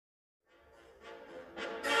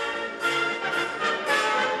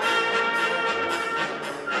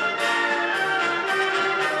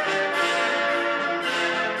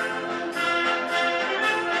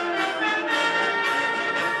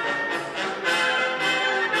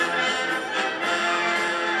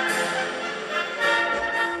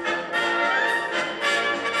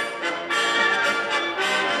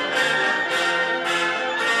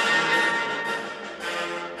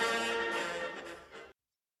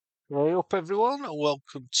Hey up everyone, and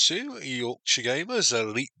welcome to Yorkshire Gamers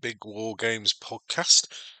Elite Big War Games podcast.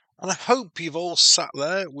 And I hope you've all sat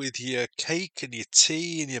there with your cake and your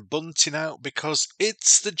tea and your bunting out because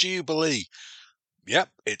it's the Jubilee. Yep,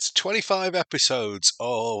 it's 25 episodes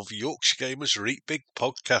of Yorkshire Gamers Elite Big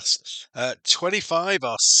podcast. 25,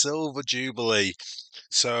 our Silver Jubilee.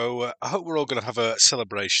 So I hope we're all going to have a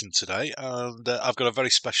celebration today, and I've got a very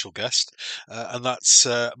special guest, and that's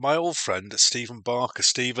my old friend Stephen Barker.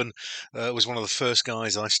 Stephen was one of the first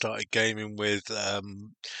guys I started gaming with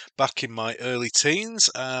back in my early teens,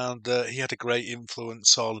 and he had a great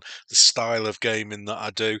influence on the style of gaming that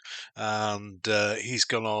I do. And he's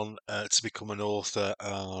gone on to become an author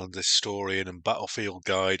and a historian and battlefield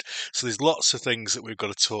guide. So there's lots of things that we've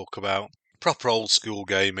got to talk about. Proper old school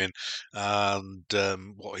gaming, and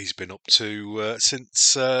what he's been up to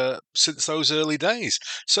since those early days.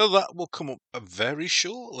 So that will come up very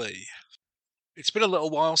shortly. It's been a little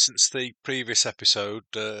while since the previous episode.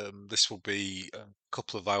 This will be a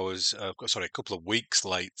couple of hours, sorry, a couple of weeks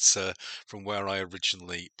late from where I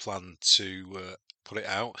originally planned to put it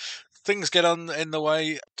out. Things get on in the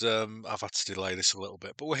way. I've had to delay this a little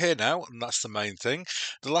bit, but we're here now, and that's the main thing.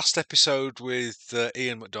 The last episode with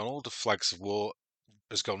Ian McDonald of Flags of War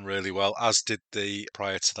has gone really well, as did the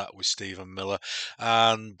prior to that with Stephen Miller.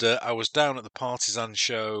 And I was down at the Partisan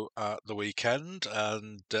show at the weekend,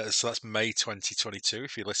 and so that's May 2022.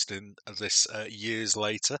 If you're listening to this years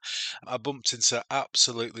later, I bumped into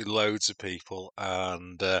absolutely loads of people,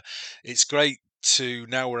 and it's great to,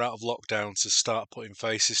 now we're out of lockdown, to start putting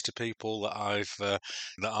faces to people that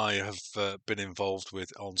I have been involved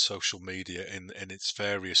with on social media in its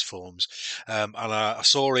various forms. And I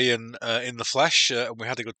saw Ian in the flesh, and we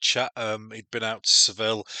had a good chat. He'd been out to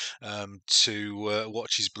Seville to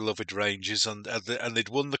watch his beloved Rangers, and they'd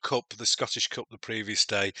won the cup, the Scottish Cup, the previous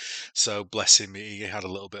day. So bless him, he had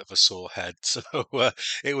a little bit of a sore head. So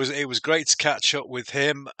it was great to catch up with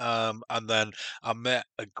him, and then I met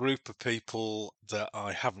a group of people that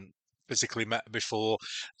I haven't physically met before.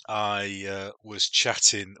 I was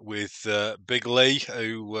chatting with Big Lee,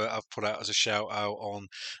 who I've put out as a shout out on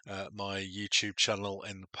my YouTube channel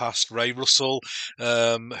in the past. Ray Russell,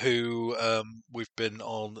 who we've been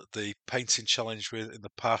on the painting challenge with in the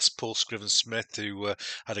past. Paul Scriven Smith, who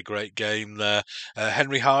had a great game there.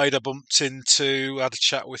 Henry Hyde, I bumped into, had a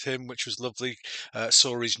chat with him, which was lovely.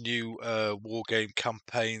 Saw his new War Game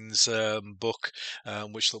Campaigns book,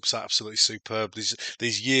 which looks absolutely superb.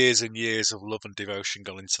 These years and years of love and devotion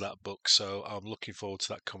gone into that book, so I'm looking forward to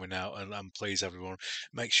that coming out. And please, everyone,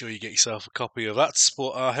 make sure you get yourself a copy of that to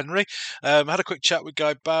support our Henry. Had a quick chat with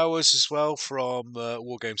Guy Bowers as well from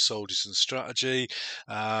War Game Soldiers and Strategy,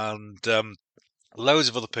 and loads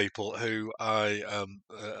of other people who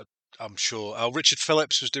I'm sure. Richard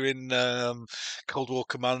Phillips was doing Cold War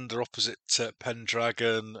Commander opposite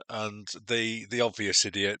Pendragon, and the obvious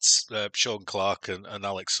idiots, Sean Clark and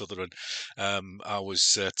Alex Sutherland. I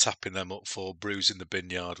was tapping them up for Brews in the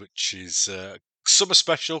Binyard, which is summer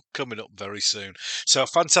special coming up very soon. So a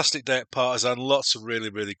fantastic day at Partisan, lots of really,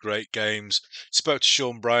 really great games. Spoke to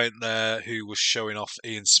Sean Bryant there, who was showing off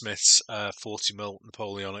Ian Smith's 40mm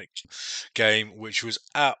Napoleonic game, which was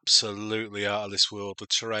absolutely out of this world. The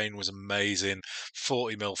terrain was amazing,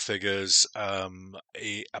 40mm figures.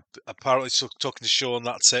 Apparently, talking to Sean,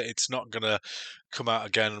 that's it. It's not going to come out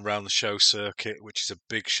again around the show circuit, which is a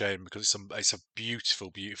big shame because it's a beautiful,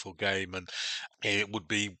 beautiful game, and it would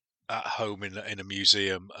be at home in a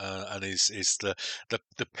museum, and is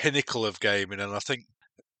the pinnacle of gaming. And I think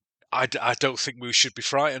I don't think we should be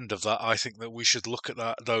frightened of that. I think that we should look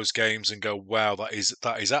at those games and go, "Wow, that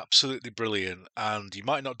is absolutely brilliant." And you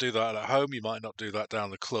might not do that at home, you might not do that down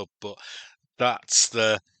the club, but that's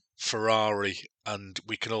the Ferrari, and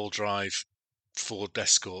we can all drive Ford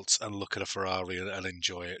Escorts and look at a Ferrari and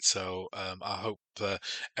enjoy it. So I hope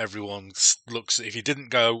everyone looks. If you didn't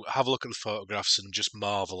go, have a look at the photographs and just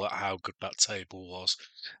marvel at how good that table was.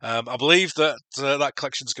 I believe that that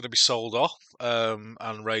collection is going to be sold off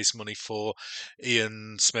and raise money for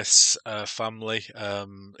Ian Smith's family.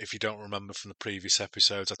 If you don't remember from the previous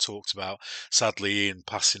episodes, I talked about, sadly, Ian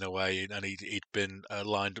passing away, and he'd been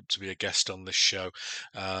lined up to be a guest on this show.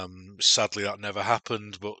 Sadly, that never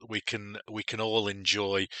happened, but we can all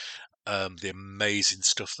enjoy the amazing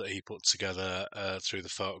stuff that he put together through the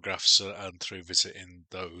photographs and through visiting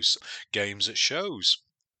those games at shows.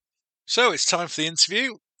 So it's time for the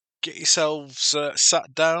interview. Get yourselves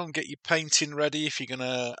sat down, get your painting ready if you're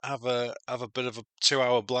gonna have a bit of a 2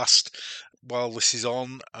 hour blast while this is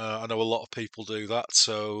on. I know a lot of people do that,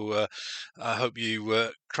 so I hope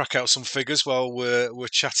you crack out some figures while we're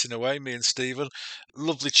chatting away, me and Stephen.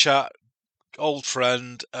 Lovely chat, old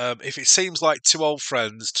friend. If it seems like two old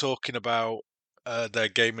friends talking about their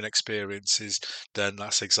gaming experiences, then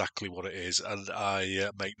that's exactly what it is, and I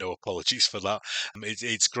make no apologies for that.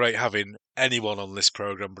 It's great having anyone on this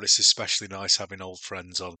program, but it's especially nice having old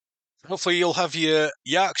friends on. Hopefully, you'll have your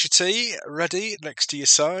Yorkshire tea ready next to your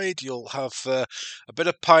side. You'll have a bit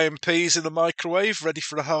of pie and peas in the microwave ready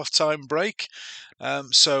for a half-time break.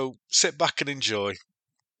 So sit back and enjoy.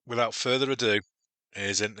 Without further ado,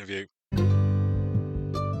 here's interview.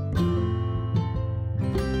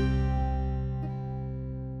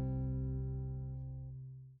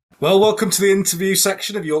 Well, welcome to the interview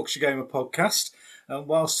section of Yorkshire Gamer Podcast. And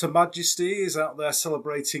whilst Her Majesty is out there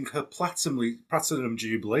celebrating her Platinum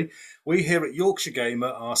Jubilee, we here at Yorkshire Gamer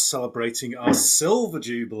are celebrating our Silver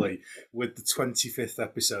Jubilee with the 25th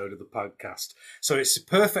episode of the podcast. So it's a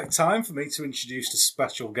perfect time for me to introduce a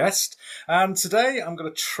special guest. And today I'm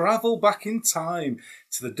going to travel back in time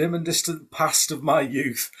to the dim and distant past of my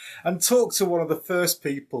youth and talk to one of the first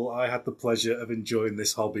people I had the pleasure of enjoying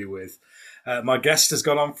this hobby with. My guest has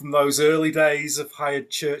gone on from those early days of hired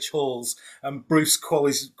church halls and Bruce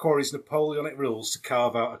Quarry's Napoleonic rules to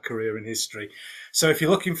carve out a career in history. So if you're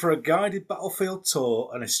looking for a guided battlefield tour,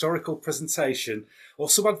 an historical presentation, or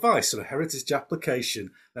some advice on a heritage application,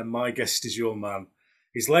 then my guest is your man.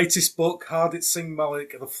 His latest book, Hardit Singh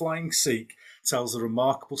Malik, The Flying Sikh, tells the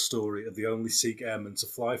remarkable story of the only Sikh airman to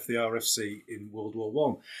fly for the RFC in World War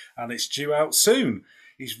One, and it's due out soon.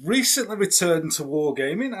 He's recently returned to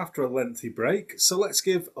wargaming after a lengthy break, so let's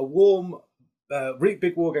give a warm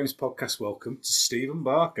Big War Games podcast welcome to Stephen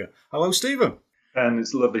Barker. Hello, Stephen. And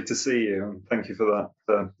it's lovely to see you, and thank you for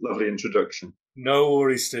that lovely introduction. No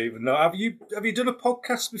worries, Stephen. No, have you done a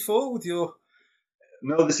podcast before with your?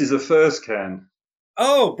 No, this is a first, Ken.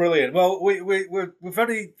 Oh, brilliant! Well, we're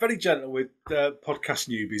very very gentle with podcast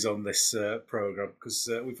newbies on this program because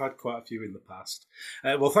we've had quite a few in the past.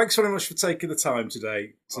 Well, thanks very much for taking the time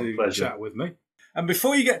today to chat with me. And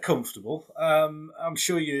before you get comfortable, I'm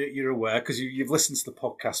sure you're aware because you've listened to the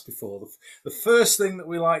podcast before. The first thing that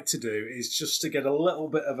we like to do is just to get a little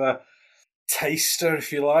bit of a taster,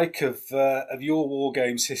 if you like, of your War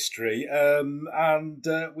Games history, and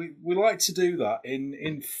we like to do that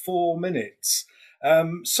in 4 minutes.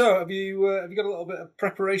 So have you got a little bit of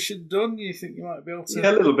preparation done? You think you might be able to?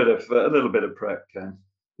 Yeah, a little bit of prep, Ken.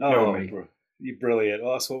 You're brilliant.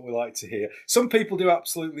 Well, that's what we like to hear. Some people do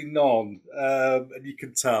absolutely none, and you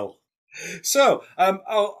can tell. So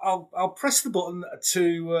I'll press the button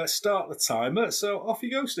to start the timer. So off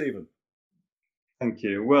you go, Stephen. Thank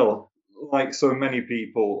you. Well, like so many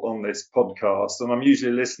people on this podcast, and I'm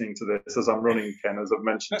usually listening to this as I'm running, Ken, as I've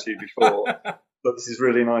mentioned to you before. But this is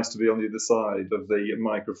really nice to be on the other side of the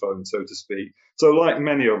microphone, so to speak. So like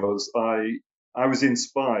many of us, I was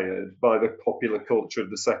inspired by the popular culture of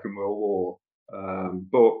the Second World War.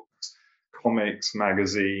 Books, comics,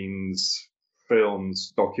 magazines,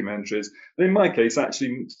 films, documentaries. And in my case,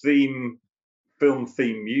 actually, film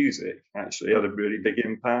theme music actually had a really big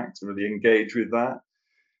impact. I really engaged with that.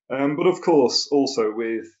 But of course, also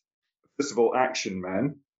with, first of all, Action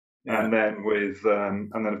Men. Yeah. And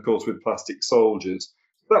then of course with Plastic Soldiers.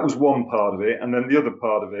 That was one part of it, and then the other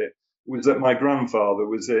part of it was that my grandfather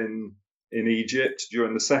was in Egypt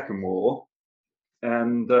during the Second War,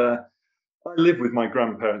 and I lived with my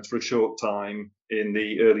grandparents for a short time in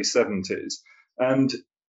the early 70s, and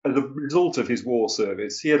as a result of his war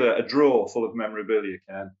service, he had a drawer full of memorabilia,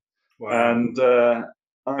 Ken. Wow. And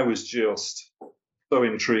I was just so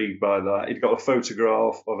intrigued by that. He'd got a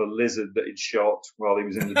photograph of a lizard that he'd shot while he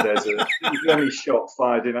was in the desert. He only shot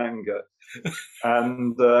fired in anger.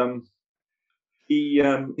 And he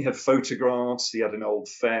had photographs, he had an old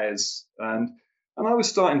fez, and I was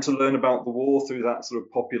starting to learn about the war through that sort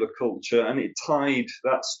of popular culture, and it tied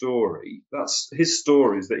that story, that's his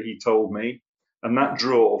stories that he told me, and that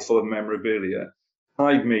drawer full of memorabilia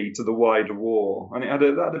tied me to the wider war, and that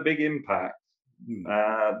had a big impact.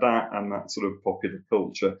 That sort of popular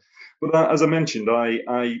culture. But as I mentioned,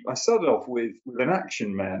 I started off with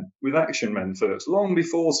Action Men first, long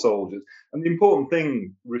before Soldiers. And the important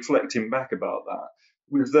thing, reflecting back about that,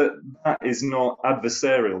 was that is not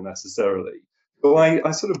adversarial necessarily. So I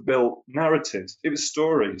sort of built narratives. It was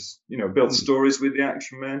stories, built stories with the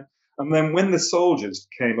Action Men. And then when the Soldiers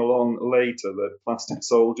came along later, the Plastic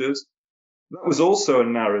Soldiers, that was also a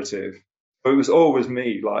narrative. It was always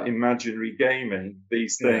me, like imaginary gaming,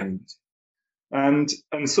 these things. Yeah.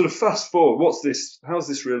 And sort of fast forward, how's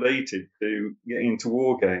this related to getting into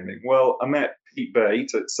wargaming? Well, I met Pete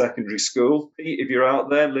Bate at secondary school. Pete, if you're out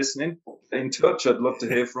there listening, get in touch. I'd love to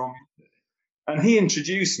hear from you. And he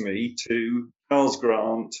introduced me to Charles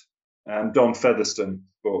Grant and Don Featherston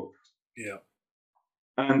books. Yeah.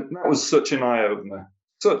 And that was such an eye-opener,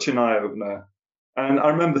 such an eye-opener. And I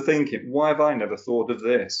remember thinking, why have I never thought of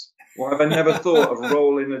this? Why have I never thought of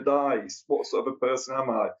rolling a dice? What sort of a person am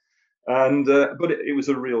I? And but it was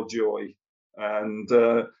a real joy, and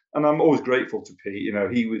I'm always grateful to Pete.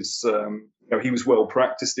 He was well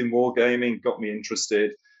practiced in wargaming, got me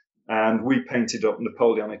interested, and we painted up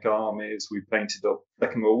Napoleonic armies, we painted up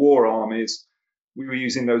Second World War armies. We were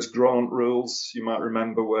using those Grant rules, you might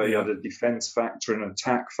remember, where you had a defense factor and an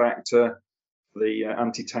attack factor, the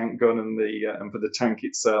anti-tank gun and for the tank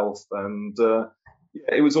itself, and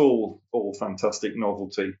it was all fantastic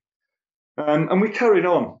novelty. And we carried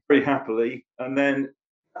on very happily. And then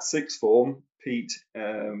at sixth form, Pete,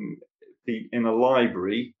 in a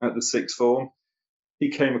library at the sixth form, he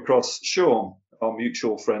came across Sean, our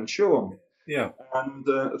mutual friend Sean. Yeah. And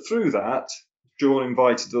through that, Sean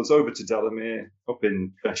invited us over to Delamere up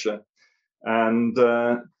in Cheshire and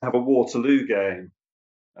have a Waterloo game.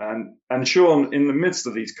 And Sean, in the midst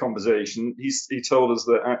of these conversations, he told us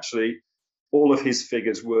that actually all of his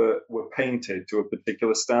figures were painted to a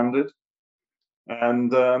particular standard.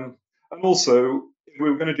 And also, if we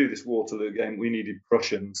were going to do this Waterloo game, we needed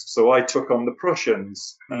Prussians. So I took on the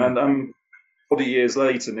Prussians. And 40 years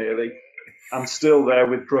later, nearly, I'm still there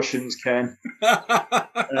with Prussians, Ken.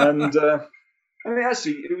 And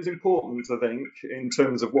actually, it was important, I think, in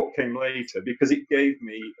terms of what came later, because it gave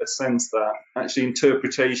me a sense that actually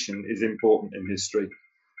interpretation is important in history.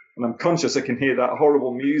 And I'm conscious I can hear that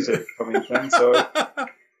horrible music coming from. So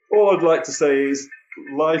all I'd like to say is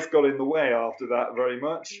life got in the way after that very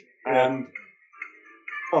much. And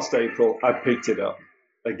last April, I picked it up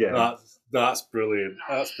again. That's brilliant.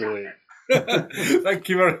 That's brilliant. Thank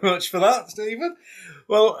you very much for that, Stephen.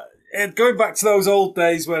 Well, going back to those old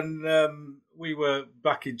days when we were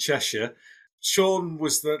back in Cheshire, Sean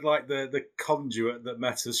was the conduit that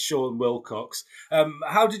met us, Sean Wilcox.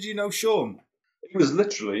 How did you know Sean? It was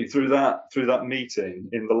literally through that meeting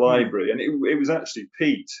in the library, and it was actually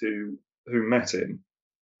Pete who met him.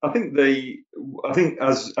 I think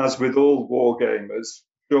as with all war gamers,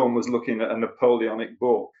 Sean was looking at a Napoleonic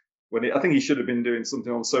book I think he should have been doing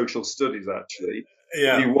something on social studies actually.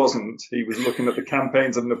 Yeah. But he wasn't. He was looking at the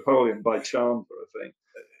campaigns of Napoleon by Chandler, I think.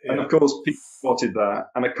 Yeah. And of course, Pete spotted that,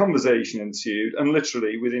 and a conversation ensued. And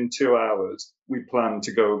literally within 2 hours, we planned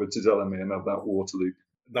to go over to Delamere and have that Waterloo.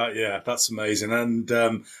 That's amazing. And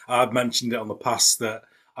I've mentioned it on the past that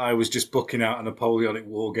I was just booking out a Napoleonic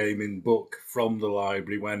wargaming book from the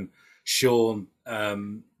library when Sean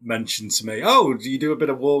mentioned to me, "Oh, do you do a bit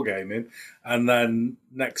of wargaming?" And then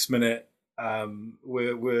next minute,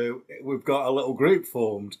 we've got a little group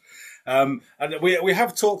formed, and we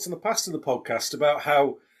have talked in the past in the podcast about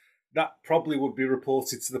how that probably would be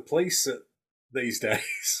reported to the police these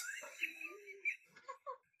days.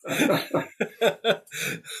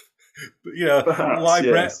 Perhaps,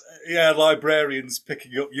 yes. Librarians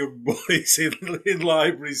picking up young boys in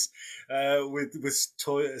libraries with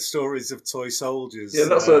stories of toy soldiers. Yeah,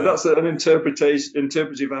 that's an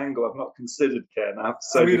interpretive angle I've not considered, Ken. I have to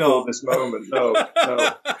say before this moment, no.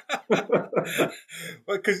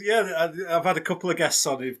 Well, because I've had a couple of guests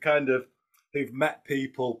on who've met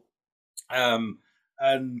people, and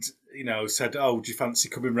said, "Oh, do you fancy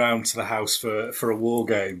coming round to the house for a war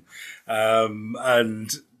game?" And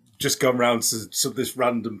just gone round to this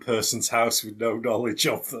random person's house with no knowledge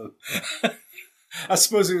of them. I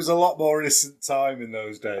suppose it was a lot more innocent time in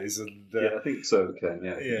those days, and I think so, Ken.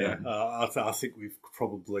 I think we've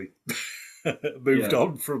probably moved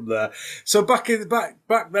on from there. So back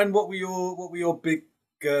then, what were your big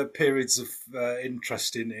periods of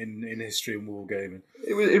interest in history and wargaming?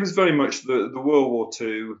 It was very much the World War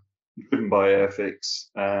II, driven by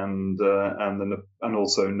Airfix, and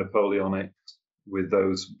also Napoleonic, with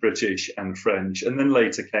those British and French, and then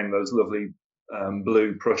later came those lovely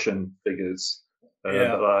blue Prussian figures that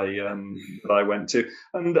I went to,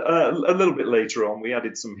 and a little bit later on we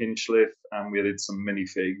added some Hinchliffe and we added some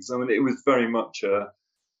minifigs. I mean, it was very much a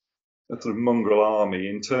sort of mongrel army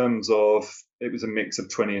in terms of it was a mix of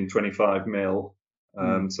 20 and 25 mil.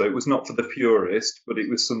 So it was not for the purist, but it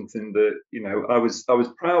was something that I was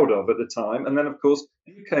proud of at the time. And then, of course,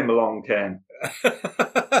 you came along, Ken.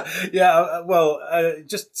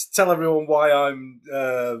 Just tell everyone why I'm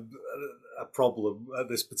a problem at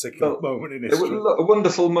this particular moment in history. A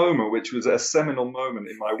wonderful moment, which was a seminal moment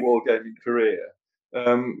in my wargaming career,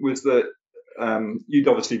 was that you'd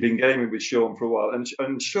obviously been gaming with Sean for a while,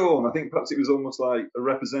 and Sean, I think perhaps it was almost like a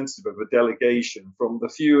representative of a delegation from the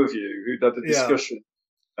few of you who'd had a discussion,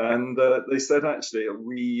 and they said, actually,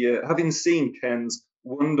 we having seen Ken's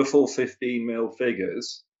wonderful 15 mil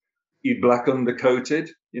figures, you'd black undercoated,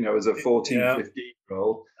 as a 14,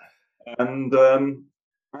 15-year-old. And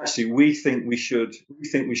actually, we think we should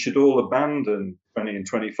all abandon 20 and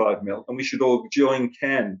 25 mil, and we should all join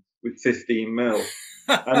Ken with 15 mil.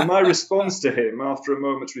 And my response to him, after a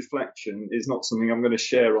moment's reflection, is not something I'm going to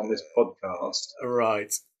share on this podcast,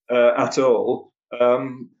 right? At all.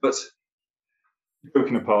 But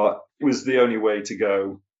joking apart, it was the only way to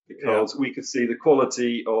go, because we could see the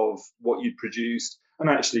quality of what you'd produced, and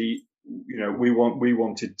actually, we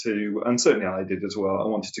wanted to, and certainly I did as well. I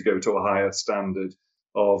wanted to go to a higher standard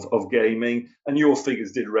of gaming, and your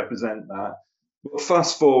figures did represent that. But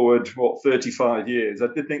fast forward, 35 years, I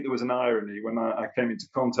did think there was an irony when I came into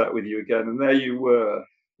contact with you again, and there you were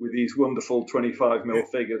with these wonderful 25 mil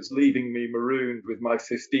figures, leaving me marooned with my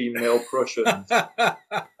 15 mil Prussians.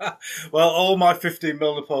 Well, all my 15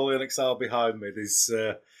 mil Napoleonics are behind me. There's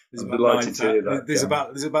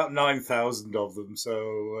about 9,000 of them,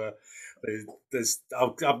 so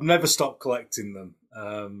I've never stopped collecting them.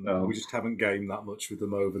 No. We just haven't gamed that much with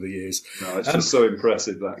them over the years. No, it's just so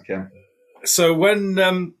impressive, that, Ken. So when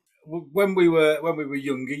we were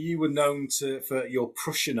younger, you were known for your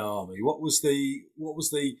Prussian army. What was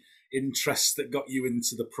the interest that got you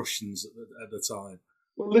into the Prussians at the time?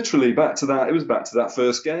 Well, literally back to that. It was back to that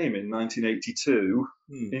first game in 1982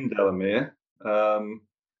 in Delamere,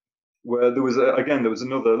 where there was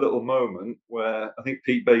another little moment where I think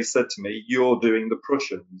Pete Bays said to me, "You're doing the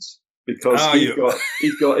Prussians." Because he'd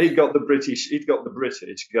got the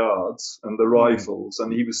British guards and the rifles,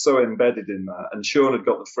 and he was so embedded in that. And Sean had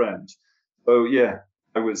got the French. So yeah,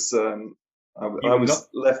 I was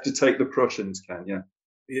left to take the Prussians. Ken, yeah.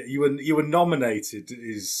 You were nominated.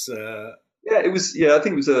 It was. Yeah, I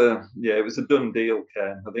think it was a done deal,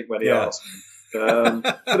 Ken. I think when he asked me.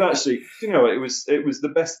 But actually, it was the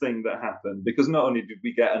best thing that happened, because not only did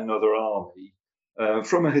we get another army.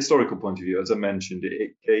 From a historical point of view, as I mentioned,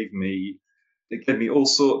 it gave me all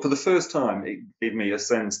sorts. For the first time, it gave me a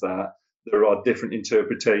sense that there are different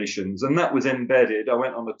interpretations, and that was embedded. I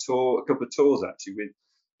went on a couple of tours actually, with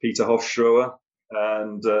Peter Hofstroher,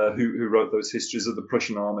 and who wrote those histories of the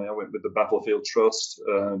Prussian army. I went with the Battlefield Trust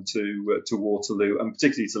to Waterloo, and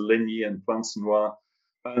particularly to Ligny and Plancenoit,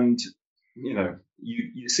 and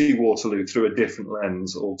you see Waterloo through a different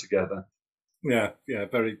lens altogether. Yeah,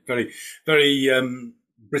 very, very, very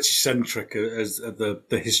British centric as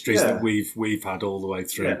the histories that we've had all the way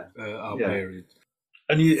through our period.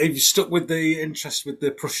 And you've stuck with the interest with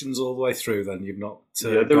the Prussians all the way through. Then you've not.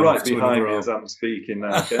 They're right behind me as I'm speaking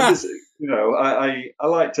now. I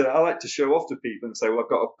like to show off to people and say, "Well, I've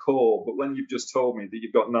got a core," but when you've just told me that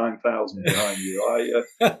you've got 9,000 behind you,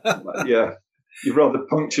 you've rather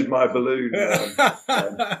punctured my balloon.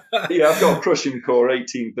 I've got a Prussian core,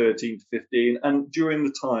 1813 to 15, and during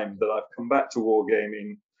the time that I've come back to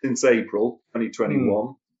wargaming since April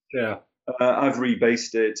 2021, I've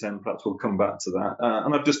rebased it, and perhaps we'll come back to that.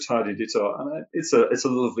 And I've just tidied it up, and it's a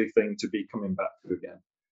lovely thing to be coming back to again.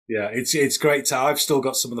 Yeah, it's great. I've still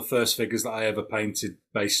got some of the first figures that I ever painted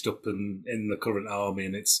based up in the current army,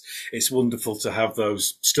 and it's wonderful to have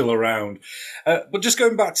those still around. But just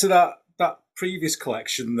going back to that previous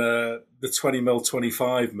collection, the 20 mil,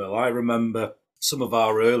 25 mil, I remember some of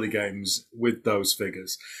our early games with those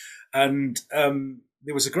figures, and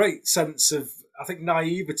there was a great sense of, I think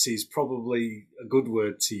naivety is probably a good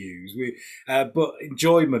word to use, but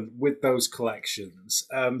enjoyment with those collections,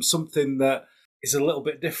 something that is a little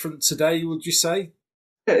bit different today, would you say?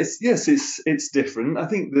 It's different. I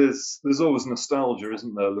think there's always nostalgia,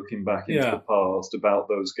 isn't there, looking back into the past about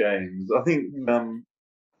those games. I think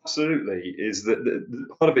absolutely is that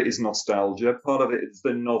part of it is nostalgia, part of it is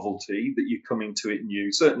the novelty that you come into it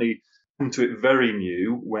new. Certainly come to it very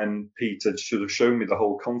new when Peter should have shown me the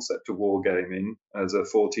whole concept of wargaming as a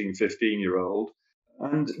 14, 15-year-old.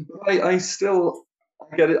 And I still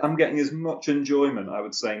get it. I'm getting as much enjoyment, I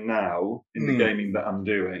would say, now in the gaming that I'm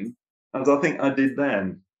doing as I think I did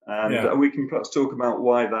then. And we can perhaps talk about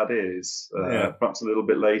why that is, perhaps a little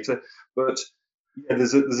bit later. But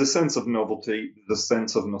there's a sense of novelty, there's a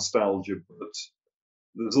sense of nostalgia, but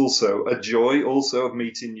there's also a joy of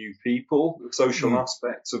meeting new people. The social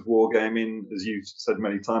aspects of wargaming, as you've said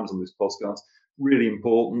many times on this podcast, really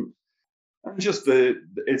important. And just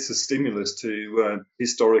it's a stimulus to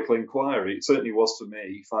historical inquiry. It certainly was for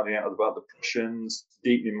me, finding out about the Prussians,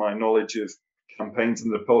 deepening my knowledge of campaigns in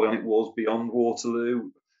the Napoleonic Wars beyond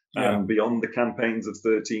Waterloo and beyond the campaigns of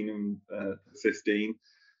 13 and 15.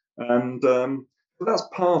 And that's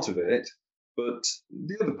part of it. But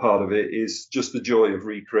the other part of it is just the joy of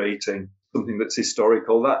recreating something that's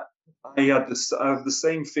historical. That I have the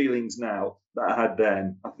same feelings now that I had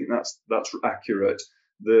then. I think that's accurate.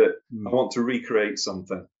 that I want to recreate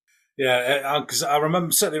something. Yeah, because I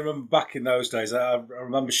certainly remember back in those days. I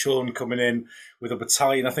remember Sean coming in with a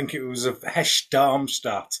battalion. I think it was of Hesh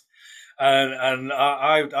Darmstadt, and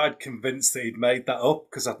I'd convinced that he'd made that up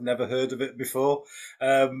because I'd never heard of it before.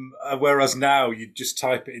 Whereas now you just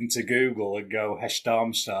type it into Google and go Hesh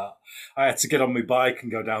Darmstadt. I had to get on my bike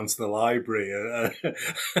and go down to the library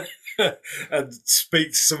and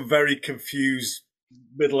speak to some very confused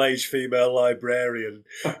middle-aged female librarian.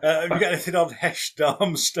 Have you got anything on Hesh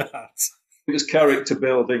Darmstadt? It was character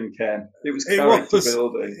building, Ken. It was character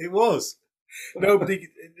building. It was.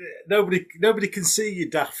 Nobody can see your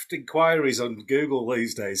daft inquiries on Google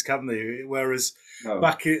these days, can they? Whereas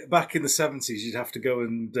back in the 70s, you'd have to go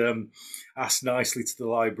and ask nicely to the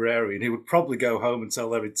librarian, who would probably go home and tell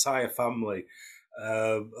their entire family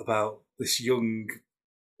about this young,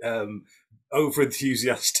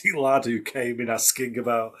 over-enthusiastic lad who came in asking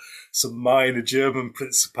about some minor German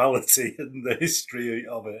principality and the history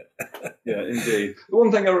of it. Yeah, indeed. The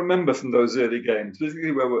one thing I remember from those early games,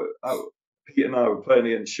 particularly where Pete and I were playing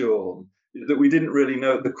against Sean, is that we didn't really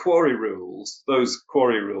know the quarry rules. Those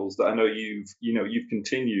quarry rules that I know you've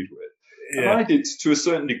continued with. Yeah. And I did to a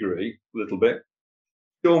certain degree, a little bit.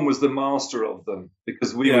 Sean was the master of them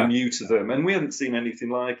because we were new to them and we hadn't seen anything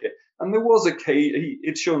like it. And there was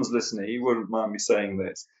if Sean's listening, he wouldn't mind me saying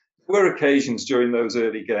this. There were occasions during those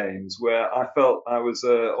early games where I felt I was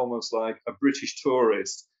almost like a British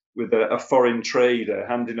tourist with a foreign trader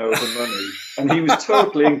handing over money, and he was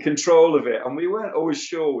totally in control of it. And we weren't always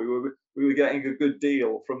sure we were getting a good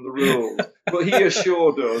deal from the rules, but he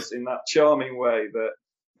assured us in that charming way that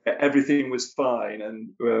everything was fine,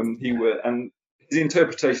 and and his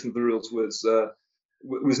interpretation of the rules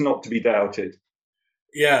was not to be doubted.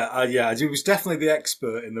 Yeah, he was definitely the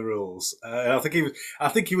expert in the rules. I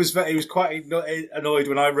think he was quite annoyed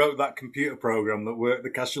when I wrote that computer program that worked the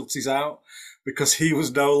casualties out, because he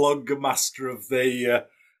was no longer master of the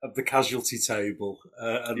casualty table.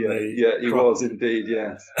 He was indeed.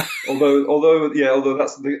 Yes. although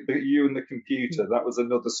that's the you and the computer. That was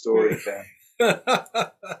another story again.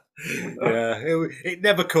 It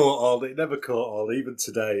never caught on. It never caught on, even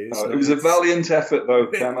today. It was a valiant effort, though,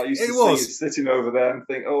 Cam. I used to see you sitting over there and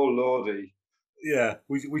think, "Oh lordy." Yeah,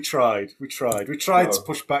 we tried. We tried to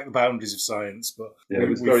push back the boundaries of science, but it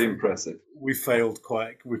was very impressive. We failed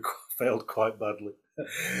quite badly.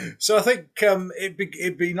 So I think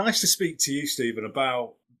it'd be nice to speak to you, Stephen,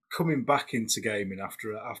 about coming back into gaming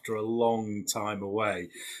after a long time away.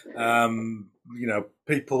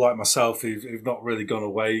 People like myself who've not really gone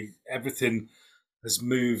away. Everything has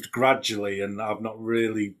moved gradually, and I've not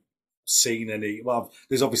really seen any. Well,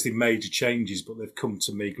 there's obviously major changes, but they've come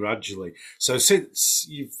to me gradually. So since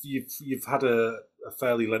you've had a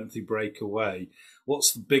fairly lengthy break away,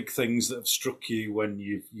 what's the big things that have struck you when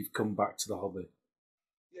you've come back to the hobby?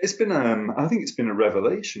 It's been I think it's been a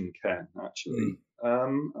revelation, Ken. Actually, I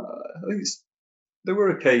think there were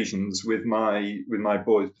occasions with my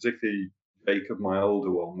boys, particularly Jacob, my older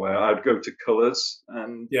one, where I'd go to colours,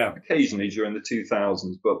 and occasionally during the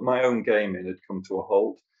 2000s, but my own gaming had come to a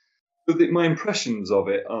halt. But my impressions of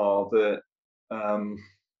it are that,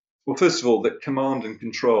 first of all, that command and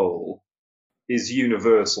control is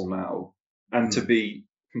universal now, and to be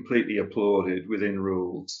completely applauded within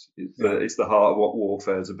rules. It's the heart of what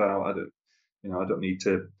warfare is about. I don't need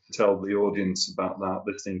to tell the audience about that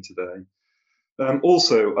listening today.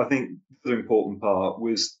 Also, I think the important part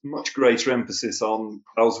was much greater emphasis on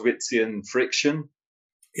Clausewitzian friction.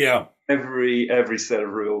 Yeah. Every set of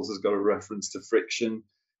rules has got a reference to friction,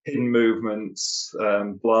 hidden movements,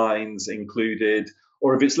 blinds included,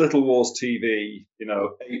 or if it's Little Wars TV,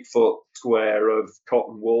 8-foot square of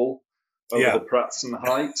cotton wool over the Pratzen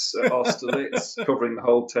Heights at Austerlitz, covering the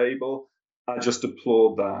whole table. I just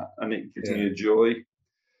applaud that, and it gives me a joy.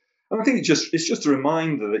 And I think it's just a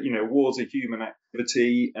reminder that, war's a human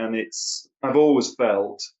activity, and I've always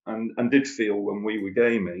felt and did feel when we were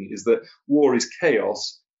gaming, is that war is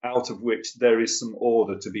chaos out of which there is some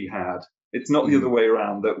order to be had. It's not the other way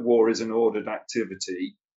around, that war is an ordered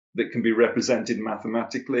activity that can be represented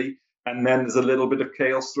mathematically, and then there's a little bit of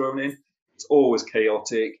chaos thrown in. It's always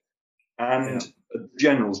chaotic, and a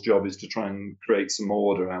general's job is to try and create some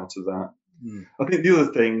order out of that. I think the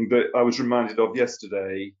other thing that I was reminded of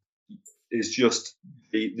yesterday is just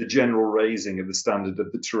the general raising of the standard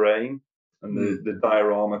of the terrain and the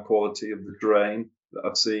diorama quality of the terrain that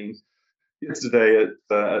I've seen. Yesterday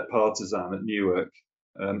at Partisan at Newark,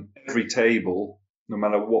 every table, no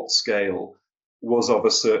matter what scale, was of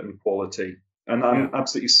a certain quality. And I'm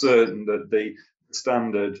absolutely certain that the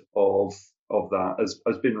standard of that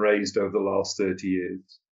has been raised over the last 30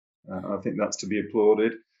 years. I think that's to be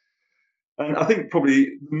applauded. And I think probably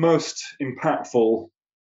the most impactful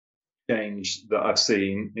change that I've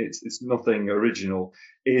seen, it's nothing original,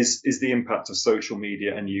 is the impact of social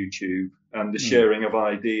media and YouTube and the sharing of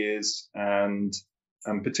ideas and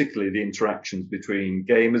particularly the interactions between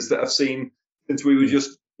gamers that I've seen since we were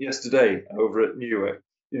just yesterday over at Newark.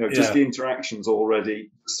 Just the interactions already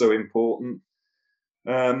so important.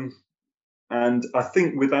 And I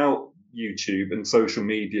think without YouTube and social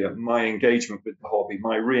media, my engagement with the hobby,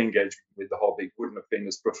 my re-engagement with the hobby wouldn't have been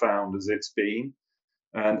as profound as it's been.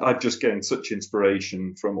 And I've just gained such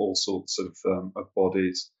inspiration from all sorts of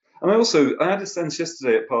bodies. And I had a sense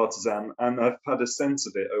yesterday at Partisan, and I've had a sense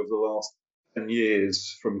of it over the last 10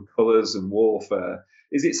 years from Colours and Warfare,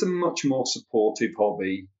 is it's a much more supportive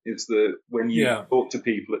hobby. It's when you talk to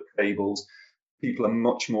people at tables, people are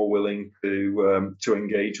much more willing to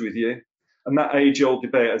engage with you. And that age-old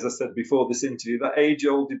debate, as I said before this interview, that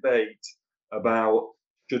age-old debate about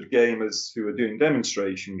should gamers who are doing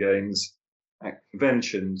demonstration games at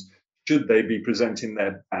conventions, should they be presenting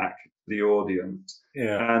their back to the audience?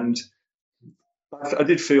 And I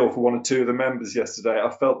did feel for one or two of the members yesterday, I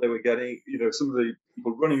felt they were getting, some of the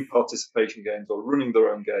people running participation games or running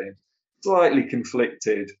their own games, slightly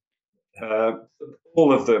conflicted.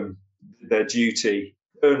 All of them did their duty,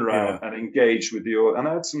 turn around and engage with the audience. And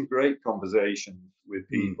I had some great conversations with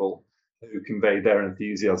people who conveyed their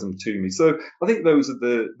enthusiasm to me. So I think those are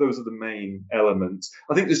the main elements.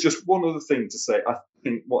 I think there's just one other thing to say. I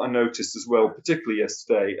think what I noticed as well, particularly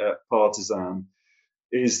yesterday at Partisan,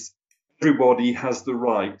 is everybody has the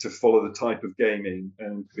right to follow the type of gaming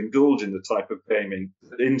and to indulge in the type of gaming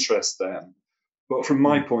that interests them. But from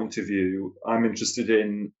my point of view, I'm interested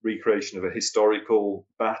in recreation of a historical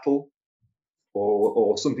battle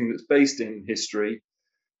or something that's based in history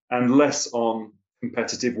and less on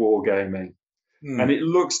competitive wargaming. And it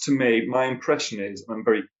looks to me, my impression is, I'm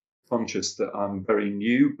very conscious that I'm very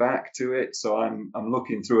new back to it, so I'm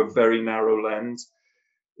looking through a very narrow lens,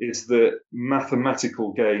 is that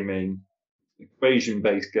mathematical gaming,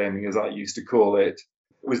 equation-based gaming, as I used to call it,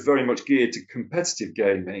 was very much geared to competitive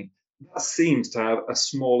gaming. That seems to have a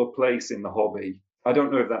smaller place in the hobby. I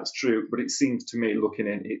don't know if that's true, but it seems to me, looking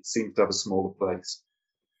in, it seems to have a smaller place.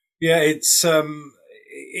 Yeah, it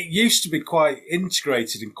used to be quite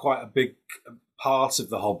integrated in quite a big part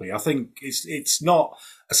of the hobby. I think it's not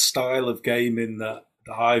a style of gaming that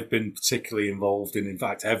I've been particularly involved in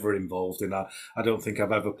fact, ever involved in. I don't think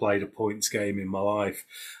I've ever played a points game in my life.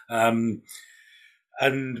 But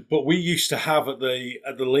we used to have at the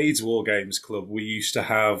Leeds War Games Club, we used to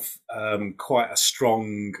have quite a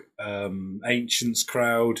strong Ancients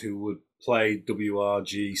crowd who would play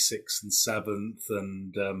WRG 6th and 7th,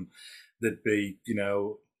 and there'd be,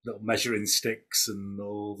 little measuring sticks and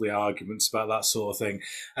all the arguments about that sort of thing.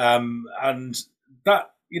 And that,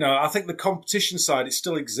 I think the competition side, it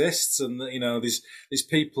still exists, and there's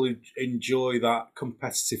people who enjoy that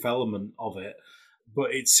competitive element of it.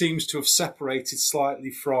 But it seems to have separated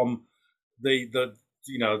slightly from the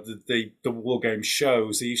war game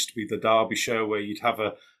shows. There used to be the Derby show where you'd have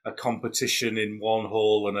a competition in one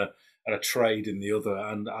hall and a trade in the other,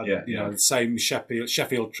 and the same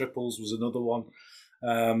Sheffield Triples was another one,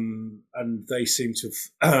 and they seem to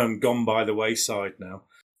have gone by the wayside now.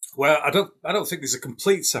 Well, I don't think there's a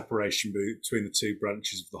complete separation between the two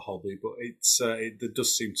branches of the hobby, but there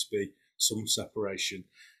does seem to be some separation.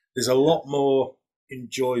 There's a lot more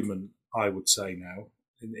enjoyment, I would say, now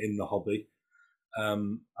in the hobby. A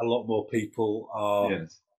lot more people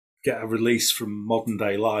get a release from modern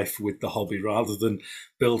day life with the hobby rather than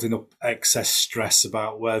building up excess stress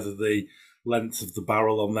about whether the length of the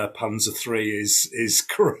barrel on their Panzer III is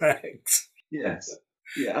correct. Yes,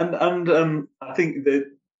 and I think that,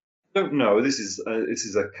 I don't know, this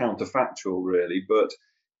is a counterfactual really, but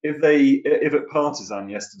if at Partisan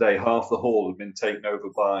yesterday half the hall had been taken over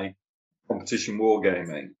by competition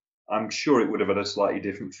wargaming, I'm sure it would have had a slightly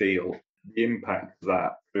different feel, the impact of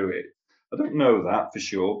that through it. I don't know that for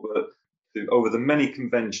sure, but over the many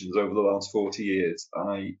conventions over the last 40 years,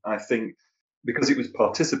 I think, because it was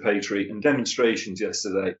participatory and demonstrations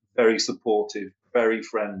yesterday, very supportive, very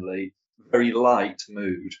friendly, very light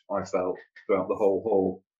mood, I felt, throughout the whole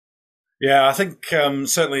hall. Yeah, I think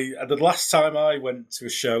certainly the last time I went to a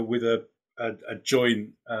show with a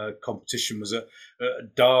joint competition was at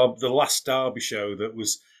the last Derby show that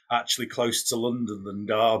was actually closer to London than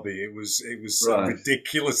Derby. It was right.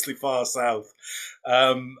 Ridiculously far south,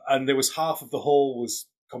 and there was half of the hall was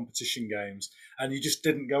competition games, and you just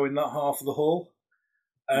didn't go in that half of the hall,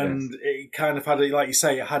 and it kind of had like you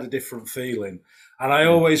say, it had a different feeling. And I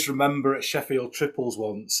always remember at Sheffield Triples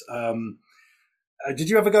once. Did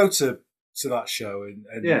you ever go to that show in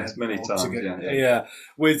Yes, many Edinburgh times. yeah,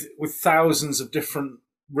 with thousands of different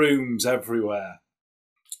rooms everywhere.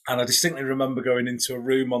 And I distinctly remember going into a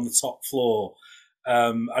room on the top floor,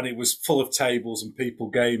 and it was full of tables and people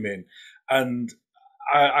gaming. And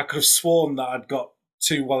I could have sworn that I'd got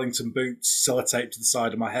 2 Wellington boots sellotaped to the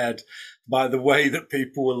side of my head by the way that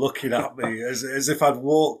people were looking at me, as if I'd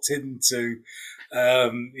walked into,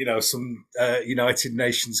 some United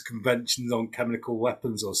Nations conventions on chemical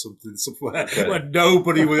weapons or something, somewhere where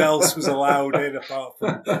nobody else was allowed in apart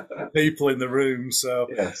from people in the room. So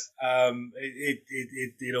yes.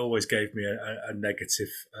 It always gave me a negative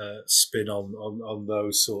spin on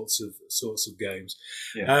those sorts of games.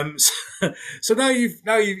 Yeah. So now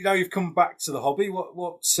you've come back to the hobby.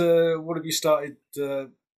 What have you started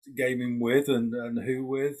gaming with, and who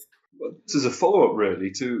with? Well, this is a follow-up, really,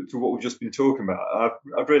 to what we've just been talking about.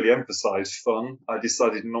 I've really emphasised fun. I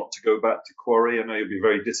decided not to go back to Quarry. I know you'll be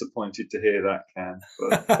very disappointed to hear that, Ken,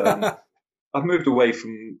 but I've moved away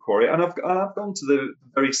from Quarry, and I've gone to the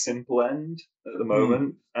very simple end at the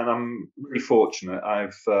moment, and I'm really fortunate.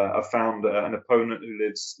 I've found an opponent who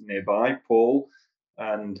lives nearby, Paul,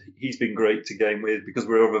 and he's been great to game with because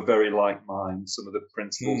we're of a very like mind. Some of the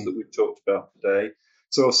principles that we've talked about today.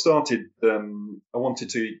 So I started. I wanted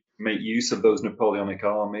to make use of those Napoleonic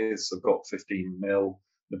armies. I've got 15 mil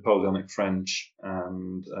Napoleonic French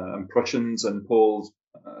and Prussians, and Paul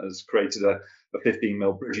has created a 15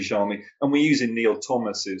 mil British army, and we're using Neil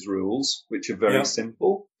Thomas's rules, which are very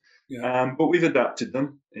simple. Yeah. But we've adapted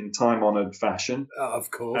them in time-honoured fashion.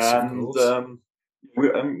 Of course, and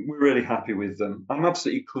we're really happy with them. I'm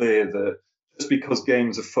absolutely clear that just because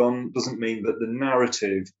games are fun doesn't mean that the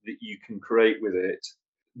narrative that you can create with it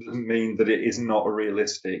doesn't mean that it is not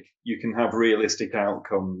realistic. You can have realistic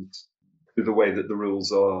outcomes through the way that the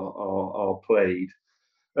rules are played.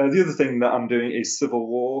 The other thing that I'm doing is Civil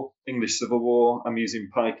War, English Civil War. I'm using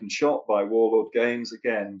Pike and Shot by Warlord Games.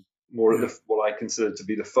 Again, more at what I consider to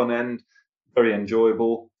be the fun end. Very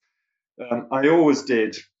enjoyable. I always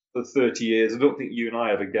did for 30 years. I don't think you and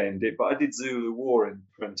I ever gamed it, but I did Zulu War in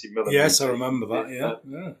 20mm. Yes, I remember that,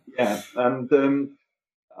 yeah. And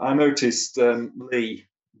I noticed Lee,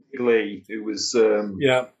 who was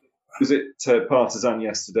at Partisan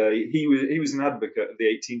yesterday. He was an advocate of the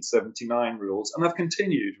 1879 rules, and I've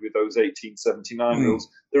continued with those 1879 rules.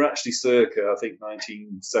 They're actually circa, I think,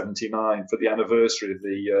 1979 for the anniversary of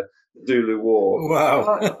the Zulu War.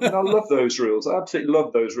 Wow! And I love those rules. I absolutely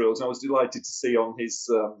love those rules. And I was delighted to see on his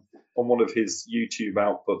on one of his YouTube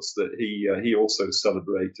outputs that he also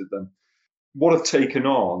celebrated them. What I've taken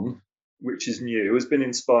on, which is new, has been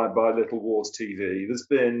inspired by Little Wars TV. There's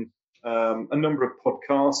been a number of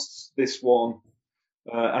podcasts, this one,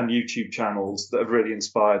 and YouTube channels that have really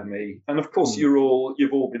inspired me. And of course, you've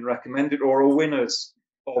all been recommended or are winners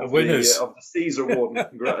of the Caesar Award.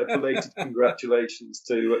 And belated congratulations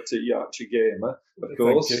to Yorkshire Gamer, of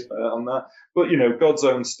course, on that. But God's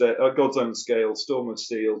Own Scale, Storm of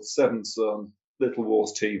Steel, Seven Son, Little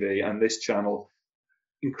Wars TV, and this channel.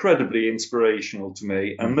 Incredibly inspirational to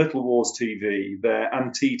me. And Little Wars TV, their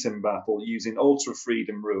Antietam battle using Ultra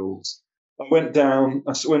Freedom rules. I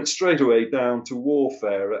went straight away down to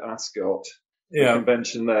Warfare at Ascot, the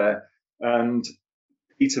convention there, and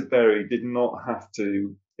Peter Berry did not have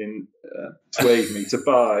to persuade me to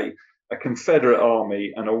buy a Confederate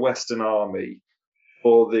army and a Western army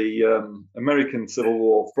for the American Civil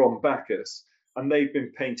War from Bacchus. And they've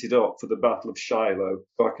been painted up for the Battle of Shiloh.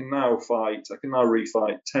 So I can now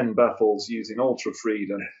refight 10 battles using Ultra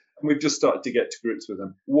Freedom. And we've just started to get to grips with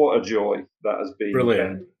them. What a joy that has been.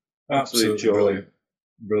 Brilliant. Absolute joy.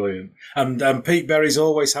 Brilliant. And Pete Berry's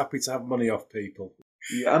always happy to have money off people.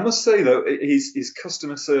 Yeah, I must say, though, his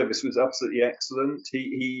customer service was absolutely excellent.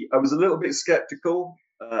 I was a little bit sceptical.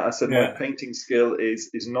 I said my painting skill is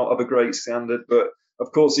not of a great standard, but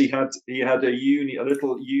of course he had a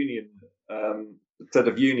little union set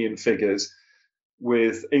of union figures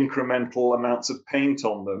with incremental amounts of paint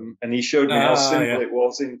on them, and he showed me how simple it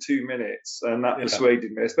was in 2 minutes, and that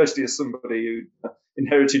persuaded me, especially as somebody who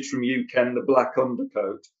inherited from you, Ken, the black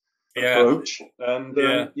undercoat approach. And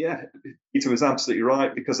Peter was absolutely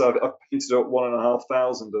right, because I've painted up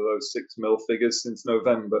 1,500 of those 6mm figures since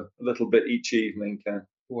November, a little bit each evening, Ken.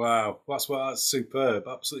 Wow, that's superb,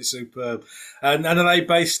 absolutely superb. And are they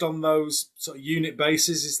based on those sort of unit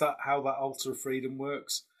bases? Is that how that Ultra Freedom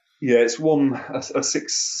works? Yeah, it's a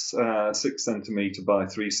 6 centimetre by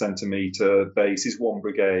 3 centimetre base is one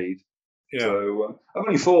brigade. Yeah. So I've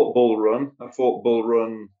only fought Bull Run. I fought Bull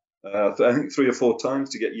Run, I think 3 or 4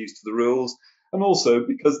 times to get used to the rules, and also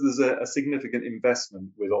because there's a significant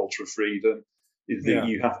investment with Ultra Freedom. is that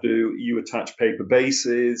you attach paper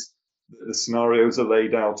bases, the scenarios are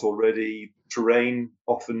laid out already. Terrain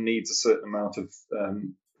often needs a certain amount of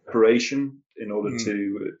preparation in order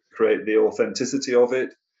to create the authenticity of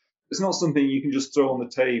it. It's not something you can just throw on the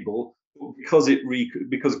table, because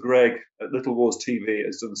Greg at Little Wars TV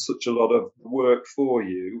has done such a lot of work for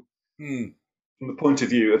you. From the point of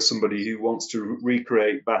view of somebody who wants to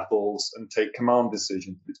recreate battles and take command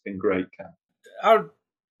decisions, it's been great, Ken. I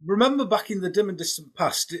remember back in the dim and distant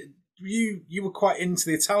past, you were quite into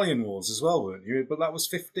the Italian wars as well, weren't you? But that was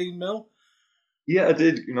 15 mil. Yeah, I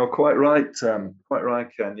did. Quite right, Ken.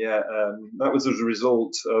 Yeah, that was as a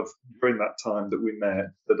result of during that time that we met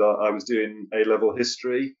that I was doing A-level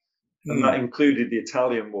history, and that included the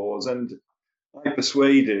Italian wars. And I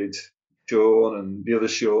persuaded Sean and the other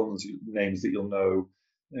Sean's names that you'll know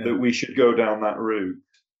that we should go down that route.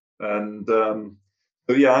 And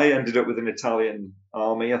so yeah, I ended up with an Italian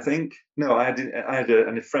army, I think. No, I had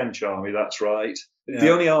a French army. That's right. The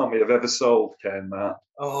only army I've ever sold, Ken. That.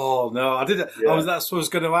 Oh no, I didn't. Yeah. That's what I was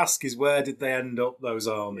going to ask: is where did they end up? Those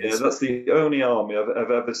armies? Yeah, that's the only army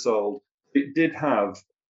I've ever sold. It did have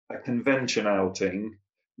a convention outing,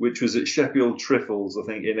 which was at Sheffield Trifles, I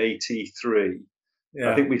think, in '83.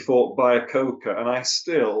 Yeah. I think we fought Byakoka, and I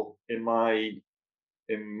still, in my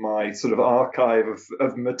sort of archive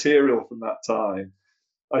of material from that time,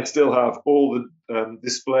 I still have all the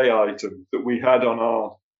display items that we had on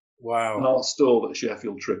our stall at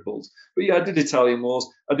Sheffield Triples. But yeah, I did Italian wars.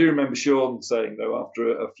 I do remember Sean saying, though,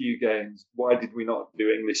 after a few games, why did we not do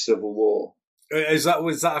English Civil War? Was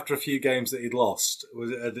that after a few games that he'd lost?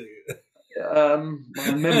 Was it?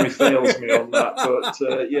 My memory fails me on that, but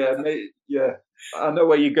yeah, I know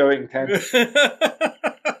where you're going, Ken.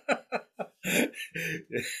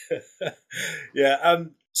 Yeah.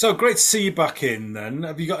 So great to see you back in. Then,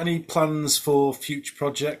 have you got any plans for future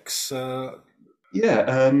projects?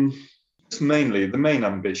 Mainly the main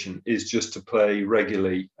ambition is just to play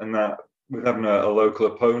regularly, and that with having a local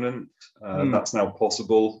opponent, that's now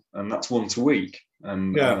possible, and that's once a week.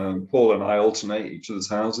 And Paul and I alternate each other's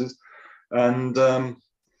houses, and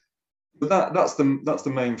that's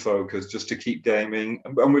the main focus, just to keep gaming,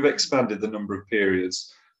 and we've expanded the number of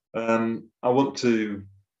periods. I want to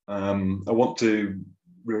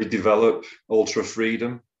really develop Ultra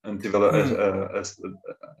Freedom and develop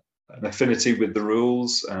an affinity with the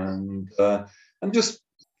rules, and just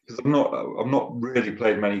because I've not really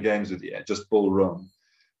played many games with it yet, just Bull Run.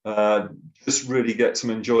 Just really get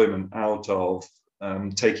some enjoyment out of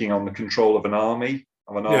taking on the control of an army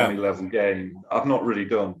level game. I've not really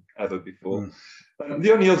done ever before.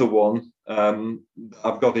 The only other one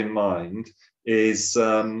I've got in mind is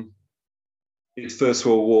First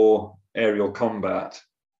World War aerial combat.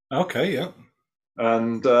 Okay, yeah.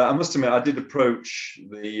 And I must admit, I did approach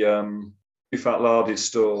the Fat Lardy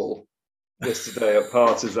stall yesterday at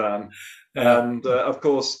Partisan, and of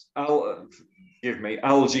course,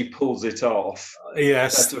 Algie pulls it off.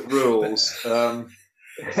 Yes, set of rules.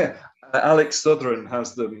 Alex Southern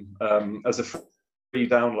has them as a free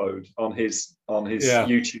download on his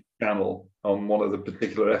YouTube channel on one of the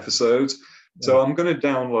particular episodes. So I'm going to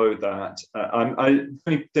download that. The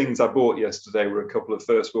only things I bought yesterday were a couple of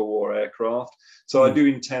First World War aircraft. So I do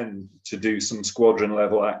intend to do some squadron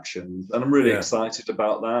level actions, and I'm really excited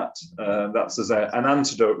about that. That's as an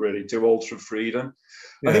antidote really to Ultra Freedom.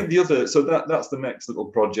 I think that's the next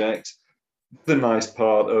little project. The nice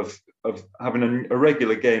part of having a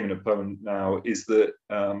regular gaming opponent now is that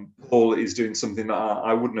Paul is doing something that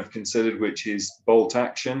I wouldn't have considered, which is bolt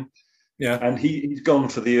action. Yeah, and he's gone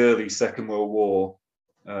for the early Second World War,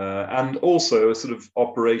 and also a sort of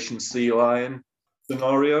Operation Sea Lion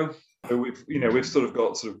scenario. So we've sort of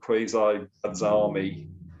got sort of quasi Dad's Army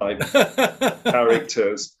type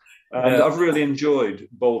characters, and I've really enjoyed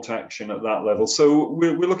bolt action at that level. So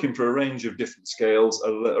we're looking for a range of different scales,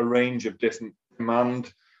 a range of different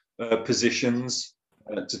command positions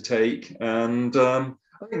to take, and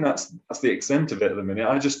I think that's the extent of it at the minute.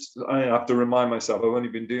 I have to remind myself I've only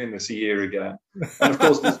been doing this a year again, and of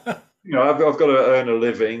course, I've got to earn a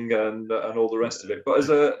living and all the rest of it. But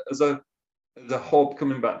as a hobby,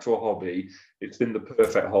 coming back to a hobby, it's been the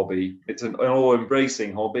perfect hobby. It's an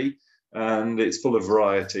all-embracing hobby, and it's full of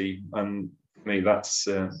variety. And for me, that's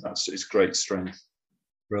its great strength.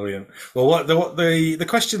 Brilliant. Well, the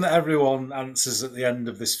question that everyone answers at the end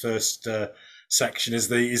of this first section is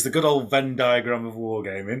the good old Venn diagram of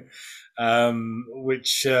wargaming,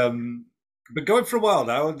 which been going for a while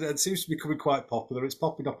now. It seems to be becoming quite popular. It's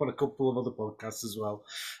popping up on a couple of other podcasts as well,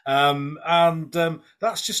 and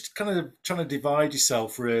that's just kind of trying to divide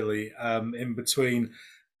yourself really in between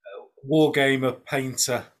wargamer,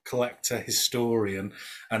 painter, collector, historian,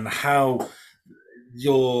 and how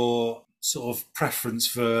your sort of preference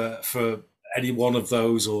for any one of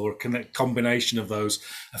those or a combination of those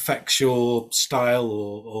affects your style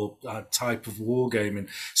or type of wargaming.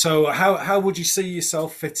 So how would you see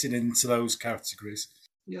yourself fitting into those categories?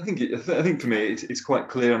 Yeah, I think for me it's quite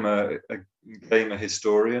clear. I'm a gamer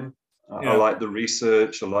historian. Yeah. I like the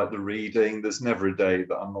research. I like the reading. There's never a day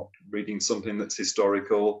that I'm not reading something that's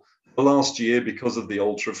historical. The last year, because of the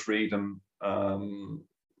Ultra Freedom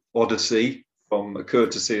Odyssey from a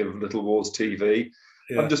courtesy of Little Wars TV,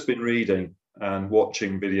 Yeah. I've just been reading and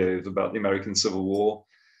watching videos about the American Civil War,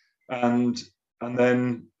 and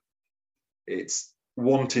then it's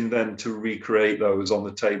wanting then to recreate those on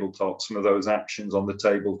the tabletop, some of those actions on the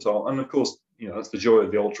tabletop. And of course, that's the joy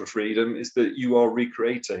of the Ultra Freedom, is that you are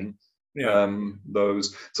recreating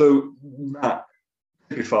those. So that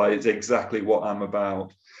typifies exactly what I'm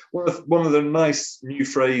about. One of the nice new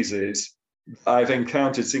phrases I've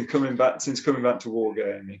encountered since coming back to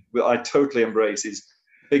wargaming, that I totally embrace, is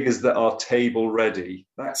figures that are table ready.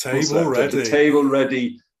 That's table ready. The table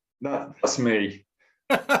ready. That's me.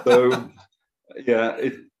 So yeah,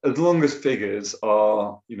 as long as figures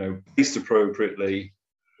are, based appropriately,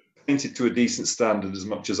 painted to a decent standard as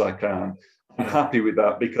much as I can, I'm happy with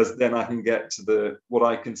that, because then I can get to what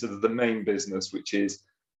I consider the main business, which is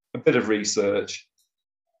a bit of research,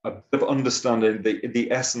 a bit of understanding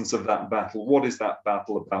the essence of that battle. What is that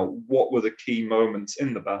battle about? What were the key moments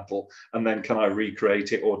in the battle? And then can I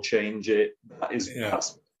recreate it or change it?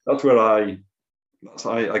 That's where I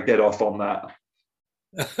get off on that.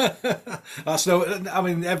 That's I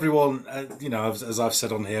mean, everyone, as I've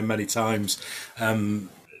said on here many times,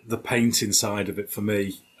 the painting side of it for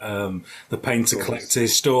me, the painter collector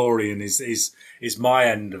historian is my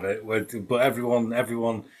end of it. But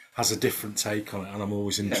everyone has a different take on it, and I'm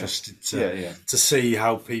always interested to see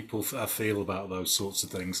how people feel about those sorts of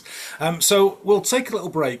things. So we'll take a little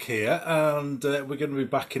break here, and we're going to be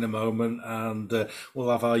back in a moment, and we'll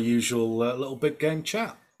have our usual little big game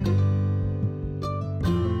chat.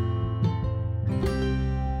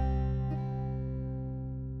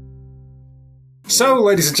 So,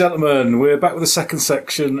 ladies and gentlemen, we're back with the second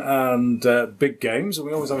section and big games, and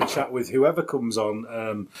we always have a chat with whoever comes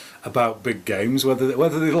on about big games, whether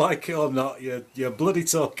they like it or not. You're bloody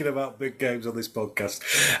talking about big games on this podcast.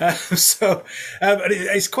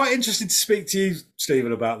 It's quite interesting to speak to you,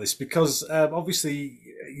 Stephen, about this, because obviously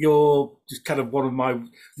you're kind of one of my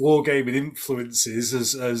wargaming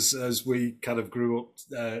influences as we kind of grew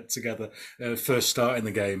up together, first starting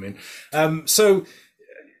the gaming. So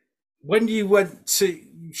when you went to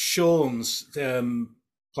Sean's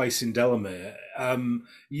place in Delamere,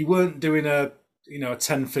 you weren't doing a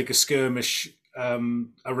 10-figure skirmish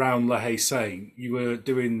around La Haye Saint. You were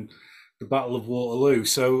doing the Battle of Waterloo.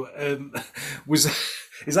 So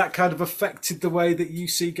is that kind of affected the way that you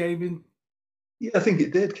see gaming? Yeah, I think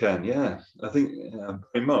it did, Ken. Yeah, I think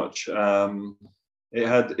very much. It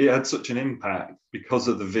had such an impact because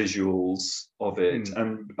of the visuals of it,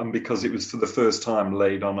 and because it was for the first time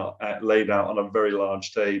laid out on a very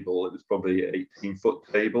large table. It was probably an 18-foot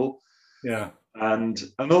table. Yeah, and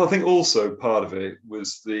I think also part of it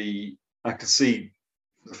was I could see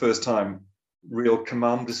for the first time real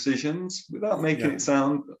command decisions without making it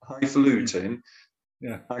sound highfalutin.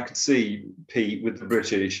 Yeah, I could see Pete with the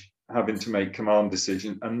British having to make command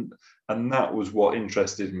decisions, and that was what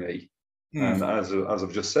interested me. And as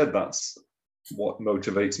I've just said, that's what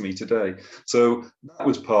motivates me today. So that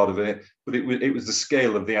was part of it, but it was the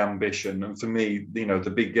scale of the ambition, and for me,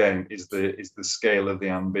 the big game is the scale of the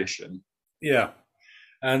ambition. Yeah,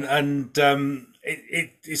 and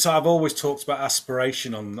it's I've always talked about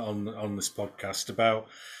aspiration on this podcast, about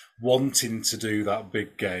wanting to do that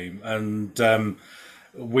big game, and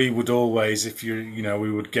we would always,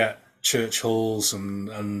 we would get church halls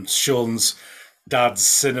and Sean's dad's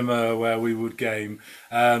cinema where we would game,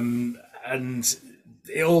 and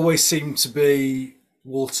it always seemed to be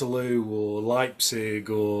Waterloo or Leipzig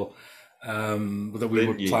or that we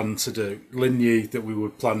would plan to do Ligny that we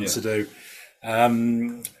would plan to do.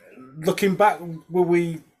 Looking back, were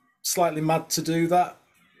we slightly mad to do that?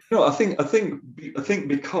 No, I think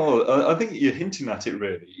because I think you're hinting at it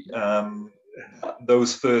really.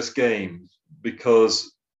 Those first games,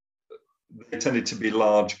 because they tended to be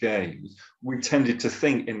large games, we tended to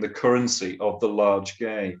think in the currency of the large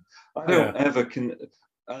game. I don't ever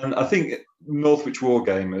and I think Northwich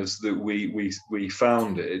Wargamers that we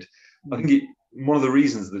founded, I think one of the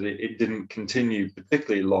reasons that it didn't continue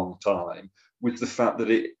particularly long time was the fact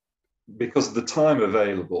that because of the time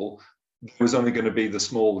available, there was only going to be the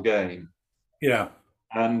small game. Yeah.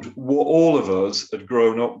 And what all of us had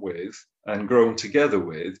grown up with and grown together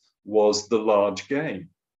with was the large game.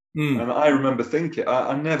 And I remember thinking,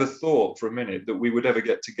 I never thought for a minute that we would ever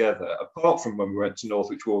get together, apart from when we went to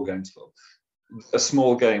Northwich War Games Club. A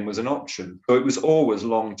small game was an option. So it was always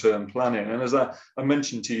long-term planning. And as I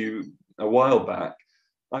mentioned to you a while back,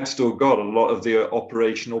 I've still got a lot of the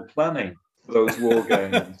operational planning for those war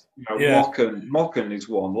games. Mocken is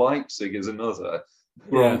one, Leipzig is another.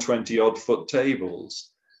 We're on 20-odd foot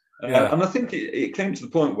tables. And I think it came to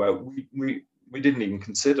the point where we didn't even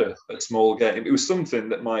consider a small game. It was something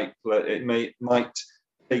that might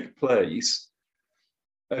take place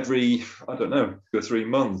every, I don't know, 2 or 3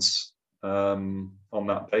 months on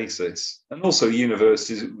that basis. And also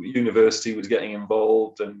university was getting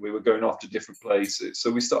involved, and we were going off to different places.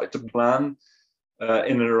 So we started to plan in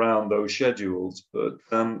and around those schedules. But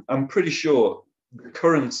I'm pretty sure the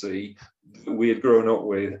currency that we had grown up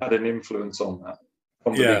with had an influence on that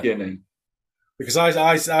from the beginning. Because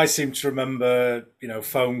I seem to remember,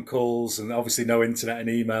 phone calls and obviously no internet and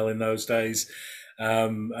email in those days,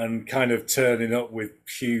 and kind of turning up with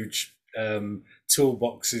huge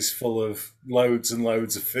toolboxes full of loads and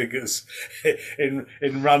loads of figures in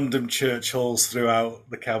random church halls throughout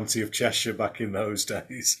the county of Cheshire back in those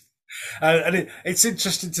days. And it's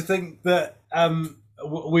interesting to think that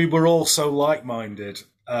we were all so like-minded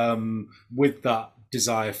with that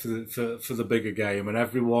desire for the bigger game, and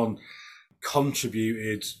everyone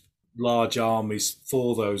contributed large armies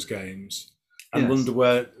for those games. And wonder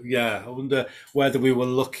whether we were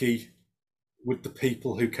lucky with the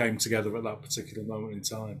people who came together at that particular moment in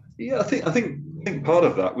time. Yeah, I think part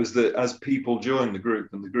of that was that as people joined the group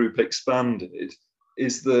and the group expanded,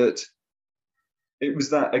 is that it was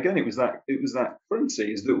that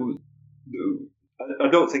currency is that I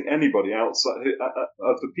don't think anybody outside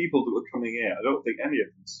of the people that were coming in, I don't think any of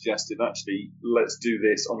them suggested, actually, let's do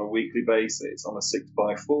this on a weekly basis on a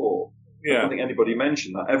 6x4. I don't think anybody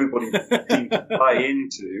mentioned that. Everybody seemed to buy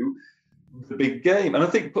into the big game. And I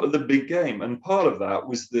think the big game, and part of that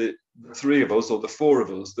was the 3 of us, or the 4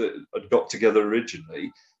 of us that had got together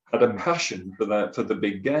originally, had a passion for the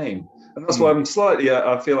big game. And that's why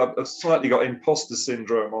I feel I've slightly got imposter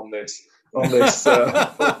syndrome on this podcast,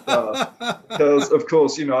 because of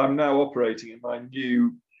course I'm now operating in my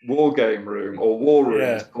new war game room, or war room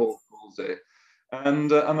as Paul calls it,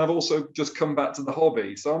 and I've also just come back to the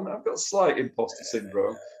hobby, so I've got slight imposter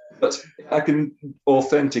syndrome. But I can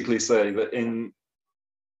authentically say that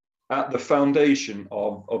at the foundation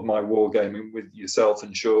of my war gaming with yourself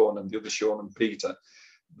and Sean and the other Sean and Peter,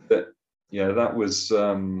 that was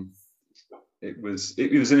it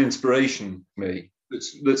was an inspiration to me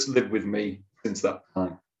that's lived with me since that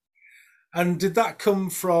time. And did that come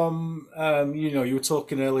from, you were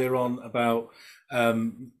talking earlier on about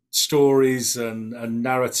stories and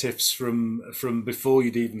narratives from before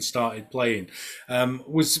you'd even started playing.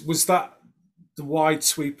 Was that the wide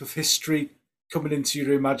sweep of history coming into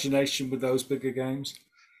your imagination with those bigger games?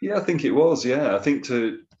 Yeah, I think it was. Yeah, I think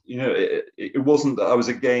it wasn't that I was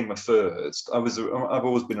a gamer first. I've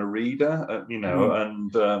always been a reader,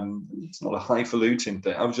 and it's not a highfalutin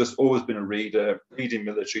thing. I've just always been a reader, reading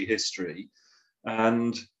military history,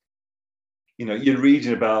 and you're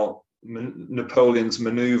reading about Napoleon's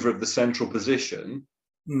maneuver of the central position,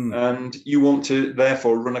 and you want to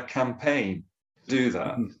therefore run a campaign to do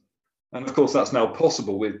that. And of course, that's now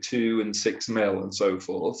possible with 2 and 6 mil and so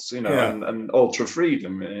forth, and ultra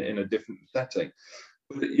freedom in a different setting.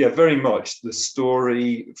 But yeah, very much the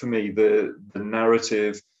story for me, the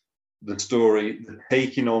narrative, the story, the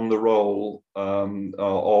taking on the role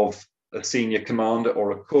of a senior commander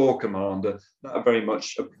or a corps commander, that very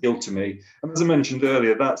much appealed to me. And as I mentioned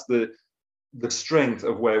earlier, that's the strength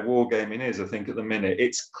of where wargaming is, I think, at the minute.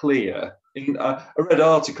 It's clear. I read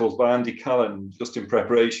articles by Andy Callan just in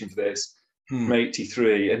preparation for this from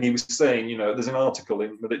 83, and he was saying, there's an article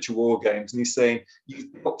in Military War Games, and he's saying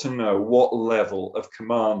you've got to know what level of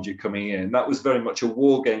command you're coming in. That was very much a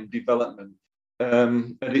war game development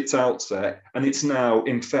at its outset, and it's now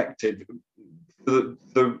infected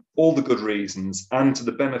all the good reasons and to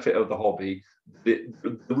the benefit of the hobby.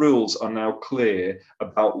 The rules are now clear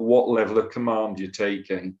about what level of command you're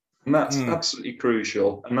taking, and that's absolutely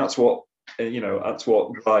crucial. And that's what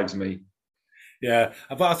drives me. Yeah,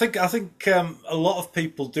 but I think a lot of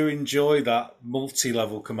people do enjoy that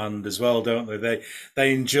multi-level command as well, don't they?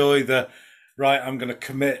 They enjoy I'm going to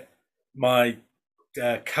commit my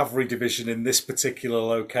cavalry division in this particular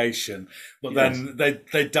location, but then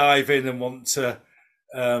they dive in and want to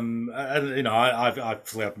And I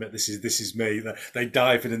fully admit this is me. They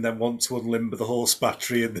dive in and then want to unlimber the horse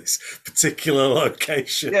battery in this particular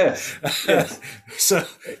location. Yes, yes. So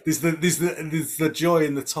there's the joy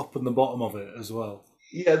in the top and the bottom of it as well.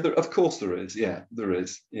 Yeah, of course there is. Yeah, there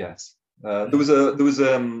is. Yes. There was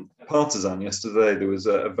Partisan yesterday. There was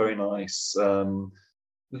a very nice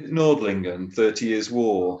Nordlingen 30 Years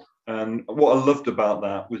War, and what I loved about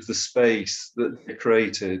that was the space that they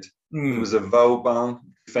created. There was a Vauban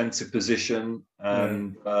defensive position,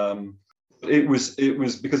 and it was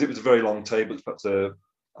because it was a very long table. It's perhaps a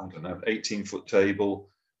 18-foot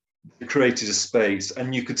table. It created a space,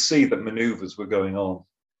 and you could see that manoeuvres were going on.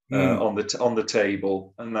 On the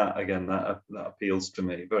table, and that again that appeals to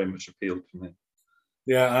me, very much appealed to me.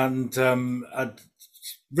 Yeah, and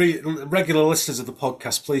regular listeners of the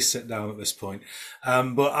podcast, please sit down at this point.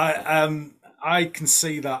 But I can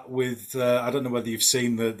see that with I don't know whether you've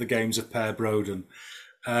seen the games of Per Broden,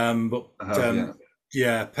 but Per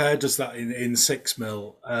does that in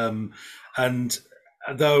 6mm, and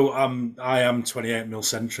though I am 28mm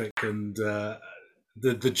centric, and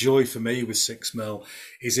the joy for me with 6mm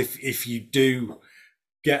is if you do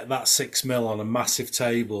get that 6mm on a massive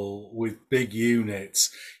table with big units,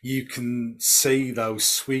 you can see those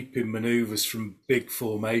sweeping manoeuvres from big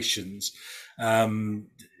formations, and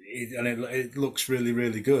it looks really,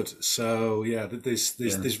 really good. So yeah,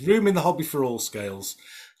 there's room in the hobby for all scales,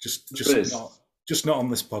 just not on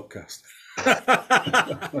this podcast.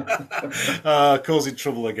 Causing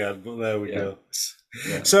trouble again, but there we go.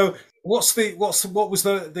 Yeah. So what was the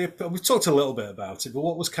we talked a little bit about it, but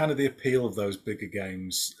what was kind of the appeal of those bigger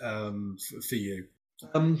games for you?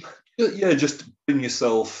 Just putting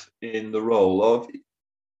yourself in the role of,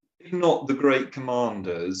 if not the great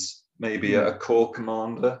commanders, maybe a corps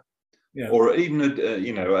commander, or even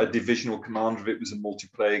a divisional commander if it was a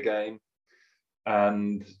multiplayer game,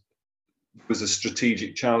 and it was a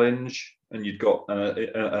strategic challenge, and you'd got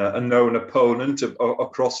a known opponent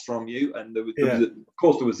across from you, and there was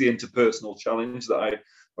the interpersonal challenge that I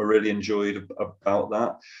really enjoyed about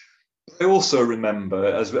that. I also remember,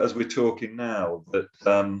 as we're talking now, that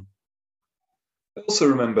I also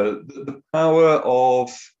remember the power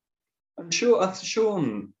of, I'm sure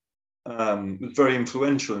Sean was very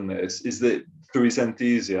influential in this, is that through his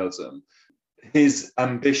enthusiasm, his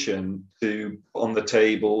ambition to put on the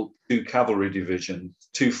table 2 cavalry divisions,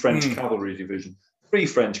 2 French cavalry divisions, 3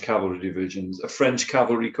 French cavalry divisions, a French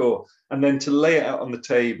cavalry corps, and then to lay it out on the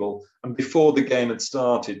table, and before the game had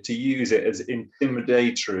started, to use it as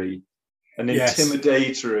intimidatory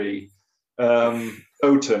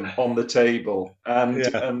totem on the table, and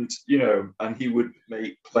he would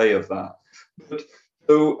make play of that.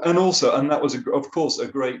 And that was of course a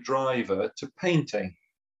great driver to painting.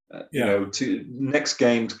 To next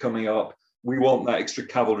games coming up, we want that extra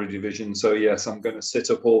cavalry division. So yes, I'm going to sit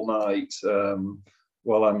up all night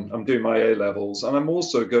while I'm doing my A levels, and I'm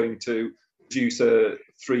also going to produce 3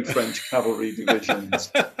 French cavalry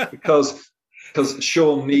divisions because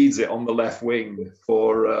Sean needs it on the left wing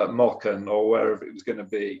for Mocken or wherever it was going to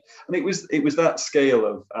be. And it was that scale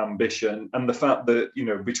of ambition, and the fact that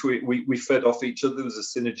between we fed off each other. There was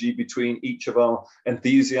a synergy between each of our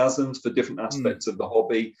enthusiasms for different aspects of the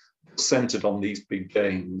hobby, centered on these big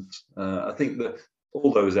games. I think that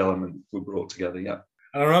all those elements were brought together. Yeah.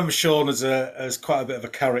 And I remember Sean as quite a bit of a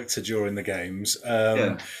character during the games.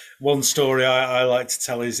 One story I like to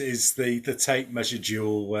tell is the tape measure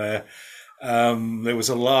duel, where there was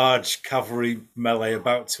a large cavalry melee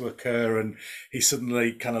about to occur, and he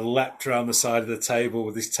suddenly kind of leapt around the side of the table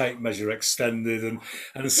with his tape measure extended,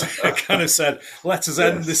 and so kind of said, "Let us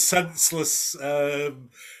end this senseless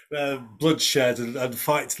bloodshed and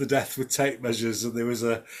fight to the death with tape measures." And there was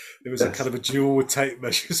a kind of a duel with tape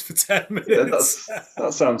measures for 10 minutes. Yeah,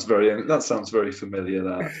 that sounds very familiar.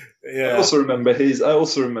 That. Yeah. I also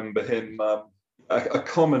remember him. A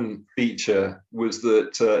common feature was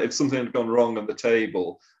that if something had gone wrong on the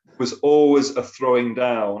table, there was always a throwing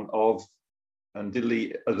down of, and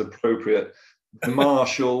delete as appropriate, the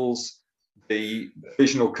marshals, the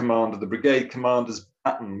divisional commander, the brigade commander's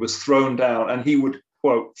baton was thrown down, and he would,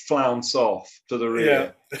 quote, flounce off to the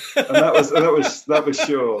rear. Yeah. And that was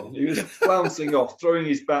Sean. He was flouncing off, throwing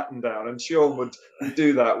his baton down, and Sean would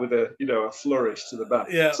do that with a flourish to the back.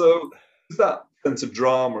 Yeah. So that sense of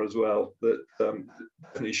drama as well that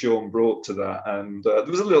definitely Sean brought to that, and there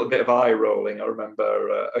was a little bit of eye rolling, I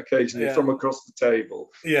remember, occasionally from across the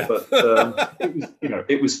table. Yeah, but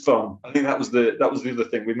it was fun. I think that was the other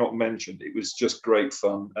thing we've not mentioned. It was just great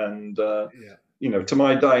fun, and to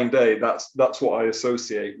my dying day, that's what I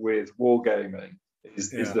associate with wargaming.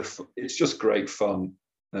 It's just great fun.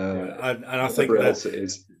 And I think whatever that else it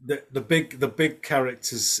is. the big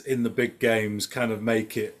characters in the big games kind of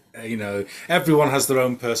make it. Everyone has their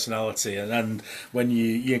own personality, and when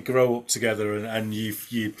you grow up together and you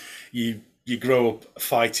grow up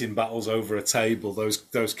fighting battles over a table,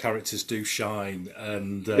 those characters do shine,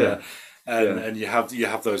 and you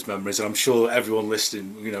have those memories. And I'm sure everyone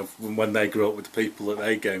listening, when they grow up with the people that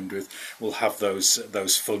they gamed with, will have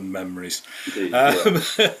those fun memories. Indeed,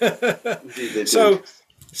 Indeed they do.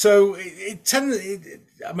 So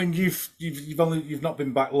I mean, you've not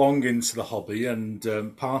been back long into the hobby, and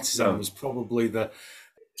Partisan was probably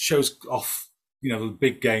shows off, the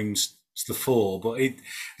big games to the fore. But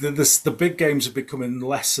the big games are becoming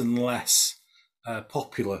less and less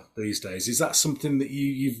popular these days. Is that something that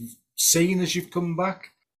you've seen as you've come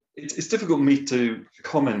back? It's difficult for me to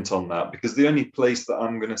comment on that, because the only place that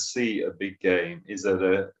I'm going to see a big game is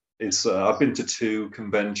I've been to 2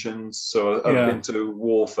 conventions. So I've been to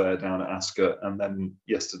Warfare down at Ascot, and then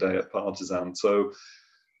yesterday at Partisan. So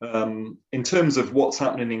in terms of what's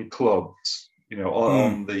happening in clubs,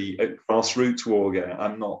 on the grassroots war game,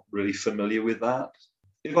 I'm not really familiar with that.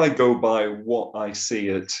 If I go by what I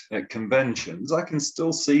see at conventions, I can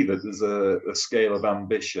still see that there's a scale of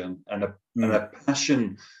ambition and a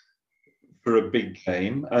passion for a big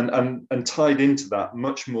game, and tied into that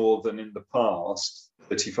much more than in the past,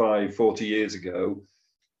 35, 40 years ago,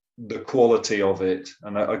 the quality of it.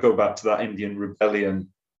 And I go back to that Indian Rebellion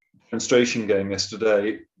demonstration game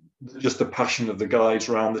yesterday, just the passion of the guys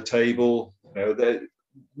around the table.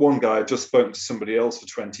 One guy had just spoken to somebody else for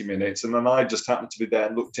 20 minutes, and then I just happened to be there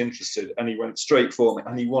and looked interested, and he went straight for me,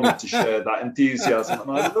 and he wanted to share that enthusiasm,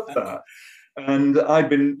 and I love that. And I've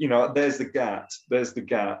been, there's the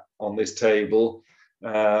gap on this table,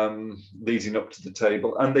 leading up to the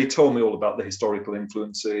table, and they told me all about the historical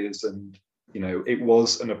influences, and it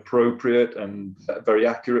was an appropriate and very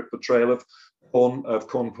accurate portrayal of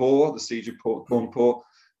Cawnpore, the siege of Cawnpore,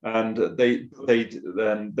 and they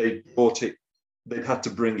brought it. They'd had to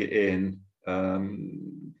bring it in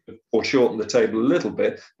or shorten the table a little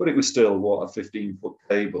bit, but it was still a 15-foot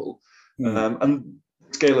table, and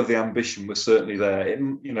the scale of the ambition was certainly there.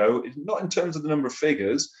 Not in terms of the number of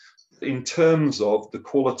figures, in terms of the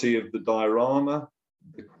quality of the diorama,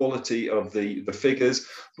 the quality of the figures,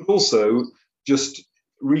 but also just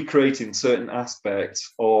recreating certain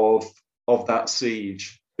aspects of that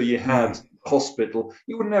siege. So you had the hospital.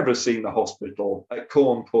 You would never have seen the hospital at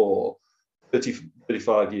Cawnpore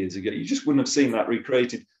 35 years ago. You just wouldn't have seen that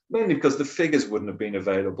recreated, mainly because the figures wouldn't have been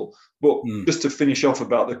available. But just to finish off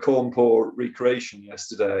about the Cawnpore recreation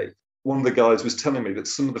yesterday, one of the guys was telling me that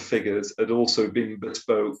some of the figures had also been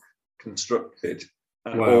bespoke constructed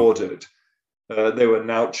and ordered. There were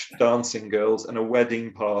Nouch dancing girls and a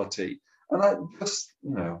wedding party. And I just,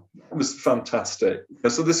 it was fantastic.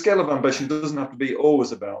 So the scale of ambition doesn't have to be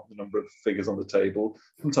always about the number of figures on the table.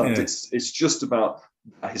 Sometimes it's just about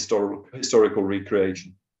historical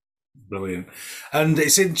recreation. Brilliant. And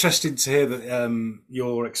it's interesting to hear that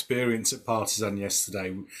your experience at Partisan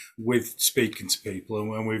yesterday with speaking to people,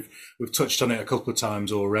 and we've touched on it a couple of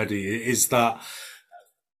times already, is that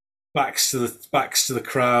backs to the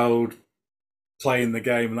crowd, playing the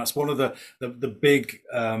game. And that's one of the big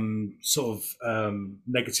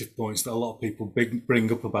negative points that a lot of people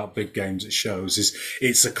bring up about big games at shows, is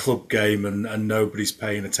it's a club game and nobody's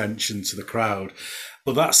paying attention to the crowd.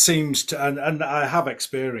 But that seems to, and I have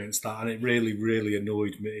experienced that, and it really, really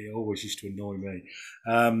annoyed me. It always used to annoy me.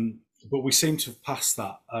 But we seem to have passed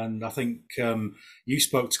that, and I think you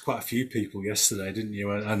spoke to quite a few people yesterday, didn't you?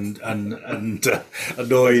 And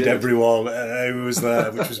annoyed everyone who was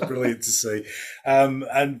there, which was brilliant to see.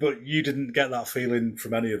 But you didn't get that feeling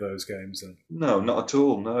from any of those games, then? No, not at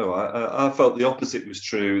all. No, I felt the opposite was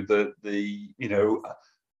true. That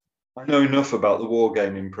I know enough about the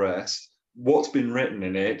Wargaming press. What's been written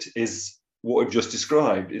in it is what I've just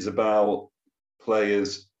described, is about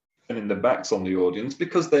players turning their backs on the audience,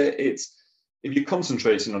 because if you're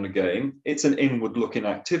concentrating on a game, it's an inward-looking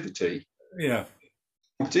activity. Yeah.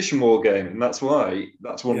 Competition war game, and that's one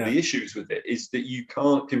of the issues with it, is that you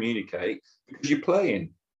can't communicate because you're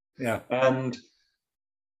playing. Yeah. And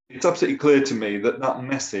it's absolutely clear to me that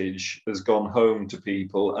message has gone home to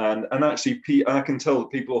people, and actually I can tell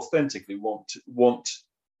that people authentically want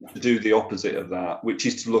to do the opposite of that, which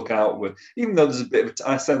is to look outward. Even though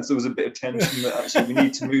I sense there was a bit of tension that actually we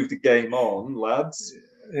need to move the game on, lads.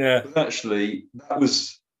 Yeah. But actually, that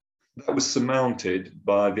was surmounted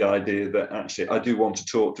by the idea that actually I do want to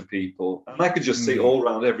talk to people, and I could just see all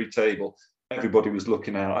around every table, everybody was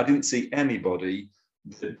looking out. I didn't see anybody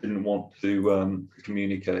didn't want to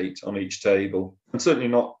communicate on each table, and certainly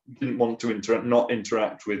didn't want to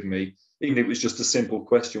interact with me. Even if it was just a simple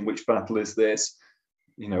question: which battle is this?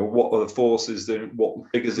 What are the forces doing? What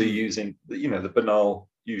figures are you using? The banal,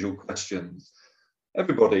 usual questions.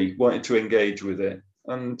 Everybody wanted to engage with it,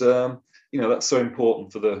 and that's so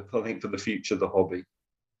important for the future of the hobby.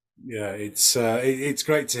 Yeah, it's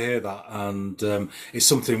great to hear that, and it's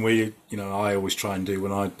something I always try and do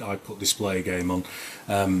when I put display game on,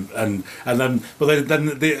 and then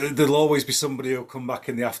there'll always be somebody who'll come back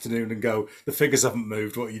in the afternoon and go, the figures haven't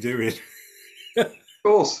moved. What are you doing?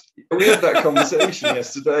 Of course, we had that conversation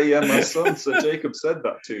yesterday. My son, Sir Jacob, said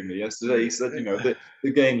that to me yesterday. He said,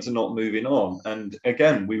 the games are not moving on, and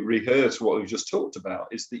again, we rehearsed what we've just talked about.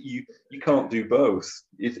 Is that you can't do both.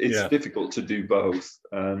 It's difficult to do both,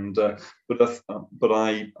 and but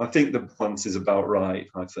I think the balance is about right.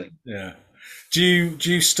 I think. Yeah. Do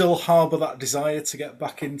you still harbour that desire to get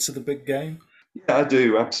back into the big game? Yeah, I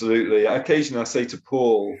do, absolutely. Occasionally, I say to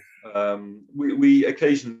Paul, we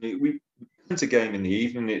a game in the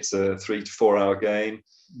evening. It's a 3 to 4 hour game,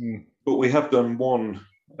 but we have done one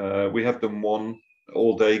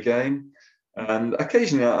all day game, and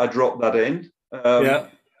occasionally I drop that in.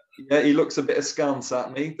 He looks a bit askance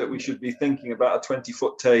at me that we should be thinking about a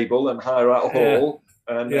 20-foot table and hire out a hall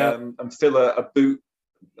and fill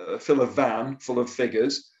a van full of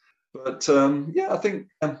figures. But I think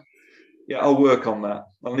I'll work on that.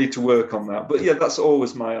 I'll need to work on that. But that's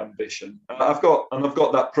always my ambition. I've got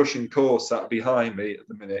that Prussian corps sat behind me at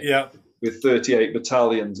the minute. Yeah. With 38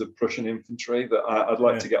 battalions of Prussian infantry that I'd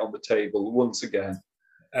like to get on the table once again.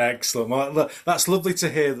 Excellent. Well, that's lovely to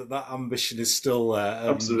hear that ambition is still there. And,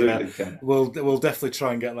 absolutely, Ken. We'll definitely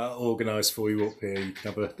try and get that organised for you up here. You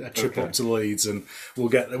can have a trip up to Leeds, and we'll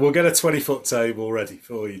get a 20-foot table ready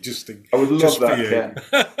for you. I would love that, Ken.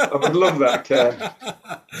 I would love that, Ken.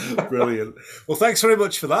 Brilliant. Well, thanks very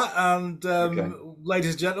much for that. And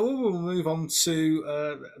ladies and gentlemen, we'll move on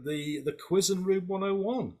to the quiz and Room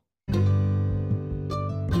 101.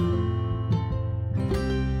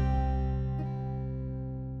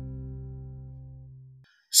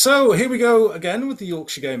 So here we go again with the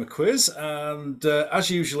Yorkshire Gamer quiz, and as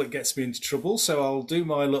usual it gets me into trouble, so I'll do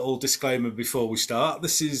my little disclaimer before we start.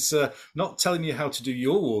 This is not telling you how to do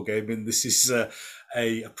your wargaming, this is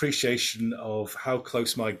a appreciation of how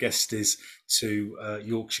close my guest is to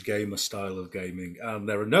Yorkshire Gamer style of gaming, and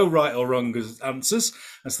there are no right or wrong answers,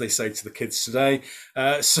 as they say to the kids today.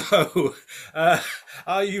 So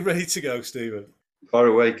are you ready to go, Stephen? Far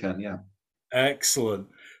away, Ken, yeah. Excellent.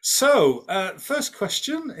 So, first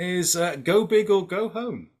question is go big or go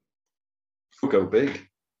home? Go big.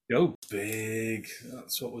 Go big.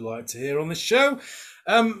 That's what we like to hear on this show.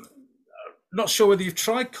 Not sure whether you've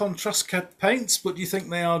tried contrast paints, but do you think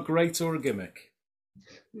they are great or a gimmick?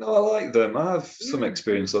 No, I like them. I have some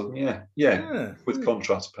experience of them, yeah. With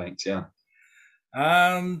contrast paints, yeah.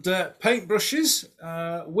 And paintbrushes,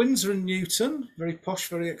 Winsor & Newton, very posh,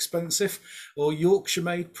 very expensive, or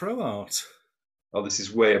Yorkshire-made Pro Art? Oh, this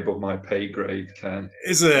is way above my pay grade, Ken.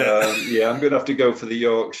 Is it? I'm going to have to go for the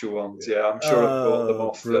Yorkshire ones. Yeah, I'm sure I've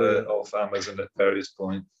bought them off Amazon at various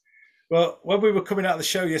points. Well, when we were coming out of the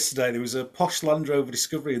show yesterday, there was a posh Land Rover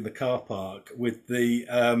Discovery in the car park with the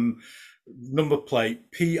number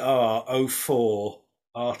plate PR04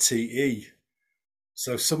 RTE.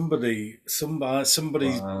 So somebody's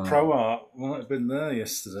Pro Art might have been there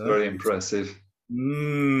yesterday. Very impressive.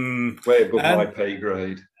 Way above my pay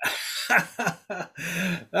grade.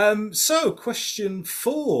 So, question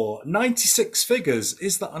 4. 96 figures.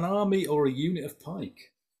 Is that an army or a unit of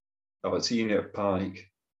pike? Oh, it's a unit of pike.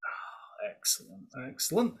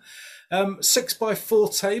 Excellent.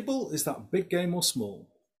 6x4 table. Is that big game or small?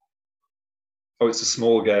 Oh, it's a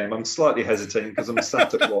small game. I'm slightly hesitating because I'm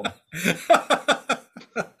sat at one.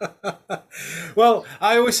 Well,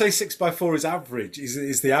 I always say 6x4 is average,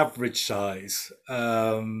 is the average size.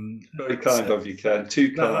 Very kind of you, Ken.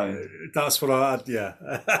 Too kind. That's what I had, yeah.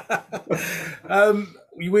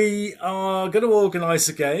 We are going to organise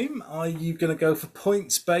a game. Are you going to go for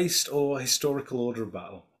points-based or historical order of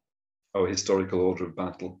battle? Oh, historical order of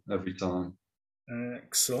battle, every time.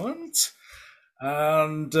 Excellent.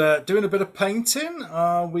 And doing a bit of painting,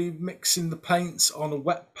 are we mixing the paints on a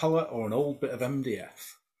wet palette or an old bit of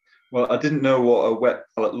MDF? Well, I didn't know what a wet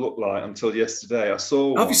palette looked like until yesterday. I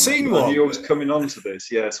saw one. Have you seen one? I knew I was coming on to this,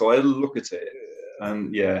 yeah. So I had a look at it,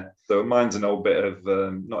 and yeah. So mine's an old bit of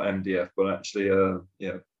not MDF, but actually,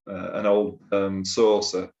 an old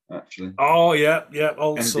saucer, actually. Oh yeah,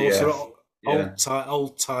 old MDF. Saucer,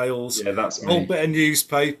 old tiles. Yeah, that's me. Old bit of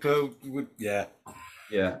newspaper. Yeah,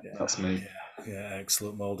 that's me. Yeah,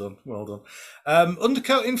 excellent. Well done. Well done.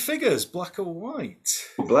 Undercoating figures, black or white?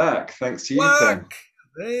 Black. Thanks to you, Ken. Black.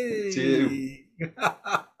 Thanks to you.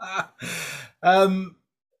 Hey.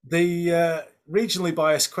 The regionally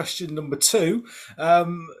biased question number 2. A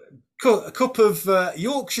cup of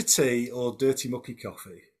Yorkshire tea or dirty mucky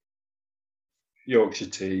coffee? Yorkshire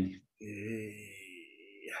tea.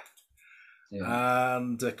 Yeah.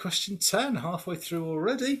 And question 10, halfway through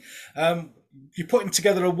already. You're putting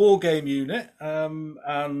together a war game unit,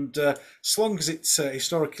 and as long as it's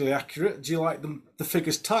historically accurate, do you like the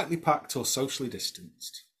figures tightly packed or socially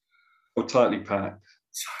distanced? Or tightly packed.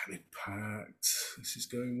 Tightly packed. This is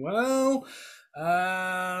going well.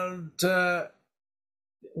 And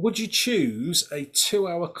would you choose a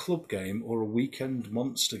 2-hour club game or a weekend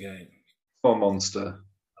monster game? Or monster.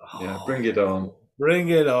 Yeah, bring it on. Bring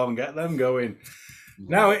it on. Get them going.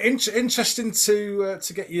 Now, interesting to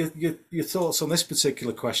get your thoughts on this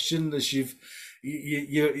particular question, as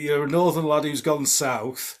you're a northern lad who's gone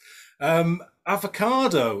south.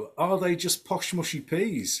 Avocado, are they just posh mushy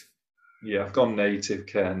peas? Yeah, I've gone native,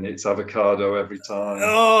 Ken. It's avocado every time.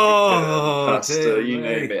 Oh, pasta, you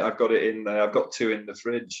name it. I've got it in there. I've got 2 in the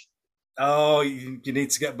fridge. Oh, you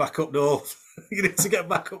need to get back up north. You need to get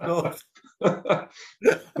back up north. I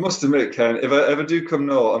must admit, Ken, if I ever do come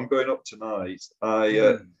north, I'm going up tonight.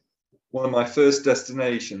 One of my first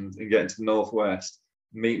destinations in getting to the northwest,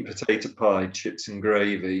 meat and potato pie, chips and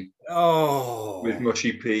gravy. Oh, with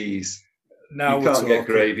mushy peas. Now you can't get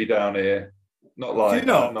gravy down here. Not like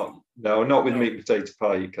that. Not with meat and potato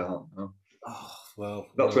pie. You can't. No. Oh, well,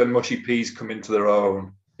 that's when mushy peas come into their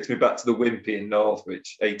own. Takes me back to the Wimpy in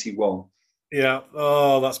Northwich, 81. Yeah.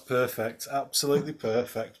 Oh, that's perfect. Absolutely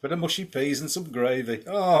perfect. Bit of mushy peas and some gravy.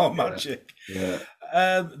 Oh, magic. Yeah.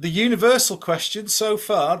 The universal question so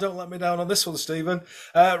far, don't let me down on this one, Stephen.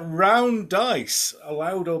 Round dice,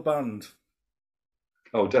 allowed or banned?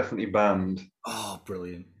 Oh, definitely banned. Oh,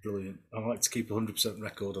 brilliant, brilliant. I'd like to keep 100%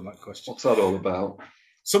 record on that question. What's that all about?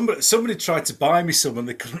 Somebody tried to buy me some and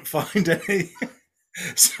they couldn't find any.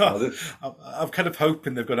 So I'm kind of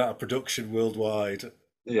hoping they've gone out of production worldwide.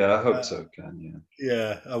 Yeah, I hope so, Ken.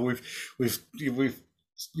 Yeah, we've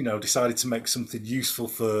decided to make something useful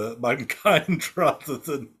for mankind rather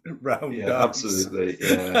than round dice. Absolutely.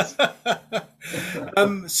 Yes.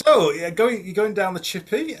 So you're going down the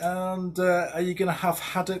chippy, and are you going to have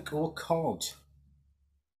haddock or cod?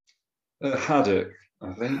 Haddock,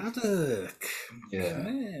 I think. Haddock. Yeah.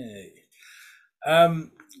 Okay.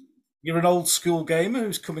 You're an old school gamer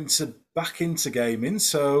who's coming back into gaming.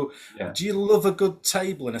 So, do you love a good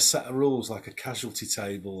table and a set of rules like a casualty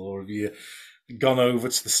table, or have you gone over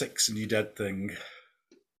to the 6 and you're dead thing?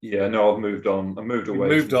 Yeah, no, I've moved on. I moved away.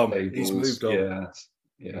 He's moved on.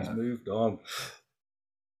 Yeah. He's moved on.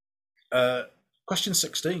 Question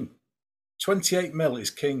 16. 28 mil is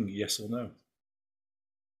king, yes or no?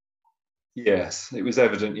 Yes, it was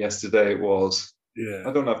evident yesterday it was. Yeah.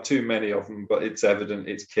 I don't have too many of them, but it's evident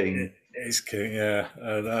it's king. It's king, yeah.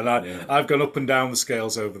 And I've gone up and down the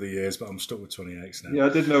scales over the years, but I'm stuck with 28s now. Yeah, I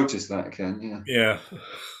did notice that, Ken, Yeah.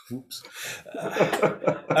 Oops.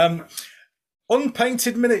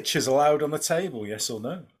 Unpainted miniatures allowed on the table, yes or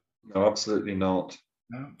no? No, absolutely not.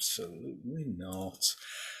 Absolutely not.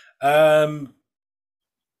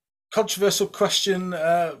 Controversial question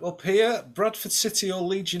up here. Bradford City or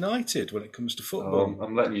Leeds United when it comes to football?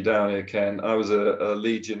 I'm letting you down here, Ken. I was a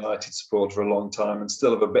Leeds United supporter for a long time and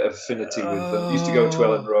still have a bit of affinity with them. Used to go to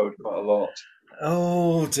Ellen Road quite a lot.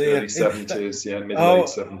 Oh, dear. Early 70s, mid-late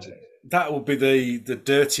 70s. That would be the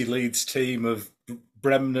dirty Leeds team of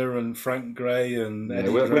Bremner and Frank Gray and Eddie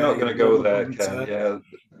we're Gray, not going to go there, Ken. Yeah,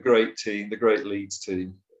 great team, the great Leeds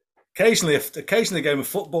team. Occasionally a game of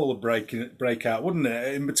football would break out, wouldn't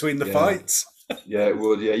it? In between the fights. Yeah, it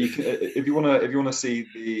would. Yeah, you can if you want to see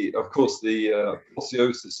the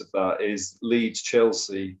apotheosis of that is Leeds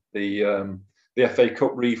Chelsea, the FA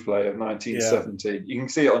Cup replay of 1970. Yeah. You can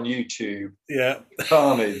see it on YouTube. Yeah,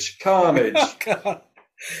 carnage.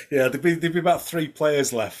 Yeah, there'd be about 3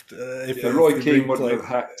 players left. Roy Keane wouldn't have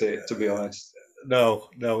hacked it, to be honest. No,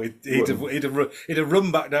 he'd have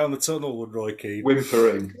run back down the tunnel, would Roy Keane?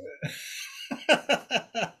 Whimpering.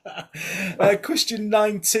 Question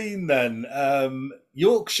 19 then.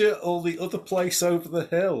 Yorkshire or the other place over the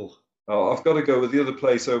hill? Oh, I've got to go with the other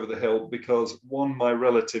place over the hill because one, my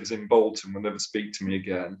relatives in Bolton will never speak to me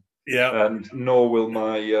again. Yeah. And nor will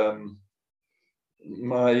my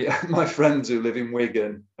my friends who live in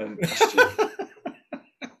Wigan and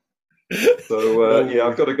So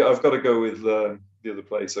I've got to go with the other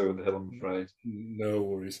place over the hill, I'm afraid. No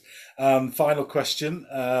worries. Final question: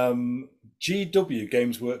 GW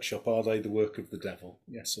Games Workshop, are they the work of the devil?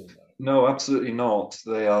 Yes or no? No, absolutely not.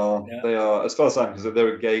 They are. Yeah. They are, as far as I'm concerned,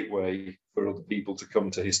 they're a gateway for other people to come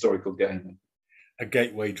to historical gaming. A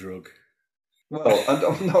gateway drug. Well,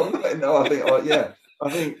 no. I think, yeah, I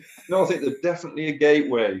think no. I think they're definitely a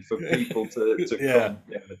gateway for people to Yeah.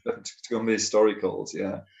 come, to come to historicals.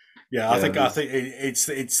 Yeah, Yeah, I think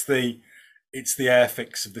it's the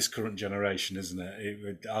Airfix of this current generation, isn't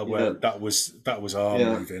it? That was our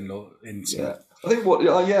move into. Yeah, I think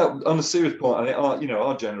on a serious point, I think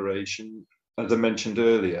our generation, as I mentioned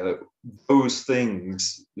earlier, those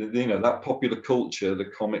things, that popular culture, the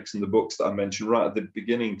comics and the books that I mentioned right at the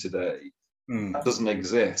beginning today, that doesn't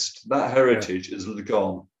exist. That heritage is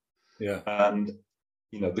gone. Yeah. And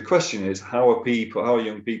the question is, how are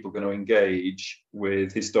young people going to engage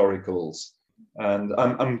with historicals? And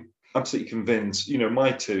I'm absolutely convinced.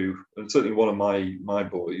 My two, and certainly one of my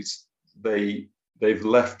boys, they've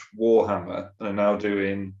left Warhammer and are now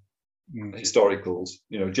doing historicals.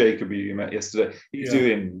 Jacob, who you met yesterday, he's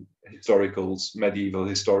doing historicals, medieval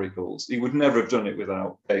historicals. He would never have done it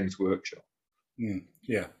without Games Workshop.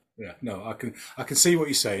 Yeah. Yeah, no, I can see what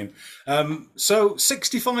you're saying. So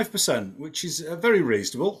 65%, which is very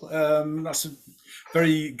reasonable. That's a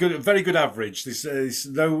very good average. There's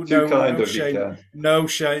no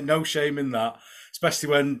shame in that, especially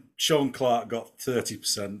when Sean Clark got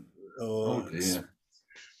 30%. Oh dear.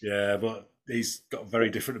 Yeah, but he's got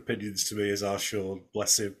very different opinions to me, as our Sean.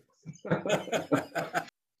 Bless him.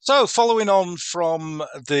 So, following on from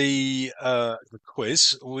the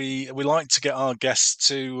quiz, we like to get our guests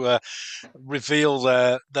to reveal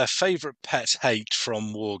their favourite pet hate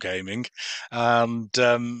from wargaming, and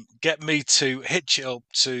get me to hitch it up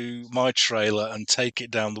to my trailer and take it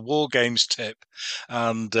down the Wargames tip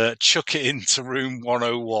and chuck it into room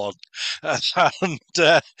 101. And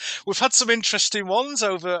we've had some interesting ones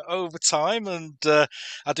over time, and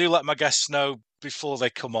I do let my guests know before they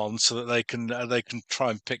come on so that they can try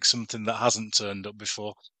and pick something that hasn't turned up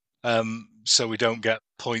before, so we don't get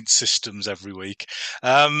point systems every week.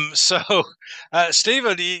 So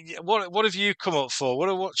Stephen, what have you come up for?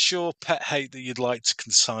 What's your pet hate that you'd like to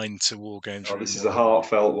consign to Wargames? Oh, this is a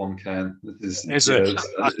heartfelt one, Ken. Is it?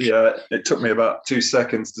 Yeah, it took me about 2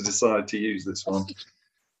 seconds to decide to use this one.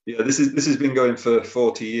 Yeah, this has been going for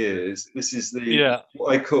 40 years. This is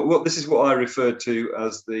this is what I refer to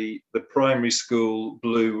as the primary school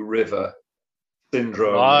blue river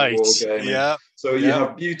syndrome. Right. Yeah. So you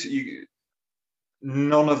have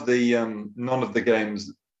none of the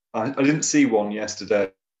games. I didn't see one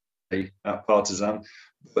yesterday at Partisan,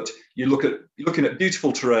 but you're looking at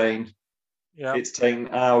beautiful terrain. Yeah. It's taken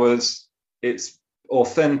hours. It's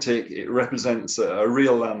authentic. It represents a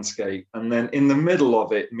real landscape, and then in the middle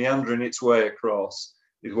of it, meandering its way across,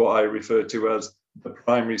 is what I refer to as the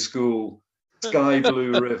primary school sky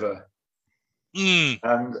blue river.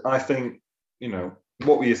 And I think,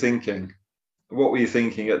 what were you thinking? What were you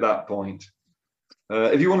thinking at that point?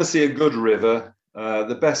 If you want to see a good river,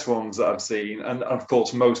 the best ones that I've seen, and of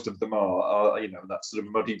course most of them are that sort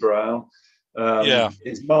of muddy brown.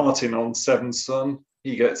 It's Martin on Seven Sun.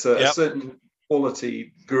 He gets a certain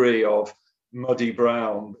quality degree of muddy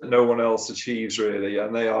brown that no one else achieves really,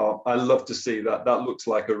 and I love to see that. That looks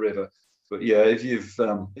like a river. But yeah, if you've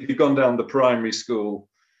gone down the primary school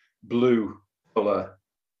blue colour,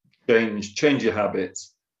 change your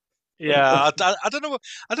habits. Yeah, I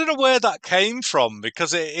don't know where that came from,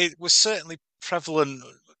 because it was certainly prevalent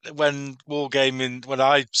when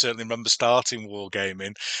I certainly remember starting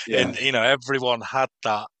wargaming. And everyone had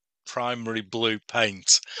that primary blue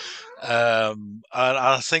paint. And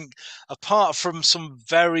I think, apart from some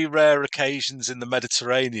very rare occasions in the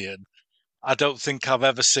Mediterranean, I don't think I've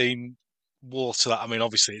ever seen water that, I mean,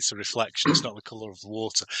 obviously it's a reflection, it's not the colour of the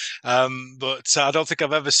water, but I don't think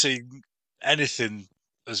I've ever seen anything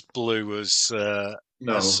as blue as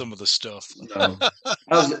some of the stuff. No.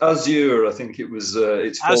 Azure, I think it was.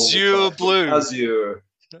 It's Azure blue. Azure.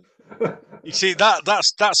 You see,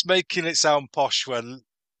 that's making it sound posh when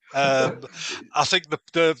I think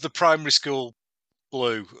the primary school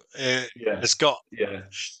blue has got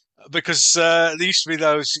because there used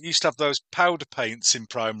to have those powder paints in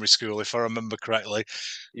primary school, if I remember correctly.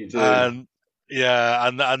 You do. And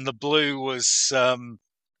the blue was I'm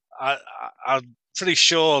pretty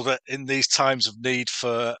sure that in these times of need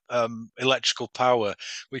for electrical power,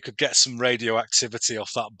 we could get some radioactivity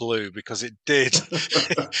off that blue, because it did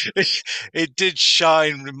it did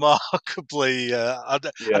shine remarkably. I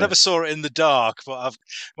never saw it in the dark, but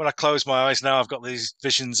when I close my eyes now, I've got these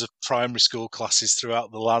visions of primary school classes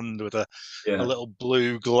throughout the land with a little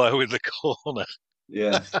blue glow in the corner.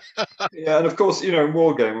 Yeah. Yeah, and of course, in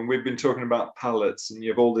Wargaming, we've been talking about palettes, and you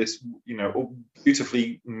have all this, all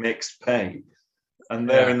beautifully mixed paint, and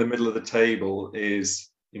there Yeah. in the middle of the table is,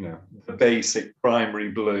 the basic primary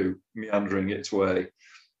blue meandering its way.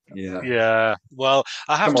 Yeah. Yeah, well,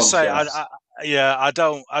 I have Come to on, say, chefs. yeah, I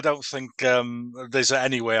don't think there's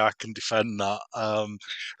any way I can defend that.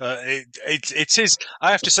 It is.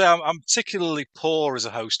 I have to say, I'm particularly poor as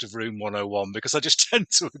a host of Room 101 because I just tend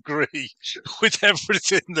to agree with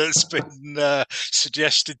everything that's been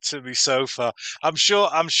suggested to me so far. I'm sure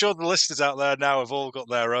the listeners out there now have all got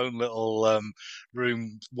their own little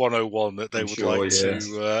Room 101 that they I'm would sure, like yes.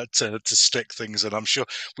 to stick things in. I'm sure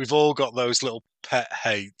we've all got those little pet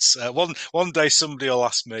hates. One day somebody will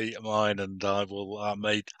ask me mine, and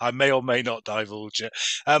I may or may not divulge it.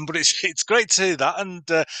 But it's great to hear that, and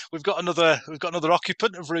we've got another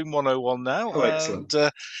occupant of Room 101 now, Oh, excellent.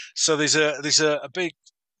 and so there's a big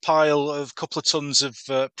pile of couple of tons of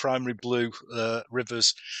primary blue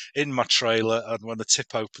rivers in my trailer, and when the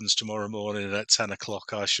tip opens tomorrow morning at 10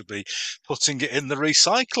 o'clock, I should be putting it in the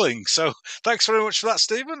recycling. So thanks very much for that,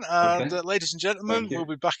 Stephen. And Okay. ladies and gentlemen, Thank we'll you.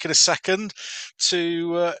 be back in a second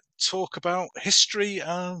to talk about history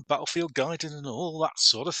and battlefield guiding and all that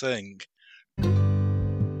sort of thing.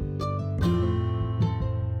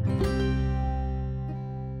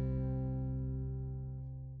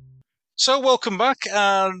 So welcome back,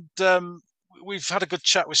 and we've had a good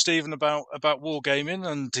chat with Stephen about wargaming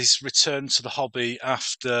and his return to the hobby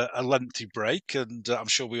after a lengthy break, and I'm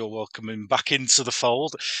sure we all welcome him back into the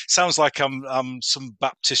fold. Sounds like I'm some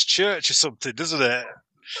Baptist church or something, doesn't it?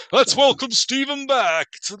 Let's welcome Stephen back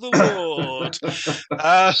to the Lord.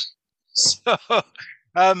 So,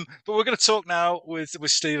 but we're going to talk now with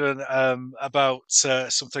Stephen about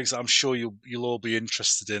some things that I'm sure you'll all be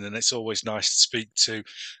interested in, and it's always nice to speak to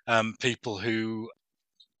people who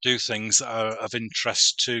do things that are of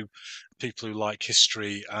interest to people who like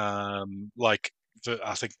history, like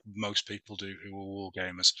I think most people do who are war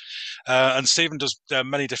gamers. And Stephen does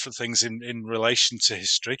many different things in relation to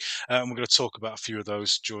history, and we're going to talk about a few of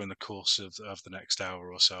those during the course of the next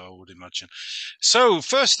hour or so, I would imagine. So,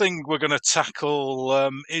 first thing we're going to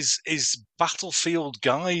tackle is battlefield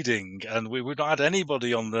guiding, and we've not had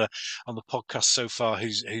anybody on the podcast so far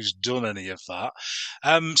who's done any of that.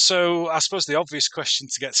 So, I suppose the obvious question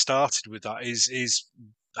to get started with that is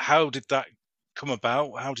how did that come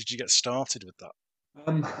about? How did you get started with that?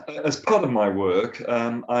 As part of my work,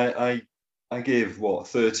 I give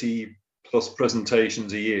 30 plus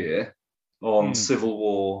presentations a year on Civil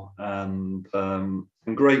War and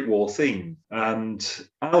Great War theme. And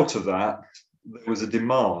out of that, there was a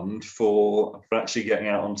demand for actually getting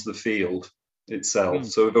out onto the field itself.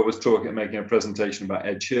 So if I was making a presentation about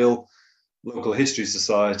Edge Hill, local history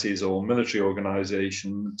societies or military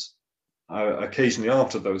organizations, occasionally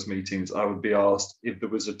after those meetings, I would be asked if there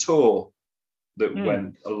was a tour that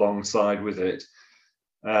went alongside with it.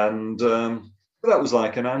 And that was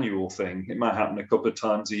like an annual thing. It might happen a couple of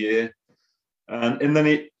times a year. And then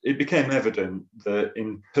it became evident that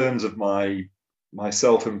in terms of my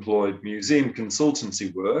self-employed museum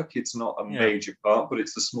consultancy work, it's not a major part, but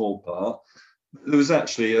it's a small part. There was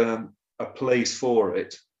actually a place for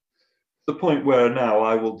it. The point where now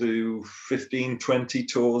I will do 15, 20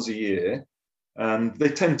 tours a year. And they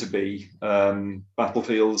tend to be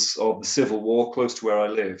battlefields of the Civil War close to where I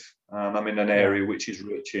live. And I'm in an area which is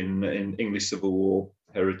rich in English Civil War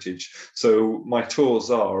heritage. So my tours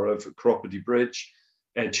are of Cropperty Bridge,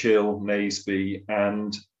 Edge Hill, Naseby,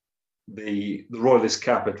 and the Royalist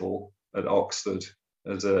capital at Oxford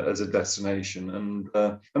as a destination.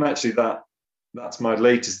 And actually that's my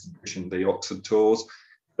latest edition, the Oxford tours.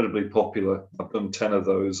 Incredibly popular. I've done 10 of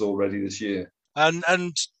those already this year.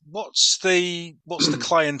 And what's the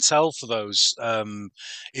clientele for those?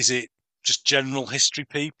 Is it just general history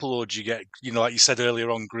people, or do you get, like you said earlier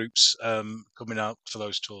on, groups coming out for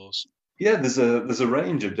those tours? Yeah, there's a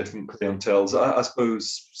range of different clienteles. I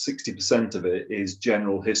suppose 60% of it is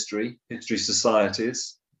general history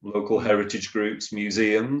societies, local heritage groups,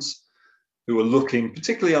 museums, who are looking,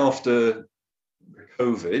 particularly after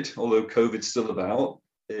COVID, although COVID's still about.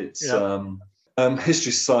 It's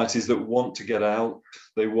history societies that want to get out.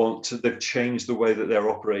 They've changed the way that they're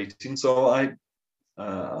operating. So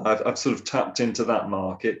I've sort of tapped into that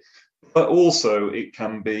market. But also it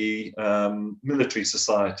can be military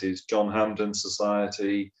societies, John Hampden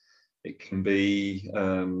Society. It can be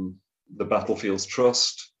the Battlefields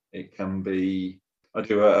Trust. It can be, I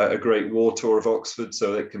do a Great War tour of Oxford,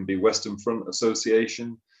 so it can be Western Front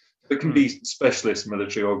Association. It can be specialist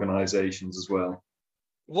military organisations as well.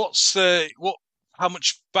 how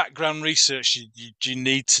much background research do you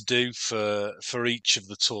need to do for each of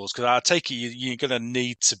the tours? Because I take it you're going to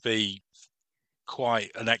need to be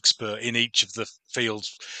quite an expert in each of the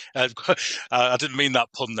fields. I didn't mean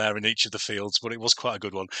that pun there, in each of the fields, but it was quite a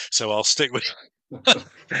good one. So I'll stick with.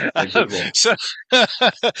 A good one. So,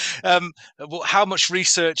 how much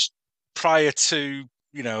research prior to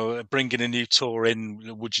bringing a new tour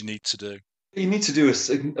in would you need to do? You need to do a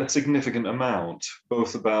significant amount,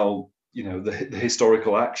 both about the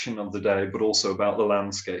historical action of the day, but also about the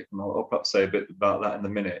landscape. And I'll perhaps say a bit about that in a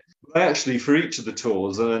minute. But actually, for each of the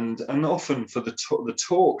tours, and often for the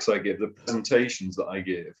talks I give, the presentations that I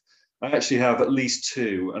give, I actually have at least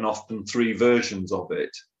 2 and often 3 versions of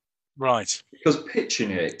it. Right. Because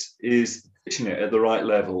pitching it at the right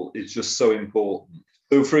level is just so important.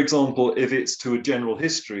 So, for example, if it's to a general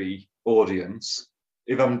history audience,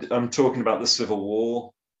 if I'm talking about the Civil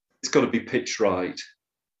War, it's got to be pitched right.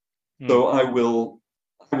 So I will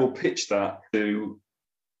pitch that to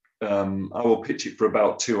I will pitch it for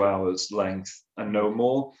about 2 hours length and no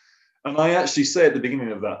more. And I actually say at the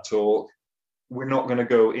beginning of that talk, we're not going to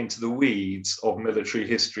go into the weeds of military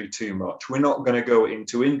history too much. We're not going to go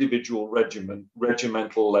into individual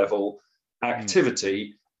regimental level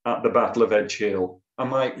activity at the Battle of Edge Hill. I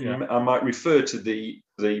might refer to the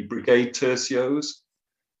brigade tercios,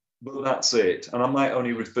 but that's it. And I might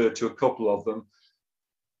only refer to a couple of them.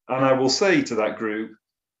 And I will say to that group,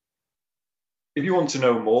 if you want to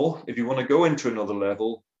know more, if you want to go into another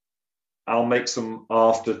level, I'll make some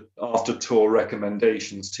after tour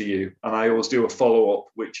recommendations to you. And I always do a follow-up,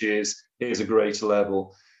 which is, here's a greater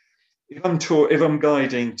level. If I'm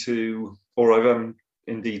guiding to, or if I'm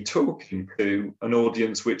indeed talking to an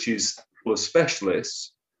audience which is full of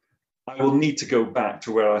specialists, I will need to go back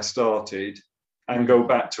to where I started and go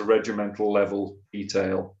back to regimental level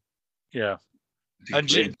detail. Yeah. And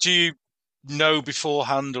do you know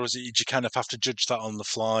beforehand, or do you kind of have to judge that on the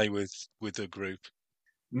fly with a group?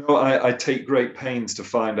 No, I take great pains to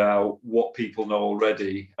find out what people know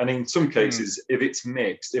already. And in some cases, if it's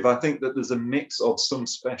mixed, if I think that there's a mix of some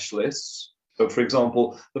specialists, so for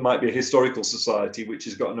example, there might be a historical society which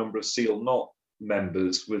has got a number of SEAL Knot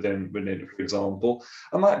members within it, for example,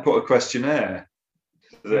 I might put a questionnaire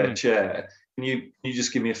to their chair. Can you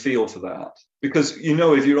just give me a feel for that? Because,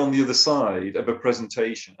 if you're on the other side of a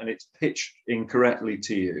presentation and it's pitched incorrectly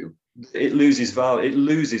to you, it loses value. It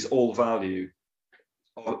loses all value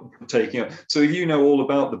of taking up. So if you know all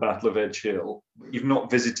about the Battle of Edge Hill, but you've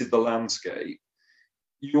not visited the landscape,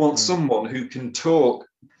 you want someone who can talk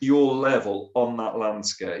your level on that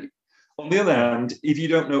landscape. On the other hand, if you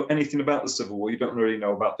don't know anything about the Civil War, you don't really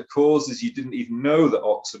know about the causes, you didn't even know that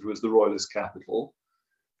Oxford was the Royalist capital,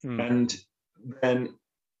 and then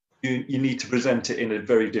you need to present it in a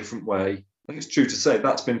very different way. I think it's true to say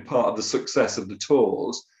that's been part of the success of the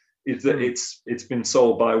tours, is that it's been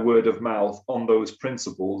sold by word of mouth on those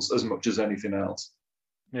principles as much as anything else.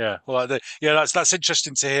 Yeah, well, that's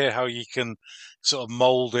interesting to hear how you can sort of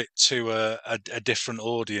mold it to a different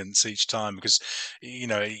audience each time, because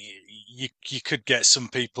you could get some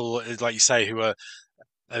people, like you say, who are.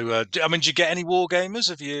 I mean, do you get any war gamers?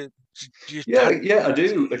 Have you? I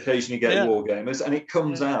do occasionally get war gamers, and it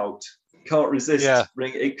comes out. Can't resist.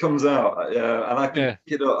 It comes out, and I can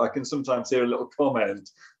I can sometimes hear a little comment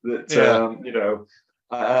that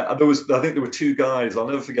I think there were 2 guys. I'll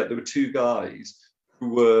never forget. There were 2 guys who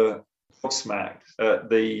were gobsmacked at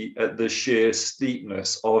the sheer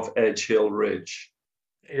steepness of Edge Hill Ridge.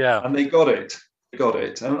 Yeah, and they got it.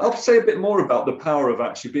 And I'll say a bit more about the power of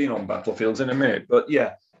actually being on battlefields in a minute. But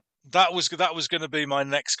yeah. That was going to be my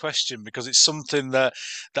next question, because it's something that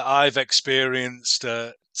I've experienced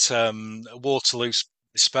at Waterloo,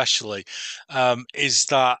 especially, is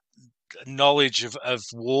that knowledge of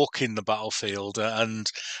walking the battlefield and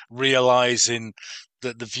realizing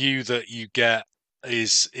that the view that you get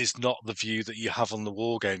is not the view that you have on the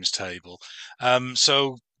war games table.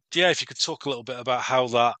 So yeah, if you could talk a little bit about how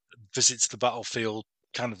that visits the battlefield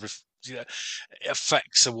kind of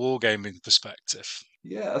affects a wargaming perspective.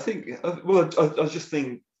 Yeah, I think, well, I just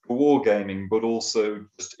think for wargaming, but also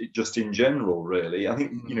just in general, really. I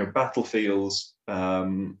think, battlefields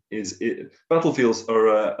battlefields are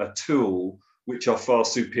a tool which are far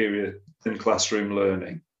superior than classroom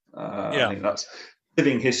learning. I think that's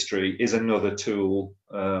living history is another tool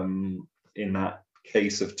in that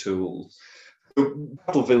case of tools.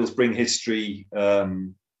 Battlefields bring history,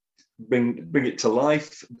 bring it to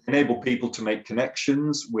life, enable people to make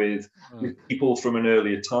connections with people from an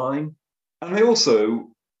earlier time, and they also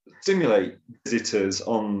stimulate visitors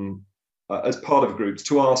on as part of groups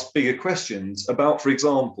to ask bigger questions about, for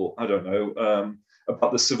example, I don't know,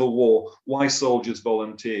 about the Civil War, why soldiers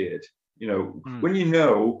volunteered. When you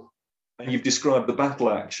know and you've described the battle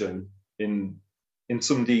action in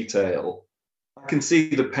some detail, I can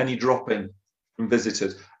see the penny dropping from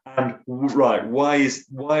visitors. And right,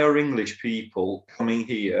 why are English people coming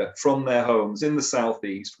here from their homes in the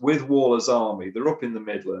southeast with Waller's army? They're up in the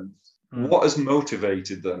Midlands. What has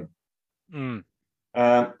motivated them?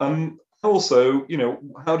 And also,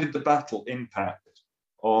 how did the battle impact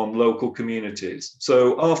on local communities?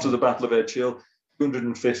 So after the Battle of Edgehill,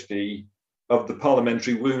 250 of the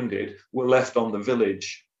parliamentary wounded were left on the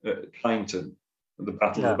village at Kyneton, the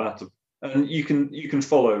Battle of the Battle. And you can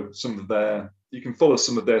follow some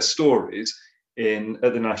of their stories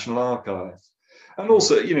at the National Archive. And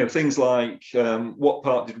also, things like what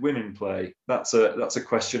part did women play? That's a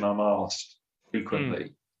question I'm asked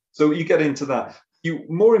frequently. So you get into that.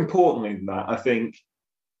 More importantly than that, I think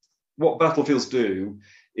what battlefields do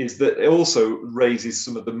is that it also raises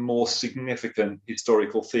some of the more significant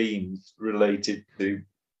historical themes related to,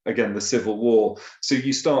 again, the Civil War. So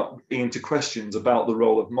you start getting into questions about the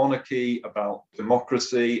role of monarchy, about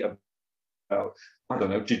democracy, about, I don't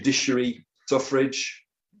know, judiciary, suffrage,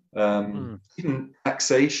 even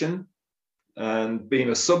taxation, and being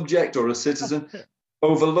a subject or a citizen.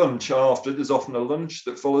 Over lunch, there's often a lunch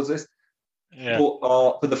that follows this. People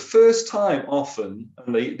are, for the first time often,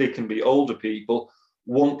 and they can be older people,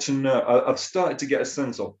 want to know. I've started to get a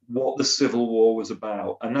sense of what the Civil War was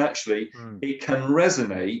about. And actually, it can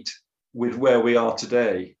resonate with where we are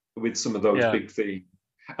today with some of those big themes.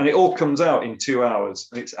 And it all comes out in 2 hours,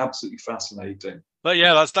 and it's absolutely fascinating. But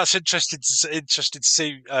yeah, that's interesting to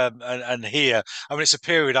see and hear. I mean, it's a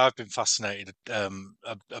period I've been fascinated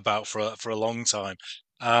about for a long time,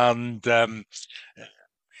 and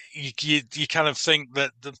you kind of think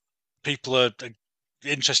that the people are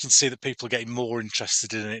interesting to see that people are getting more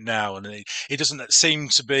interested in it now, and it doesn't seem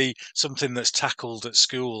to be something that's tackled at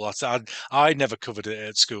school. I never covered it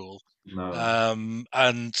at school. No.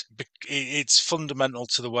 And it's fundamental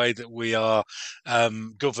to the way that we are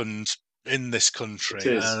governed in this country, It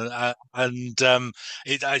is.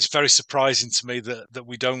 it's very surprising to me that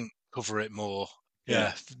we don't cover it more.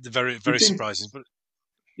 Yeah, very surprising. But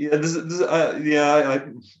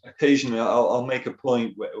occasionally I'll make a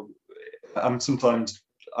point where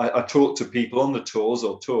I talk to people on the tours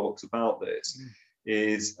or talks about this.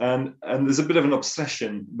 And there's a bit of an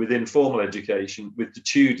obsession within formal education with the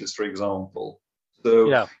Tudors, for example. So,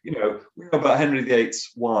 we know about Henry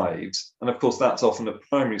VIII's wives, and of course that's often at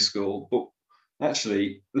primary school, but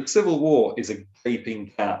actually the Civil War is a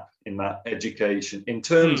gaping gap in that education in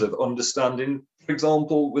terms of understanding, for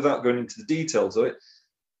example, without going into the details of it,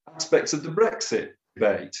 aspects of the Brexit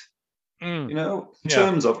debate. In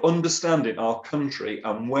terms of understanding our country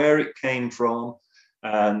and where it came from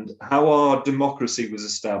and how our democracy was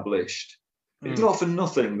established. It's not for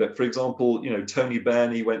nothing that, for example, Tony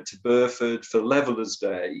Benn went to Burford for Levellers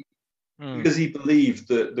Day because he believed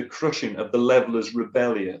that the crushing of the Levellers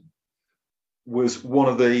Rebellion was one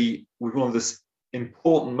of the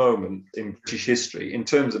important moments in British history in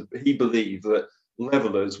terms of he believed that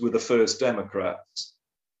Levellers were the first Democrats.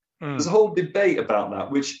 There's a whole debate about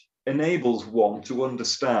that, which enables one to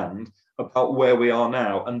understand about where we are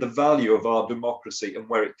now and the value of our democracy and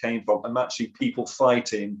where it came from, and actually people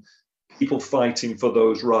fighting for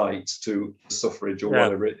those rights to suffrage or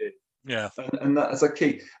whatever it is. Yeah, and that's a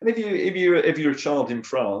key. And if you're a child in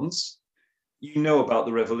France, about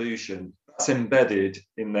the revolution. That's embedded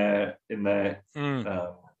in their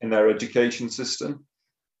education system.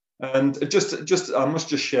 And just I must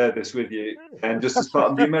just share this with you, and just as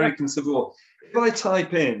part of the American Civil War. If I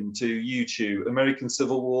type into YouTube American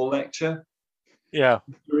Civil War lecture, there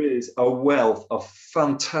is a wealth of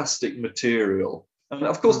fantastic material. And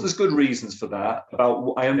of course, there's good reasons for that.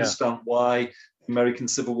 I understand why the American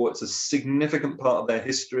Civil War is a significant part of their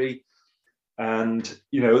history. And,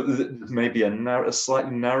 maybe a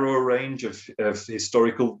slightly narrower range of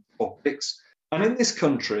historical topics. And in this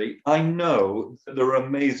country, I know that there are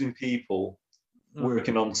amazing people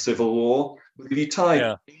working on Civil War. But if you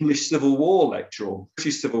type English Civil War lecture or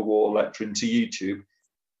British Civil War lecture into YouTube,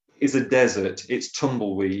 it's a desert. It's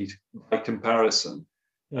tumbleweed by comparison.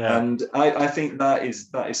 And I think that is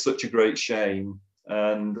such a great shame.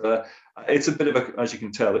 And it's a bit of as you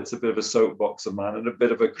can tell, it's a bit of a soapbox of mine and a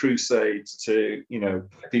bit of a crusade to,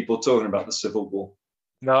 people talking about the Civil War.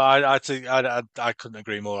 No, I think I couldn't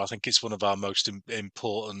agree more. I think it's one of our most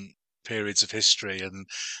important periods of history, and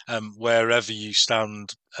wherever you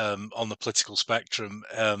stand on the political spectrum,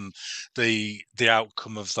 the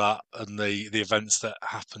outcome of that and the events that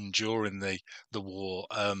happened during the war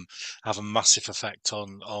have a massive effect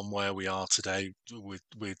on where we are today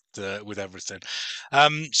with everything.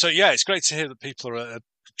 So yeah, it's great to hear that people are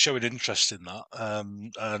showing interest in that,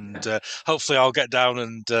 and hopefully I'll get down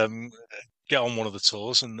and get on one of the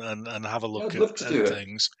tours and have a look I'd love to do at it.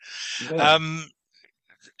 things. Yeah.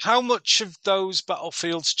 How much have those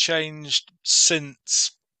battlefields changed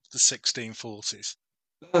since the 1640s?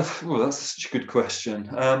 Well, that's such a good question.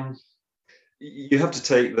 You have to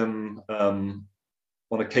take them on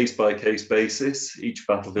a case-by-case basis. Each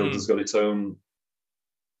battlefield has got its own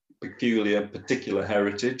particular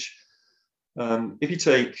heritage. If you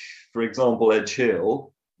take, for example, Edge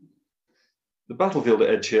Hill, the battlefield at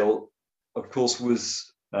Edge Hill, of course,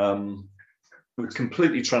 was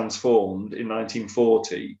completely transformed in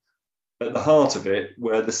 1940. At the heart of it,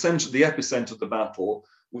 where the epicenter of the battle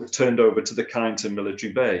was turned over to the Kyneton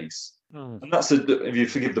military base. And that's if you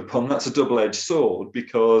forgive the pun, that's a double-edged sword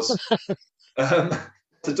because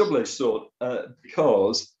it's a double-edged sword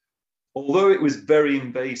because although it was very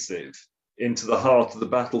invasive into the heart of the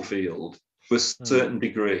battlefield to a certain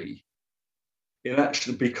degree, it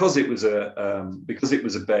actually, because it was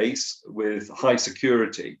a base with high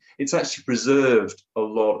security, it's actually preserved a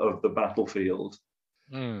lot of the battlefield.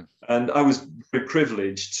 And I was very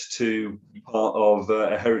privileged to be part of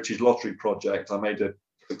a heritage lottery project. I made a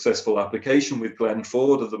successful application with Glenn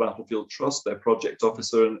Ford of the Battlefield Trust, their project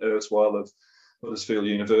officer and erstwhile of Huddersfield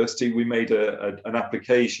University. We made an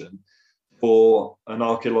application for an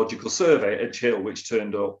archaeological survey at Edge Hill, which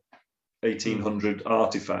turned up 1,800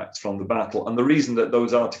 artifacts from the battle. And the reason that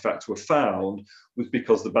those artifacts were found was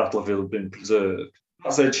because the battlefield had been preserved.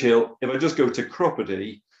 That's Edge Hill. If I just go to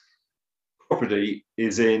Cropredy, Cropredy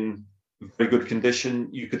is in very good condition.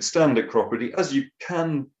 You could stand at Cropredy, as you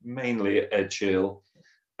can mainly at Edge Hill,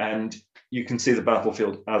 and you can see the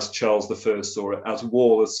battlefield as Charles I saw it, as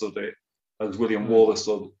Wallace saw it, as William Wallace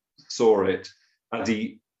saw it, as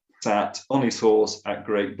he sat on his horse at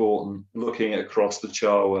Great Bourton, looking across the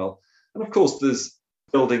Cherwell. And of course, there's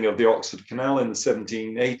building of the Oxford Canal in the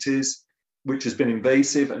 1780s, which has been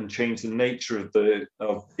invasive and changed the nature of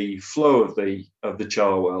the flow of the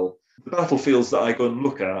Cherwell. The battlefields that I go and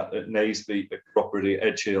look at Naseby, at Cropredy,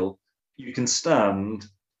 Edge Hill, you can stand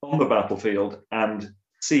on the battlefield and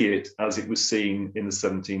see it as it was seen in the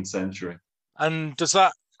 17th century. And does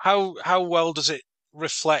that how well does it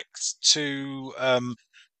reflect to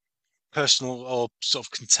personal or sort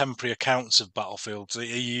of contemporary accounts of battlefields? Are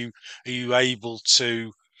you able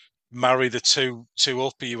to marry the two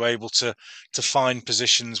up? Are you able to find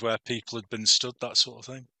positions where people had been stood, that sort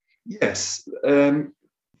of thing? Yes.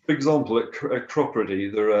 For example, at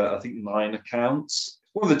Cropredy, there are, I think, 9 accounts.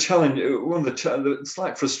 One of the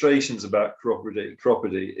slight frustrations about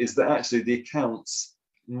Cropredy is that actually the accounts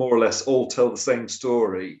more or less all tell the same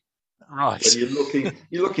story. Right. When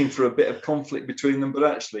you're looking for a bit of conflict between them, but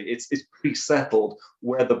actually it's pretty settled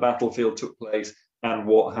where the battlefield took place and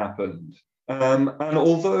what happened. And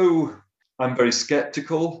although I'm very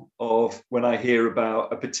skeptical of when I hear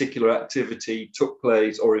about a particular activity took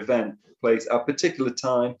place or event took place at a particular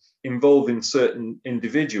time involving certain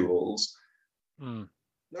individuals,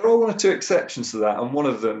 there are 1 or 2 exceptions to that. And one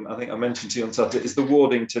of them, I think I mentioned to you on Saturday, is the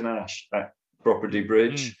Wardington Ash at Cropredy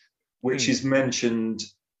Bridge, which is mentioned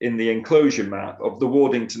in the enclosure map of the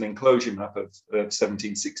Wardington enclosure map of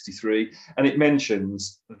 1763. And it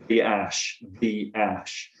mentions the ash.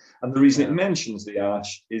 And the reason it mentions the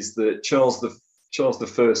ash is that Charles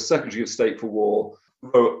I, Secretary of State for War,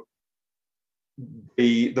 wrote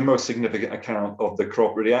the most significant account of the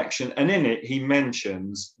Cropredy action. And in it, he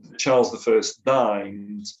mentions that Charles I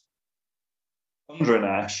dined under an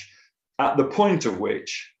ash at the point of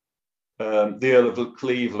which the Earl of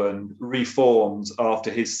Cleveland reforms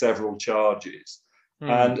after his several charges.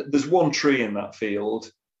 And there's one tree in that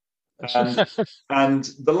field. And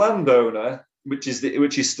the landowner, which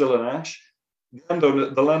is still an ash,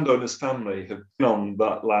 the landowner's family have been on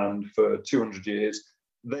that land for 200 years.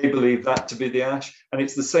 They believe that to be the ash, and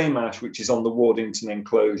it's the same ash which is on the Wardington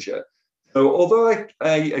enclosure. So although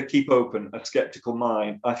I keep open a skeptical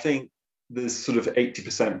mind, I think there's sort of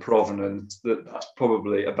 80% provenance that's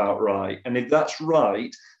probably about right. And if that's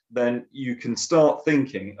right, then you can start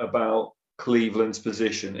thinking about Cleveland's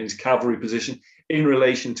position, his cavalry position, in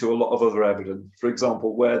relation to a lot of other evidence. For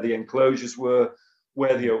example, where the enclosures were,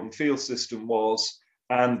 where the open field system was,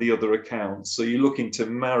 and the other accounts. So you're looking to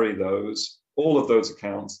marry all of those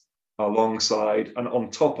accounts, alongside and on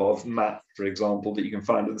top of maps, for example, that you can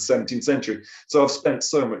find in the 17th century. So I've spent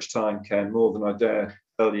so much time, Ken, more than I dare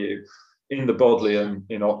tell you, in the Bodleian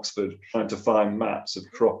in Oxford, trying to find maps of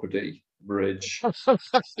Cropredy Bridge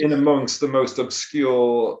in amongst the most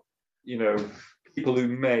obscure, people who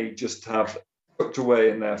may just have tucked away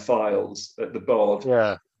in their files at the bod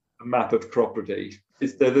Yeah. a map of Cropredy.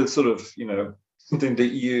 They're the sort of, something that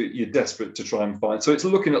you're desperate to try and find. So it's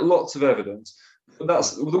looking at lots of evidence. But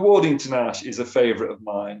the Wardington Ash is a favourite of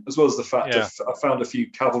mine, as well as the fact I found a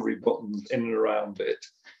few cavalry buttons in and around it.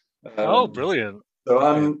 Brilliant. So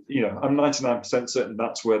I'm 99% certain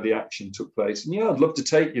that's where the action took place. And I'd love to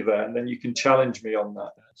take you there, and then you can challenge me on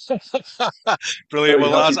that. Brilliant.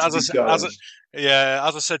 Well, as I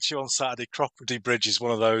said to you on Saturday, Cropredy Bridge is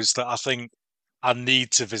one of those that I think I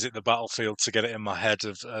need to visit the battlefield to get it in my head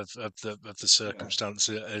of the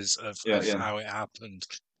circumstances of how it happened,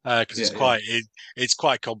 because it's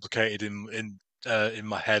quite complicated in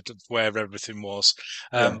my head of where everything was.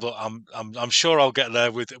 But I'm sure I'll get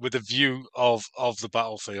there with a view of the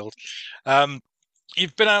battlefield. Have you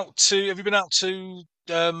been out to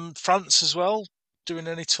France as well, doing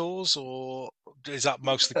any tours, or is that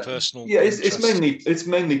mostly personal? It's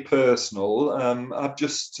mainly personal. I've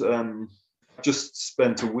just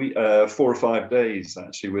spent a week, 4 or 5 days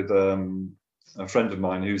actually, with a friend of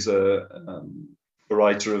mine who's a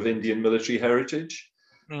writer of Indian military heritage,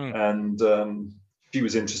 and she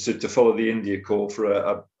was interested to follow the India Corps for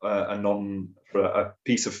a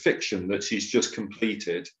piece of fiction that she's just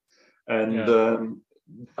completed, and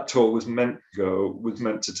that tour was meant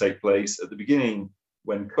to take place at the beginning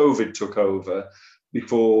when COVID took over,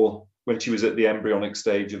 when she was at the embryonic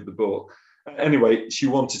stage of the book. Anyway, she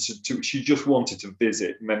just wanted to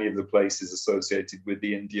visit many of the places associated with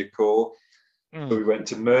the India Corps. So we went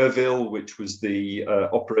to Merville, which was the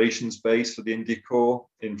operations base for the India Corps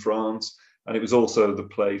in France, and it was also the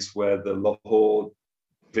place where the Lahore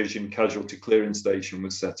Division Casualty Clearance Station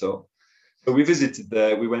was set up. So we visited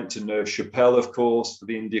there. We went to Neuve Chapelle, of course, for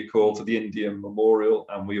the India Corps, for the Indian Memorial,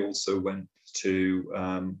 and we also went to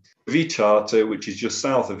Vichata, which is just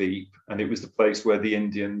south of Ypres, and it was the place where the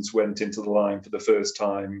Indians went into the line for the first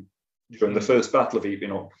time during the first Battle of Ypres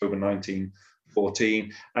in October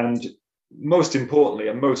 1914. And most importantly,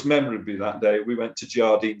 and most memorably that day, we went to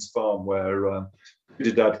Jardine's Farm, where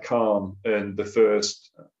Ghuridad Khan earned the first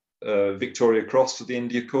Victoria Cross for the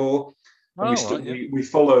India Corps. And we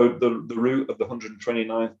followed the route of the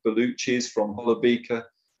 129th Baluchis from Hollabika.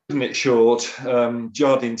 Isn't it short?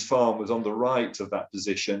 Jardine's Farm was on the right of that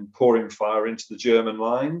position, pouring fire into the German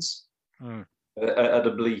lines at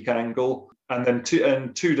a bleak angle. And then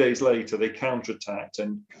 2 days later, they counterattacked,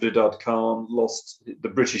 and Ghuridad Khan lost the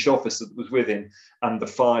British officer that was with him and the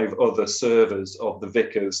 5 other servers of the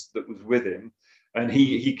vicars that was with him. And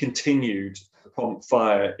he continued to pump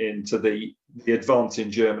fire into the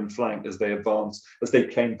advancing German flank as they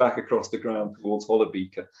came back across the ground towards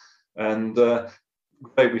Hollabika. And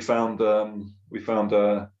we found a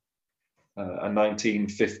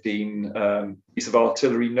 1915 piece of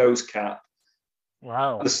artillery nose cap.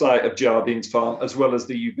 Wow. At the site of Jardine's Farm, as well as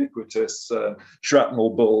the ubiquitous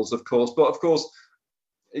shrapnel balls, of course. But of course,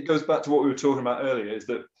 it goes back to what we were talking about earlier, is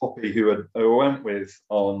that Poppy, who I went with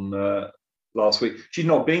on last week, she'd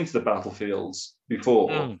not been to the battlefiels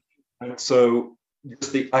before. And so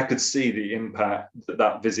I could see the impact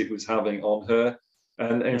that visit was having on her.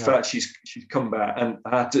 And in fact, she's come back and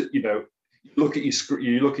I had to, you look at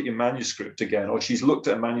your manuscript again, or she's looked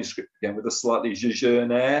at a manuscript again with a slightly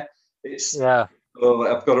jejune air.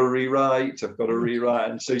 I've got to rewrite.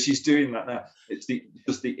 And so she's doing that now. It's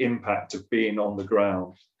just the impact of being on the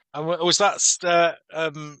ground. And was that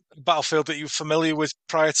battlefield that you were familiar with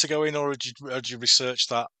prior to going, or had you researched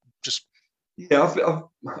that?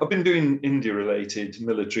 I've been doing India-related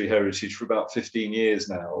military heritage for about 15 years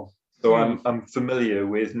now. So I'm familiar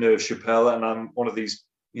with Neuve Chapelle, and I'm one of these,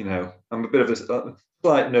 I'm a bit of a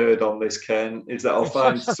slight nerd on this, Ken, is that I'll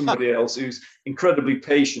find somebody else who's incredibly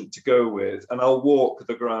patient to go with, and I'll walk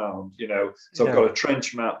the ground, So I've got a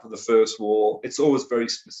trench map for the First War. It's always very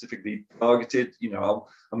specifically targeted.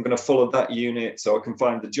 I'm going to follow that unit, so I can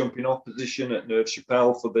find the jumping off position at Neuve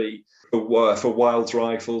Chapelle for Wilds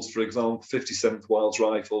Rifles, for example, 57th Wilds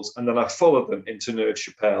Rifles, and then I follow them into Neuve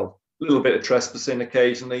Chapelle. A little bit of trespassing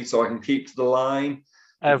occasionally, so I can keep to the line.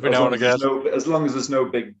 Every now and again. As long as there's no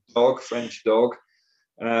big dog, French dog.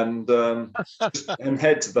 And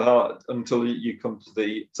head to the heart until you come to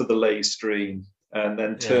the Lay stream, and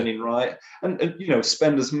then turning right, and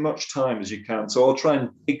spend as much time as you can. So I'll try and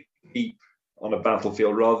dig deep on a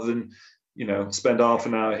battlefield rather than spend half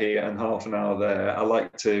an hour here and half an hour there. I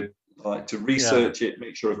like to like to research it,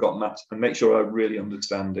 make sure I've got maps, and make sure I really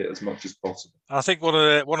understand it as much as possible. I think one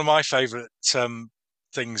of my favourite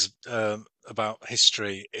things about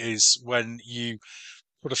history is when you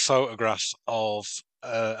put a photograph of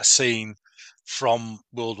a scene from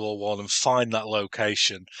World War One and find that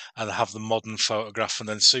location and have the modern photograph and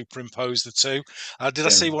then superimpose the two. Did I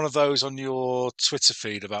see one of those on your Twitter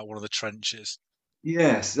feed about one of the trenches?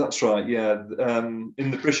 Yes, that's right. Yeah,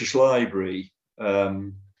 in the British Library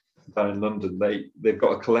down in London, they've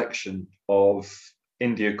got a collection of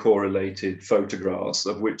India correlated photographs,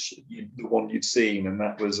 of which the one you'd seen, and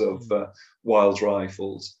that was of Wild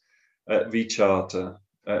Rifles at Vicharta,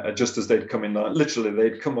 just as they'd come in. Literally,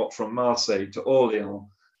 they'd come up from Marseille to Orléans,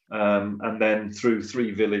 and then through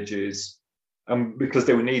 3 villages. And because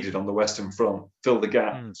they were needed on the Western Front, fill the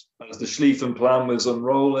gaps as the Schlieffen Plan was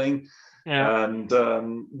unrolling. Yeah. And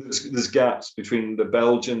there's gaps between the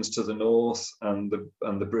Belgians to the north and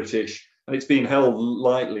the British, and it's been held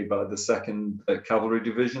lightly by the 2nd Cavalry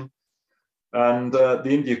Division. And the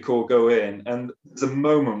India Corps go in, and there's a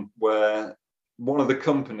moment where one of the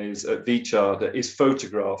companies at Vicharta is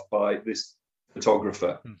photographed by this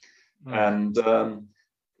photographer. And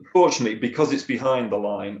fortunately, because it's behind the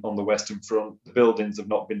line on the Western Front, the buildings have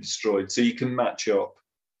not been destroyed, so you can match up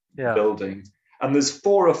buildings. And there's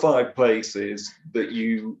 4 or 5 places that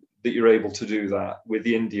you're able to do that with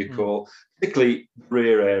the India Corps, particularly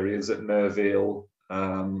rear areas at Merville,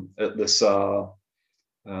 at the Saar,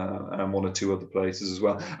 and 1 or 2 other places as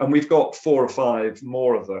well. And we've got 4 or 5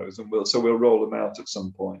 more of those, and we'll roll them out at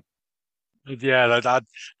some point. Yeah,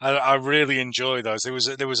 I really enjoy those. There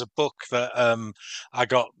was a book that I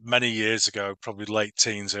got many years ago, probably late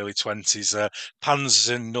teens, early 20s,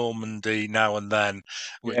 Panzers in Normandy Now and Then,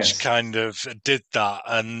 which kind of did that.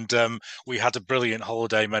 And we had a brilliant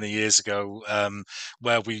holiday many years ago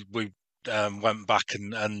where we went back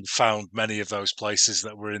and found many of those places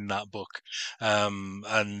that were in that book.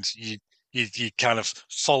 And you kind of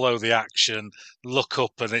follow the action, look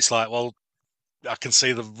up, and it's like, well, I can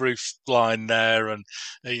see the roof line there, and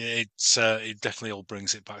it definitely all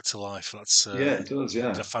brings it back to life. That's it does.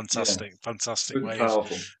 Yeah, a fantastic way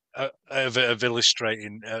powerful. of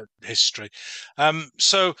illustrating history.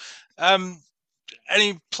 So,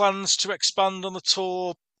 any plans to expand on the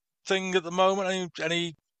tour thing at the moment?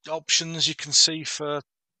 Any options you can see for?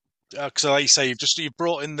 Because, like you say, you've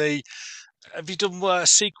brought in the. Have you done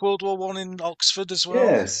Sikh World War One in Oxford as well?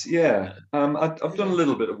 Yes, yeah. I've done a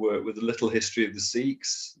little bit of work with the Little History of the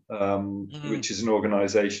Sikhs, which is an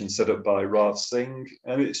organisation set up by Rav Singh,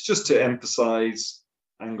 and it's just to emphasise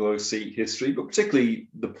Anglo-Sikh history, but particularly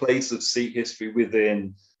the place of Sikh history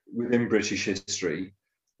within British history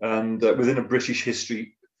and within a British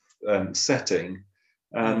history setting.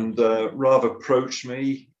 And Rav approached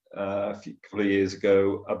me a couple of years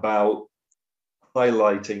ago about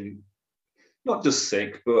highlighting not just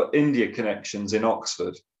Sikh, but India connections in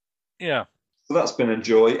Oxford. Yeah. So that's been a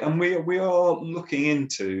joy. And we are looking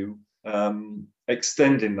into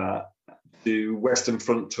extending that to Western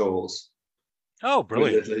Front tours. Oh,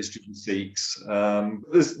 brilliant. Little History of the Sikhs.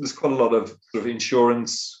 There's quite a lot of sort of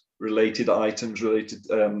insurance related items related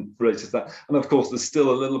to that. And of course, there's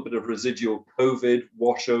still a little bit of residual COVID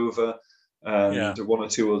washover and 1 or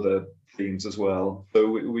 2 other themes as well. So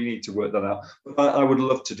we need to work that out. But I would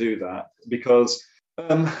love to do that because,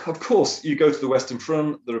 of course, you go to the Western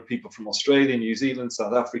Front, there are people from Australia, New Zealand,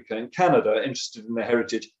 South Africa, and Canada interested in their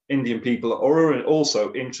heritage. Indian people are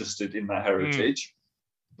also interested in that heritage.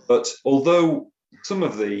 But although some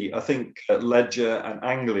of I think Ledger and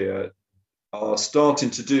Anglia are starting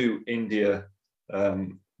to do India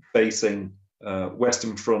facing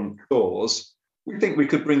Western Front tours, we think we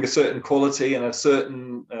could bring a certain quality and a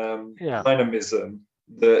certain dynamism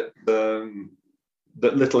that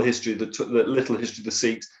Little History of the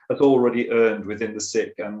Sikhs has already earned within the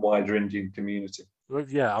Sikh and wider Indian community. Well,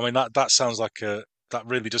 yeah, I mean that sounds like that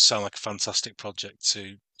really does sound like a fantastic project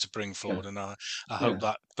to bring forward, and I hope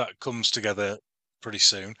that comes together pretty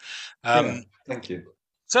soon. Thank you.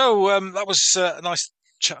 So that was a nice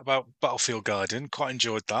chat about battlefield guiding. Quite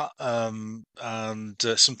enjoyed that, and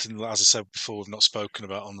something that, as I said before, we've not spoken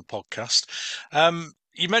about on the podcast.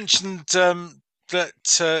 You mentioned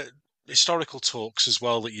that historical talks as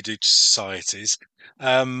well that you do to societies,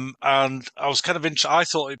 and I was kind of I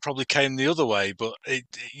thought it probably came the other way, but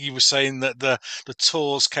you were saying that the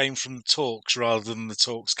tours came from the talks rather than the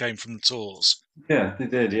talks came from the tours. Yeah, they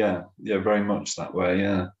did. Yeah, very much that way.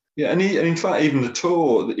 Yeah, and in fact, even the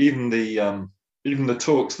tour, even the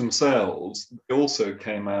talks themselves, they also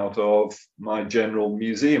came out of my general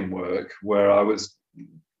museum work, where I was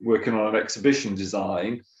working on an exhibition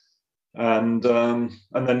design. and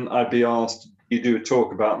then I'd be asked, "You do a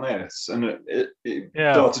talk about this," and it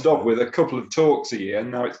Yeah. started off with a couple of talks a year,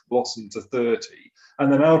 and now it's blossomed to 30.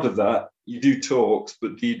 And then out of that, you do talks,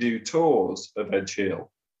 but do you do tours of Edge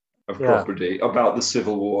Hill, of Yeah. property, about the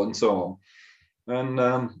Civil War and so on?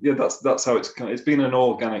 And yeah, that's how it's been an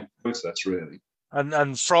organic process, really.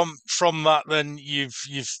 And from that, then you've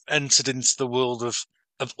entered into the world of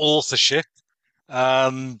authorship,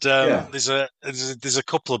 and Yeah, there's a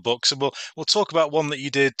couple of books, and we'll talk about one that you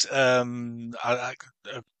did. I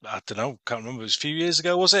don't know, can't remember. It was a few years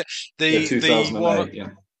ago, was it? yeah, The one, 2008. Yeah,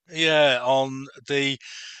 yeah, on the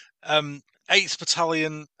um, 8th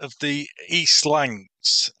Battalion of the East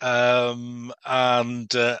Lancs, and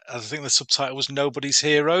I think the subtitle was "Nobody's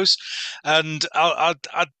Heroes." And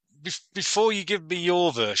before you give me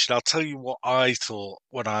your version, I'll tell you what I thought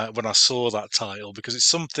when I saw that title, because it's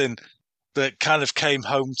something that kind of came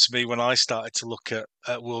home to me when I started to look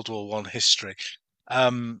at World War One history.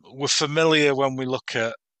 We're familiar when we look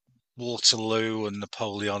at Waterloo and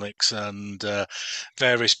Napoleonics and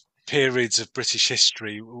various periods of British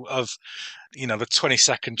history of, the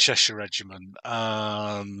 22nd Cheshire Regiment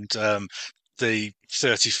and the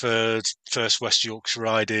 33rd First West Yorkshire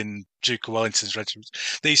Riding, Duke of Wellington's regiment.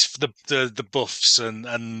 These the Buffs and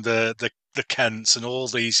the Kents and all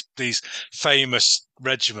these famous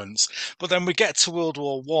regiments. But then we get to World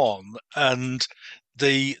War One and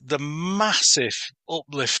the massive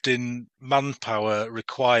uplift in manpower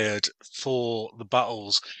required for the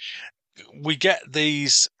battles. We get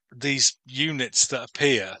these units that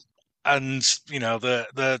appear, and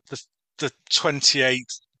the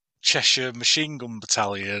 28th Cheshire Machine Gun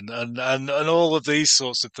Battalion and all of these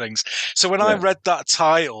sorts of things. So when I yeah, read that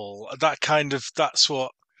title, that's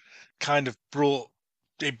what kind of brought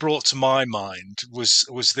to my mind was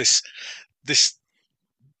this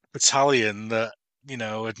battalion that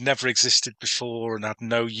had never existed before and had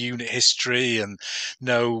no unit history and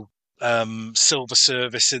no silver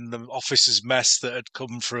service in the officers' mess that had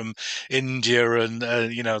come from India and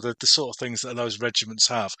the sort of things that those regiments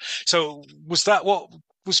have. So was that what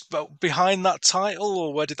was behind that title,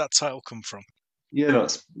 or where did that title come from? yeah.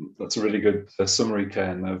 That's a really good summary,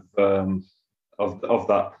 Ken, of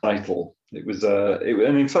that title.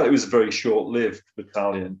 And in fact, it was a very short-lived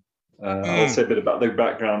battalion. I'll Mm, say a bit about the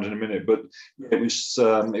background in a minute, but it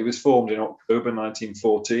was formed in October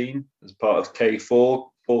 1914 as part of K4,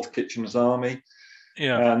 4th Kitchener's Army,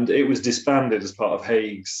 yeah. and it was disbanded as part of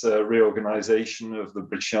Haig's reorganisation of the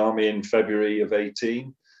British Army in February of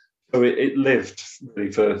 18. So it lived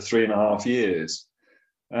really for 3.5 years,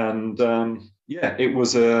 and yeah, it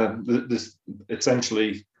was this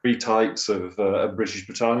essentially three types of British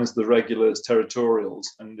battalions: the regulars, territorials,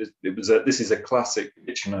 and this is a classic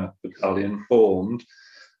Kitchener battalion formed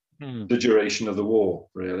Mm, the duration of the war,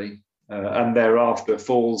 really, and thereafter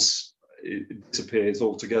it disappears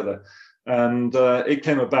altogether. And it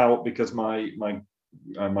came about because my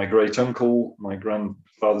great uncle, my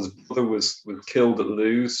grandfather's brother, was killed at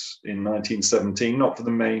Loos in 1917, not for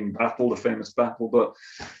the main battle, the famous battle, but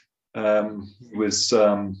he was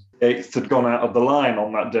 8th had gone out of the line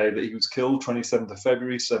on that day that he was killed, 27th of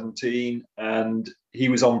February 17, and he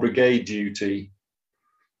was on brigade duty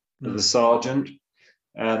as a mm, sergeant,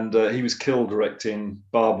 and he was killed directing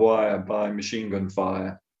barbed wire by machine gun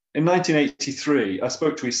fire. In 1983, I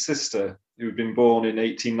spoke to his sister, who had been born in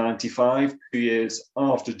 1895, 2 years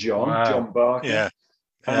after wow. John Barker. Yeah.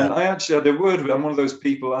 And Yeah. I actually had a word with. I'm one of those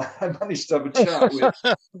people. I managed to have a chat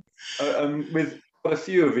with quite a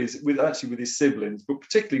few of with his siblings, but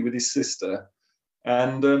particularly with his sister.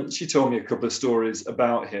 And she told me a couple of stories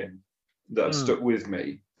about him that have Mm, stuck with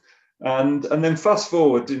me. And then fast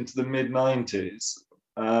forward into the mid 90s,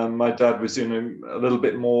 my dad was doing a little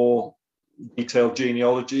bit more detailed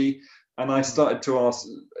genealogy, and I mm, started to ask.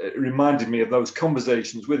 It reminded me of those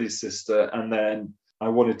conversations with his sister, and then I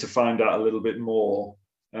wanted to find out a little bit more.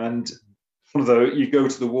 And although you go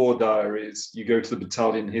to the war diaries, you go to the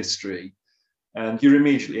battalion history, and you're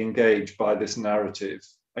immediately engaged by this narrative.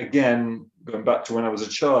 Again, going back to when I was a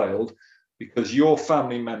child, because your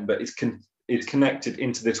family member is connected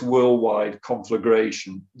into this worldwide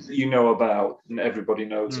conflagration that you know about and everybody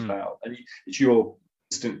knows mm. about, and it's your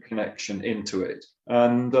instant connection into it.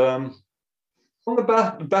 And on the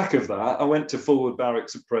back of that, I went to Forward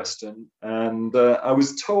Barracks at Preston, and I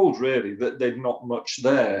was told really that they'd not much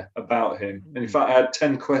there about him. And in Mm. fact, I had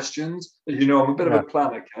 10 questions. As you know, I'm a bit of Yeah. a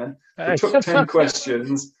planner, Ken. I took 10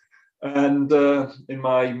 questions, and in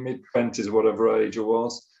my mid-20s, whatever age I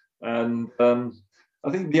was, and I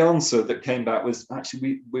think the answer that came back was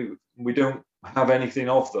actually we don't have anything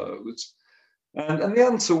of those. And the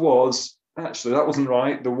answer was actually, that wasn't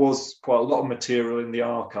right. There was quite a lot of material in the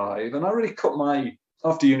archive, and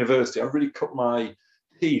after university, I really cut my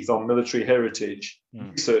teeth on military heritage,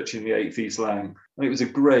 researching the 8th East Lang, and it was a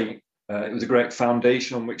great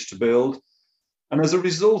foundation on which to build. And as a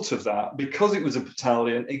result of that, because it was a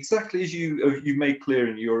battalion, exactly as you made clear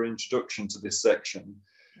in your introduction to this section,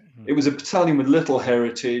 it was a battalion with little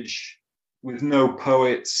heritage, with no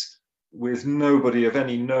poets, with nobody of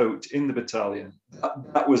any note in the battalion.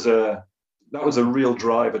 That was a real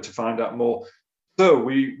driver to find out more. So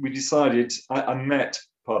we decided. I met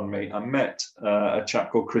a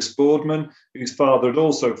chap called Chris Boardman, whose grandfather had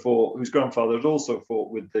also fought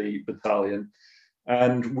with the battalion,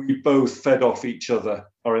 and we both fed off each other,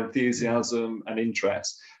 our enthusiasm and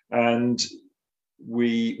interest, and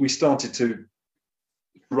we started to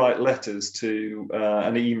write letters to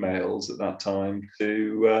and emails at that time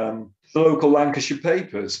to the local Lancashire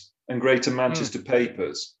papers and Greater Manchester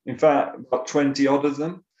papers. In fact, about 20 odd of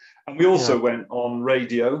them. And we also went on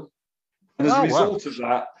radio. And as a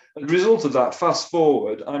result of that, fast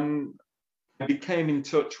forward, I became in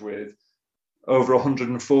touch with over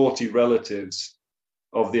 140 relatives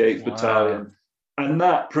of the 8th Battalion. And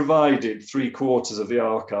that provided 3/4 of the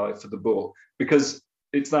archive for the book, because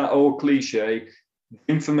it's that old cliche,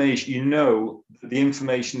 information, the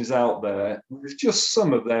information is out there with just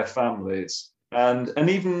some of their families. And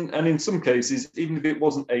in some cases, even if it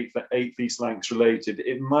wasn't 8th East Lancs related,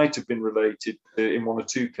 it might have been related in one or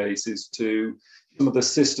two cases to some of the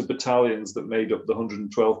sister battalions that made up the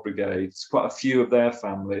 112th Brigade. Quite a few of their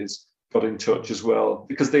families got in touch as well,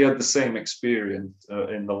 because they had the same experience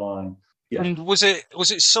in the line. Yeah. And was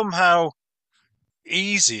it somehow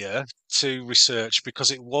easier to research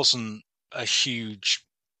because it wasn't a huge,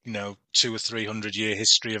 200 or 300 year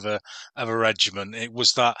history of a regiment? It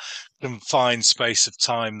was that confined space of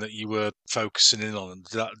time that you were focusing in on.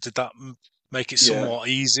 Did that make it somewhat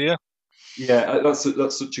easier? Yeah, that's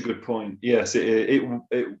such a good point. Yes,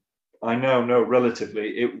 I know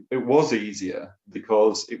relatively it was easier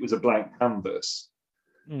because it was a blank canvas.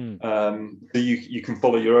 So you can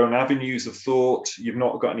follow your own avenues of thought. You've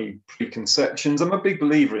not got any preconceptions. I'm a big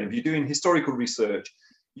believer in, if you're doing historical research,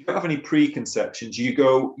 you don't have any preconceptions. You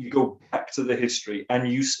go back to the history and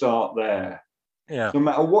you start there. Yeah. No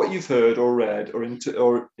matter what you've heard or read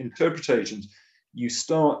or interpretations, you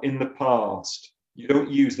start in the past. You don't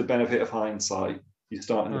use the benefit of hindsight. You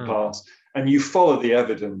start in the past and you follow the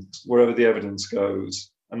evidence wherever the evidence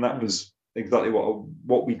goes. And that was exactly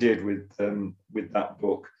what we did with that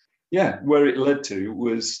book. Yeah, where it led to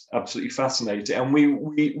was absolutely fascinating, and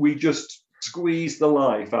we just squeezed the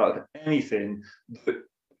life out of anything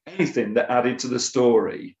that added to the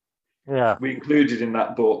story. Yeah, we included in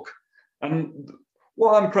that book. And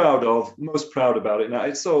what I'm most proud about it now,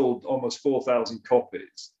 it sold almost 4,000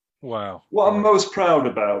 copies. Wow. What I'm most proud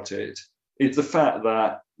about it is the fact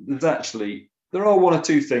that there are one or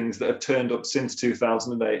two things that have turned up since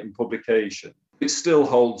 2008 in publication. It still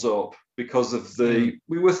holds up because of we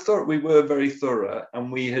were very thorough,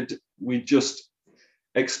 and we just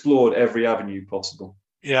explored every avenue possible.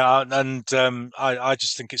 Yeah, and I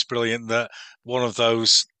just think it's brilliant that one of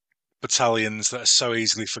those battalions that are so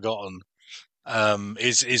easily forgotten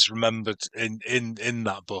is remembered in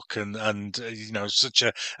that book, and such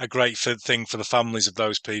a great thing for the families of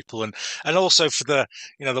those people, and also for the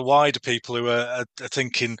the wider people who are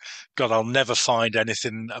thinking, God, I'll never find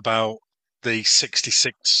anything about the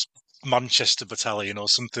 66 Manchester Battalion or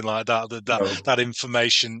something like that. That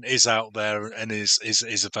information is out there and is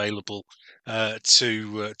available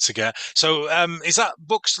to get. So is that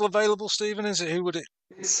book still available, Stephen? Is it? Who would it?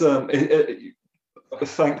 It's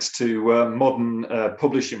thanks to modern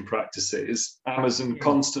publishing practices, Amazon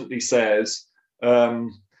constantly says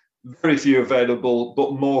very few available,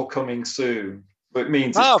 but more coming soon. But it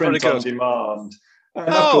means it's print on demand. And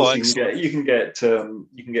of course, you can get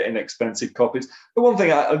inexpensive copies. The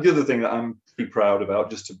other thing that I'm pretty proud about,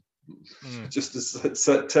 just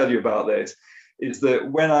to tell you about this, is that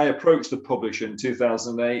when I approached the publisher in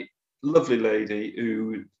 2008, lovely lady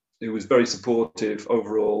who was very supportive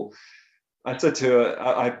overall, I said to her,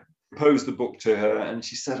 I proposed the book to her, and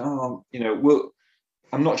she said, "Oh,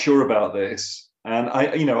 I'm not sure about this." And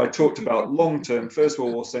I talked about long-term First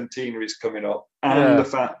World War centenaries coming up, and the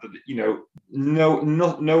fact that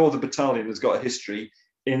no other battalion has got a history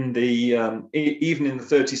in the even in the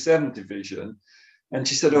 37th Division. And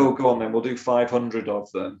she said, "Oh, go on then, we'll do 500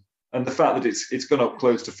 of them." And the fact that it's gone up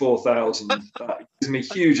close to 4,000, that gives me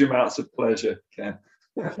huge amounts of pleasure, Ken.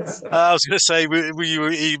 I was going to say, were you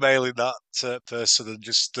emailing that person and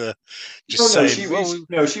just No, saying,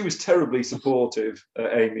 well, she was terribly supportive,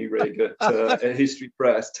 Amy Rigg at History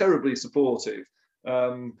Press, terribly supportive.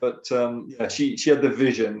 Yeah, she had the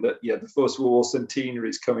vision that the First World War centenary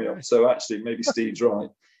is coming up. So actually, maybe Steve's right.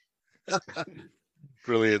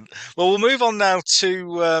 brilliant. Well, we'll move on now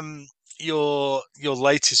to your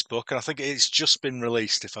latest book, and I think it's just been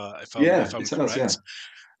released, if I'm It has, correct.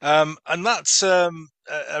 And that's a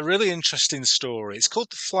really interesting story. It's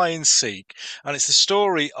called The Flying Sikh, and it's the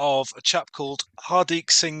story of a chap called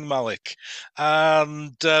Hardeep Singh Malik.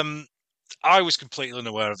 And I was completely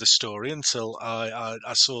unaware of the story until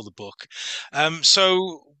I saw the book.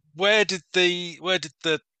 So where did the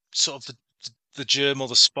sort of the germ or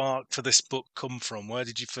the spark for this book come from? Where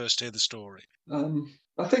did you first hear the story?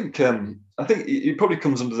 I think it probably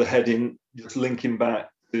comes under the heading just linking back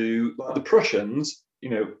to like the Prussians.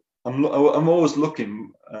 I'm always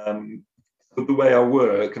looking for the way I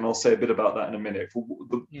work, and I'll say a bit about that in a minute. For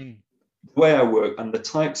the way I work and the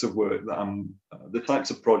types of work that the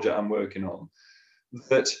types of project I'm working on.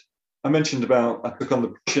 That I mentioned about, I took on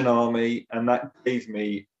the Prussian army, and that gave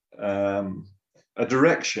me a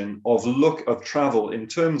direction of travel in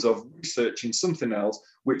terms of researching something else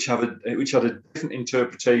which had a different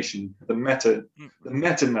interpretation, the meta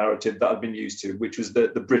narrative that I'd been used to, which was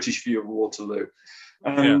the British view of Waterloo.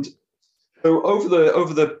 And so over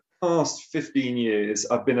the past 15 years,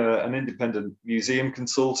 I've been an independent museum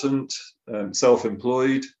consultant,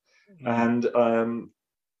 self-employed, and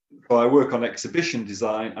so I work on exhibition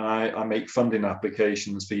design, and I make funding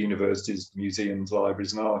applications for universities, museums,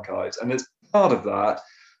 libraries, and archives. And as part of that,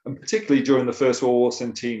 and particularly during the First World War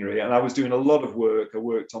centenary, and I was doing a lot of work. I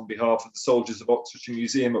worked on behalf of the Soldiers of Oxfordshire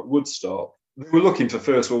Museum at Woodstock. They were looking for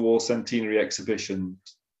First World War centenary exhibitions.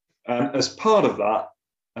 And as part of that,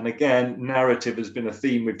 and again, narrative has been a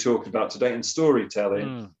theme we've talked about today, and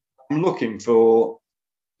storytelling, I'm looking for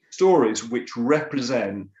stories which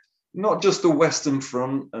represent not just the Western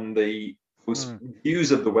Front and the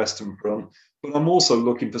views of the Western Front, but I'm also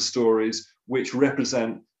looking for stories which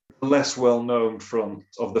represent the less well-known front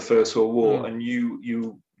of the First World War. And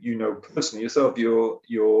you know personally yourself,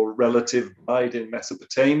 your relative died in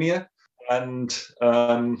Mesopotamia, and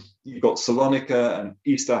you've got Salonika and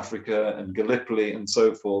East Africa and Gallipoli and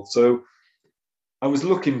so forth. So I was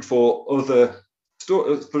looking for other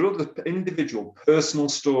individual personal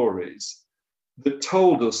stories that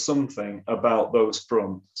told us something about those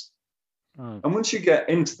fronts. And once you get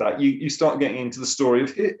into that, you start getting into the story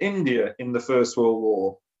of India in the First World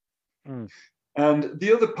War. And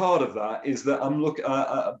the other part of that is that I'm looking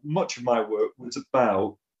much of my work was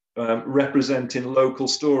about representing local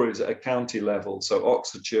stories at a county level, so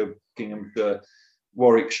Oxfordshire, Buckinghamshire,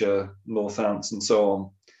 Warwickshire, Northants, and so on.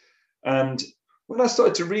 And when I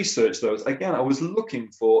started to research those, again, I was looking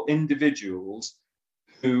for individuals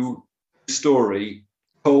whose story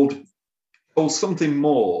told something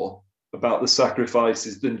more about the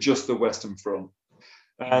sacrifices than just the Western Front.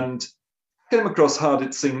 And I came across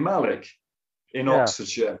Hardeep Singh Malik in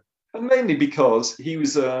Oxfordshire, and mainly because he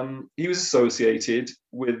was associated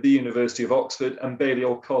with the University of Oxford and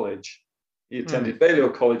Balliol College. He attended Balliol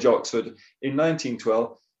College, Oxford, in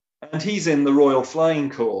 1912, and he's in the Royal Flying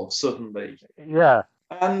Corps suddenly. Yeah.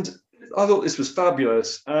 And I thought this was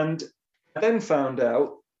fabulous. And I then found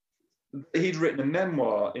out that he'd written a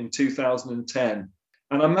memoir in 2010.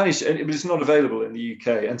 And I managed, and it was not available in the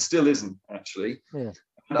UK and still isn't, actually. Yeah.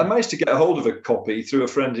 And I managed to get a hold of a copy through a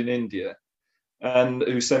friend in India, and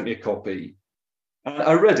who sent me a copy. And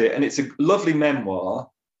I read it, and it's a lovely memoir.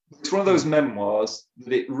 It's one of those memoirs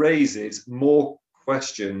that it raises more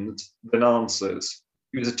questions than answers.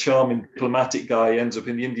 He was a charming diplomatic guy. He ends up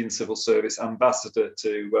in the Indian Civil Service, ambassador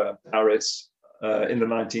to Paris in the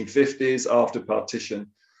 1950s after partition,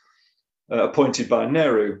 appointed by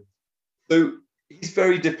Nehru. So he's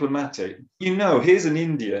very diplomatic. Here's an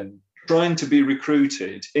Indian trying to be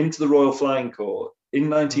recruited into the Royal Flying Corps in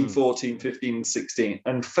 1914, 15, and 16,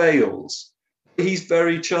 and fails. He's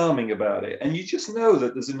very charming about it. And you just know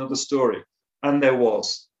that there's another story. And there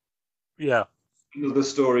was. Yeah. Another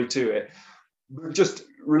story to it. But just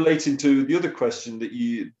relating to the other question that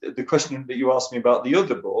you asked me about the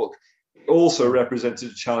other book, it also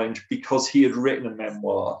represented a challenge because he had written a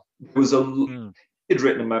memoir. He'd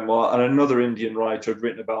written a memoir, and another Indian writer had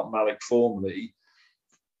written about Malik formerly.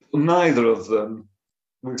 Neither of them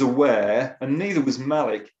was aware, and neither was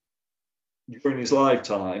Malik during his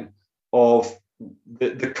lifetime, of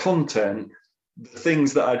the content, the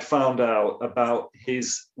things that I'd found out about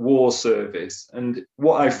his war service. And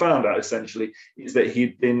what I found out essentially is that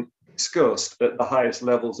he'd been discussed at the highest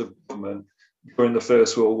levels of government during the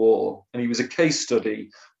First World War, and he was a case study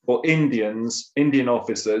for Indian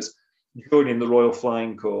officers joining the Royal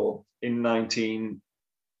Flying Corps in November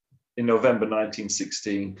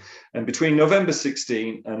 1916. And between November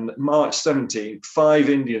 16 and March 17, 5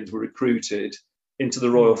 Indians were recruited into the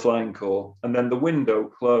Royal Flying Corps, and then the window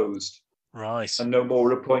closed. Right. And no more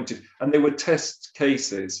were appointed. And they were test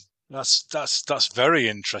cases. That's very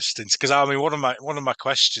interesting, because I mean one of my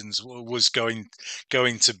questions was going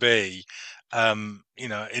to be,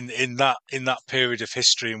 in that period of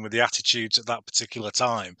history and with the attitudes at that particular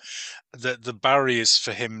time, that the barriers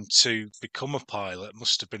for him to become a pilot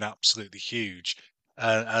must have been absolutely huge.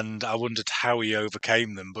 And I wondered how he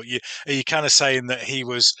overcame them. But are you kind of saying that he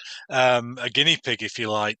was a guinea pig, if you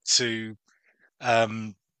like, to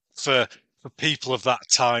for people of that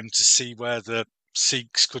time to see where the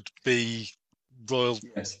Sikhs could be royal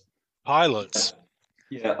pilots?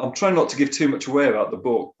 Yeah, I'm trying not to give too much away about the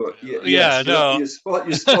book, but You're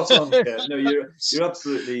spot on, Ken. No, you're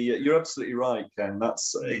absolutely right, Ken.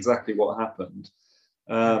 That's exactly what happened.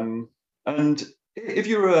 And if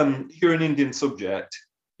you're an Indian subject,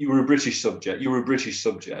 you were a British subject. You were a British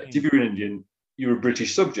subject. If you're an Indian, you're a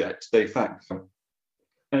British subject de facto.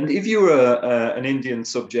 And if you were an Indian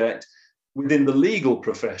subject within the legal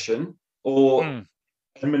profession or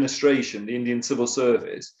administration, the Indian civil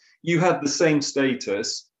service, you had the same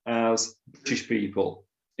status as British people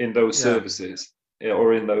in those services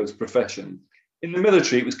or in those professions. In the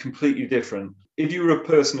military, it was completely different. If you were a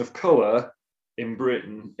person of colour in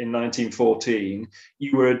Britain in 1914,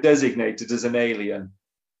 you were designated as an alien.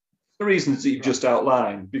 The reasons that you've just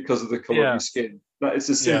outlined, because of the colour of your skin. That is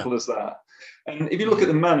as simple as that. And if you look at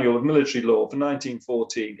the manual of military law for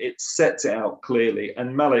 1914, it sets it out clearly.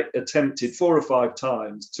 And Malik attempted 4 or 5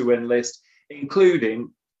 times to enlist,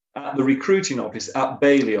 including at the recruiting office at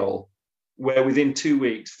Balliol, where within 2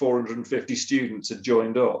 weeks, 450 students had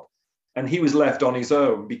joined up. And he was left on his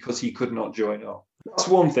own because he could not join up. That's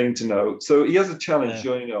one thing to note. So he has a challenge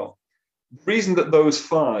joining up. The reason that those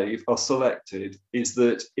 5 are selected is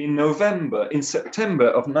that in September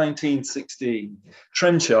of 1916,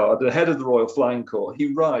 Trenchard, the head of the Royal Flying Corps,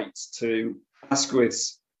 he writes to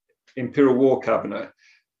Asquith's Imperial War Cabinet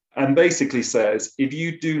and basically says, if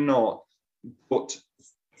you do not put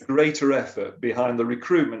greater effort behind the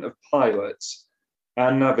recruitment of pilots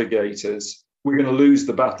and navigators, we're going to lose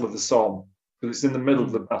the Battle of the Somme, because it's in the middle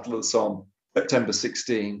of the Battle of the Somme, September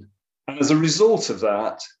 16. And as a result of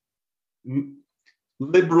that,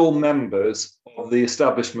 liberal members of the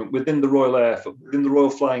establishment within the Royal Air Force, within the Royal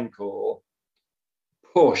Flying Corps,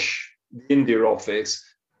 push the India office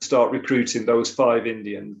to start recruiting those 5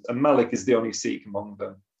 Indians, and Malik is the only Sikh among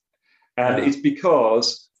them. And it's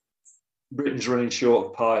because Britain's running short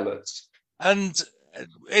of pilots. And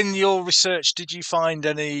in your research, did you find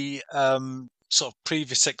any sort of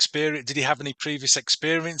previous experience? Did he have any previous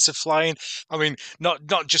experience of flying? I mean,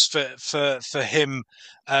 not just for him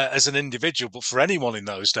as an individual, but for anyone in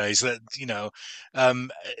those days. That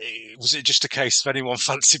was it just a case of anyone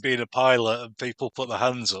fancy being a pilot and people put their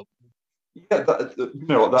hands up? Yeah,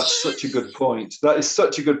 that's such a good point. That is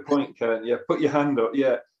such a good point, Ken. Yeah, put your hand up.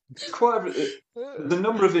 Yeah. The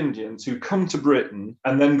number of Indians who come to Britain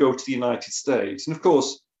and then go to the United States, and of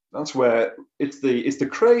course that's where it's the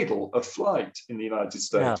cradle of flight in the United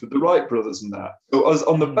States with the Wright brothers and that. So as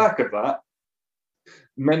on the back of that,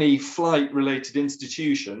 many flight-related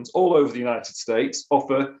institutions all over the United States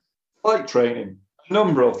offer flight training. A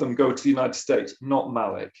number of them go to the United States, not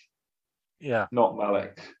Malik. Not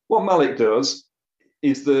Malik. What Malik does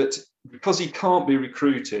is that because he can't be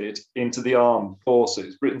recruited into the armed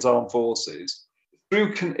forces, Britain's armed forces,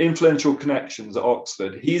 through influential connections at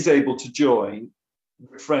Oxford, he's able to join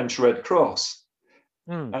the French Red Cross.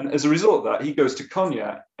 And as a result of that, he goes to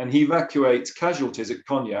Cognac and he evacuates casualties at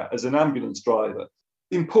Cognac as an ambulance driver.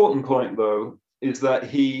 The important point, though, is that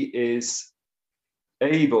he is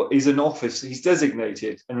he's an officer, he's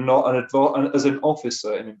designated and not as an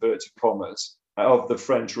officer, in inverted commas, of the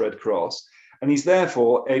French Red Cross. And he's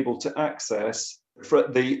therefore able to access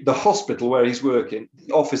the hospital where he's working,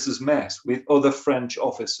 the officers' mess with other French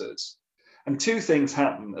officers. And 2 things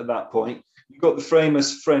happen at that point. You've got the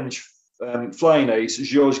famous French flying ace,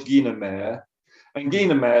 Georges Guynemer, and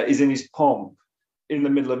Guynemer is in his pomp in the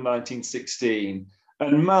middle of 1916.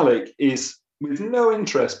 And Malik is, with no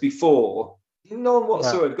interest before, none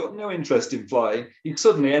whatsoever, got no interest in flying. He's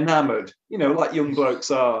suddenly enamoured, like young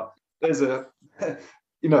blokes are. There's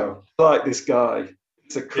like this guy.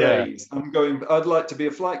 It's a craze. I'd like to be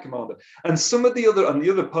a flight commander. And the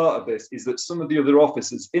other part of this is that some of the other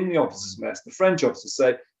officers in the officers' mess, the French officers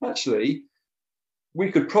say, actually,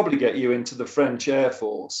 we could probably get you into the French Air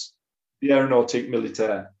Force. the Aéronautique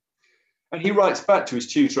Militaire. And he writes back to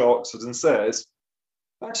his tutor at Oxford and says,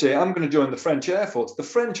 actually, I'm going to join the French Air Force. The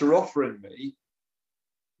French are offering me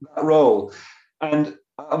that role. And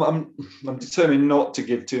I'm determined not to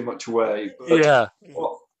give too much away. But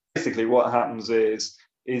basically what happens is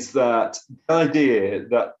that the idea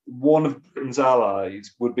that one of Britain's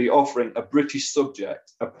allies would be offering a British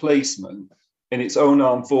subject a placement in its own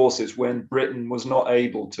armed forces when Britain was not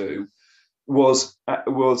able to was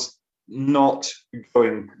not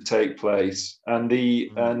going to take place. And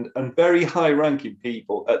very high-ranking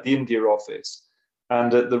people at the India office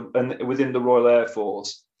and within the Royal Air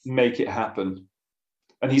Force make it happen.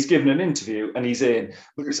 And he's given an interview and he's in,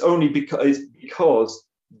 but it's only because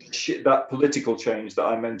that political change that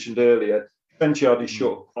I mentioned earlier. French Yard is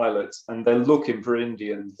short of pilots, and they're looking for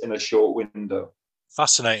Indians in a short window.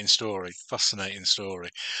 Fascinating story.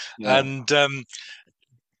 Yeah. And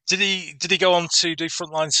did he go on to do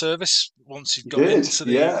frontline service once he got into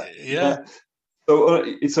the? Yeah.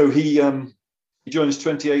 So he joins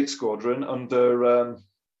 28 Squadron under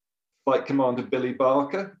Flight Commander Billy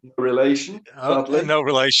Barker. No relation, sadly. No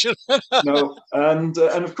relation. No, and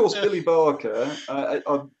of course Billy Barker. I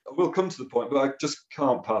will come to the point, but I just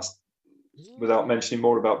can't pass without mentioning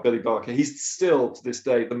more about Billy Barker. He's still to this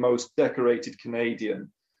day the most decorated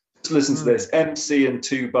Canadian. Just listen to this: MC and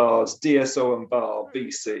 2 bars, DSO and bar,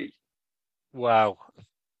 BC. Wow!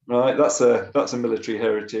 Right, that's a military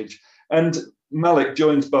heritage. And Malik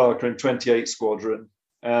joins Barker in 28 Squadron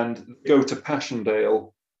and go to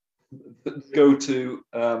Passchendaele, go to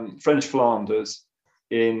French Flanders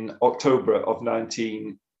in October of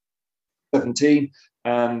 1917,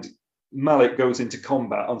 and Malik goes into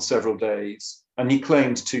combat on several days, and he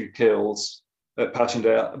claims 2 kills at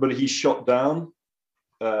Passchendaele, but he's shot down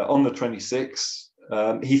on the 26th.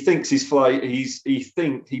 He thinks he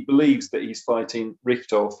believes that he's fighting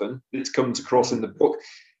Richthofen. It comes across in the book.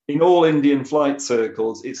 In all Indian flight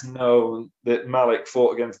circles, it's known that Malik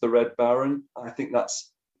fought against the Red Baron. I think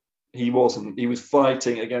he wasn't. He was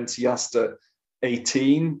fighting against Yasta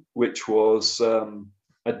 18, which was a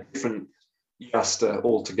different Yasta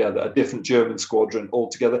altogether, a different German squadron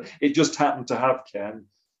altogether. It just happened to have, Ken,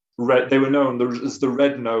 they were known as the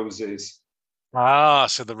Red Noses.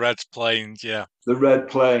 So the Red Plains, yeah. The Red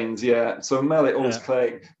Plains, yeah. So Malik always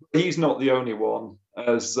claimed he's not the only one.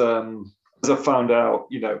 As I found out,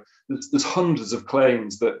 there's hundreds of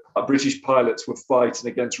claims that British pilots were fighting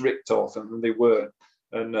against Richthofen, and they weren't.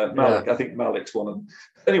 And Malik, I think Malik's one of them.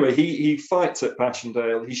 Anyway, he fights at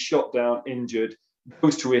Passchendaele. He's shot down, injured,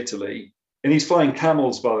 goes to Italy, and he's flying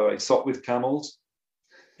camels, by the way, Sopwith camels.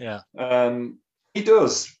 Yeah. He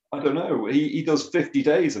does. I don't know. He does 50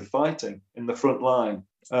 days of fighting in the front line.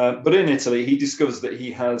 But in Italy, he discovers that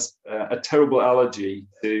he has a terrible allergy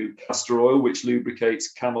to castor oil, which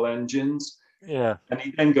lubricates camel engines. Yeah. And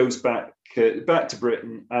he then goes back to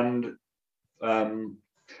Britain and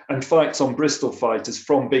fights on Bristol fighters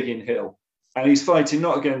from Biggin Hill. And he's fighting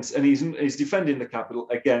he's defending the capital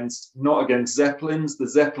not against Zeppelins. The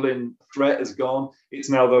Zeppelin threat has gone. It's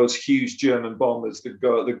now those huge German bombers, the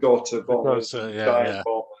Gotha bombers, bombers.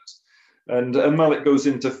 And Malik goes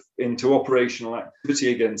into operational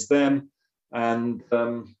activity against them, and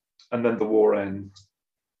then the war ends.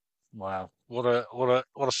 Wow. What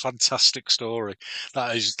a fantastic story.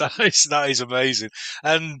 That is amazing.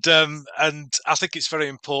 And I think it's very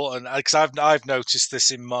important because I've noticed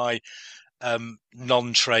this in my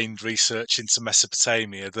non-trained research into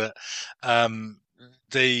Mesopotamia that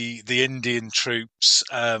the Indian troops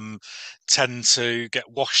tend to get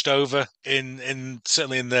washed over in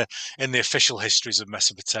certainly in the official histories of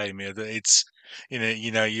Mesopotamia. That it's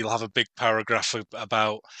you'll have a big paragraph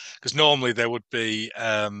about, because normally there would be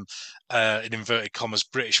in inverted commas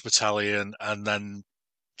British battalion and then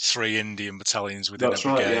 3 Indian battalions within a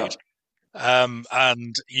brigade. Right, yeah.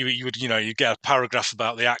 And you would you get a paragraph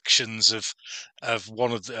about the actions of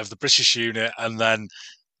one of the British unit, and then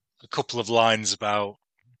a couple of lines about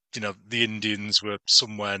the Indians were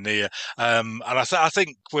somewhere near, and I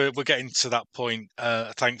think we're getting to that point,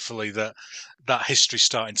 thankfully, that history's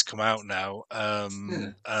starting to come out now,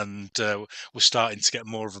 and we're starting to get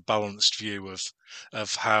more of a balanced view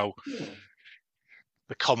of how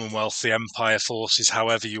the Commonwealth, the Empire forces,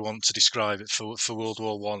 however you want to describe it, for World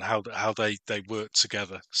War One, how they work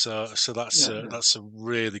together. So that's a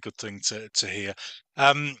really good thing to hear.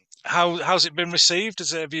 How's it been received?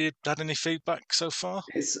 Have you had any feedback so far?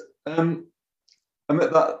 It's I'm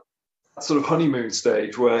at that sort of honeymoon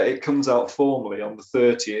stage where it comes out formally on the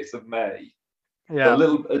 30th of May. Yeah.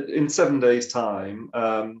 In 7 days' time.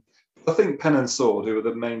 I think Pen and Sword, who are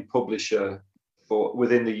the main publisher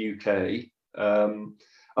within the UK,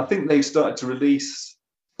 I think they've started to release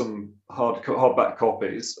some hardback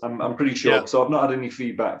copies. I'm pretty Yeah. sure. So I've not had any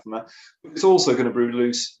feedback from that. But it's also going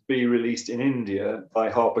to be released in India by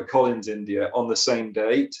HarperCollins India on the same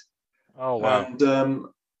date. Oh wow.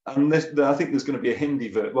 And I think there's going to be a Hindi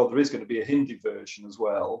version. Well, there is going to be a Hindi version as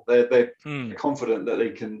well. They're Hmm. confident that they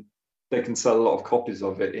can sell a lot of copies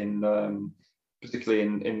of it particularly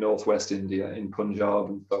in northwest India, in Punjab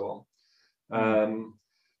and so on.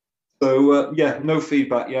 Yeah, no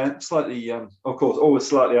feedback yet. Slightly, of course, always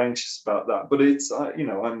slightly anxious about that. But it's, I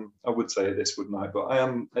would say this, wouldn't I? But I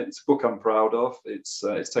am. It's a book I'm proud of. It's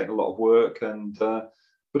taken a lot of work,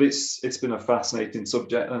 but it's been a fascinating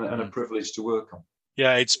subject and a privilege to work on.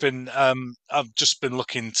 Yeah, it's been. I've just been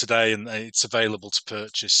looking today, and it's available to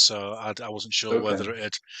purchase. So I wasn't sure Okay. whether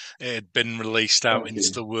it had been released out Thank into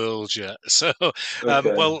you. the world yet. So,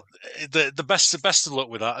 Okay. well, the best of luck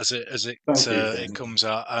with that as Thank you, it Ken. comes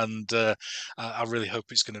out, and I really hope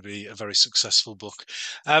it's going to be a very successful book.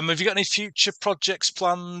 Have you got any future projects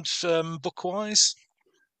planned, book wise?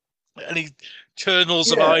 Any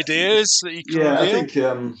kernels of Yeah, ideas that you can yeah. I reveal? think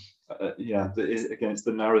again, it's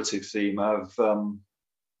the narrative theme. I've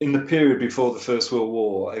in the period before the First World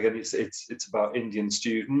War. Again, it's about Indian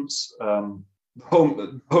students. Home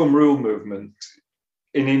rule movement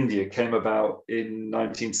in India came about in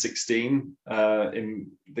 1916.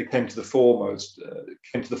 They came to the fore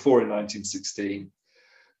in 1916.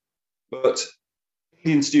 But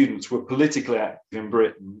Indian students were politically active in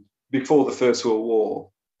Britain before the First World War,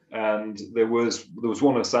 and there was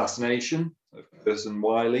one assassination of Curzon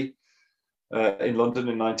Wiley in London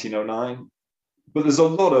in 1909. But there's a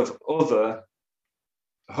lot of other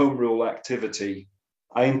home rule activity.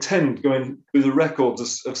 I intend going through the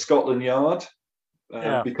records of Scotland Yard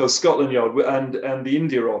Yeah. because Scotland Yard and the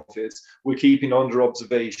India office were keeping under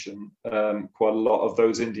observation quite a lot of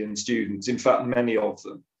those Indian students. In fact, many of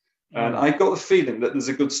them. And I got the feeling that there's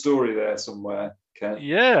a good story there somewhere, Ken.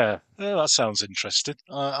 Yeah, that sounds interesting.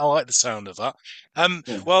 I like the sound of that.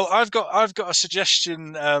 Yeah. Well, I've got a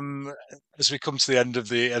suggestion as we come to the end of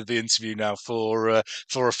the interview now for a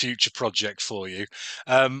future project for you.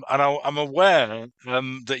 And I'm aware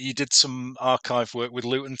that you did some archive work with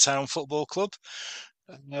Luton Town Football Club.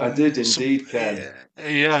 I did Some indeed, Ken.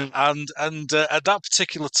 yeah, and at that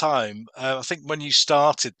particular time, I think when you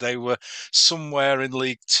started, they were somewhere in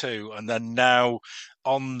League Two, and then now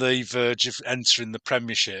on the verge of entering the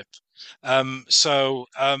Premiership.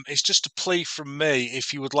 It's just a plea from me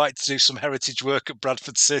if you would like to do some heritage work at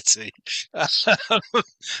Bradford City, and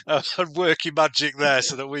work your magic there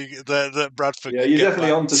so that Bradford Yeah, can you're get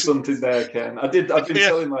definitely back onto to something there, Ken. I've been yeah.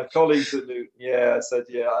 telling my colleagues at Luton. Yeah, I said,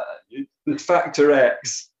 yeah, the factor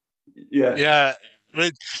X. Yeah, Yeah,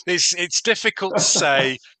 it's difficult to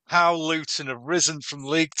say how Luton have risen from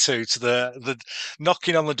League Two to the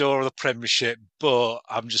knocking on the door of the Premiership, but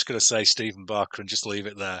I'm just going to say Stephen Barker and just leave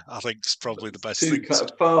it there. I think it's probably the best thing to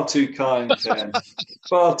far too kind, Ken.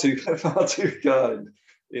 Far too kind.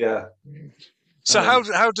 Yeah. So Um,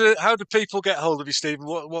 how do people get hold of you, Stephen?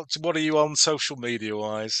 What are you on social media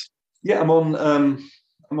wise? yeah, I'm on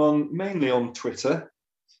mainly on Twitter.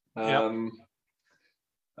 Yep.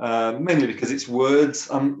 Mainly because it's words.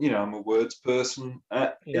 I'm a words person.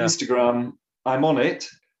 Yeah. Instagram, I'm on it.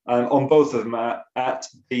 On both of them at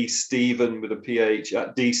D Stephen with a PH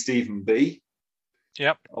at D Stephen B.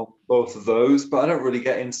 Yep. On both of those, but I don't really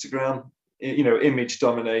get Instagram. Image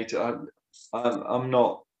dominated. I'm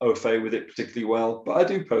not au fait with it particularly well, but I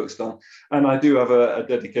do post on, and I do have a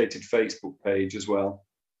dedicated Facebook page as well.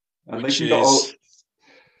 And they Which can go. is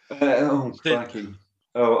the, Crikey!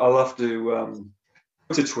 Oh, I'll have to go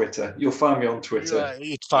to Twitter. You'll find me on Twitter.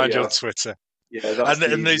 you'd But find you on yeah, Twitter. yeah, that's And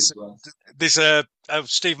the and easiest there's one. there's a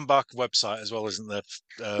Stephen Barker website as well, isn't there?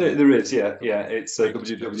 There is, yeah. It's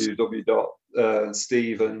People's Books.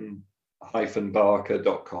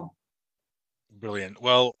 www.stephen-barker.com. Brilliant.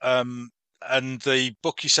 Well, and the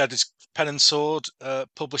book you said is Pen and Sword,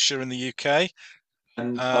 publisher in the UK.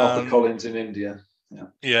 And Um, HarperCollins in India. Yeah.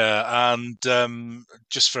 Yeah, and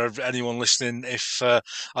just for anyone listening, if a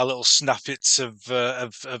little snippets of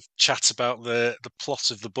chat about the plot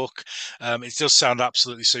of the book, it does sound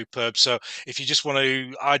absolutely superb. So if you just want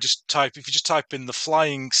to, if you just type in the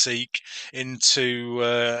Flying Seek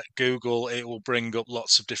into Google, it will bring up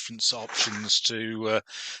lots of different options to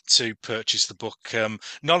purchase the book.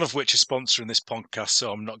 None of which are sponsoring this podcast,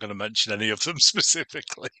 so I'm not going to mention any of them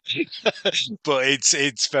specifically. But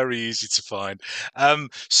it's very easy to find.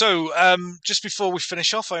 Just before we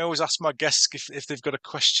finish off, I always ask my guests if they've got a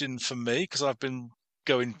question for me because I've been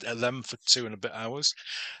going at them for 2 and a bit hours.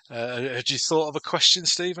 Had you thought of a question,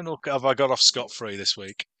 Stephen, or have I got off scot-free this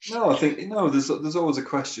week? No, I think no. There's always a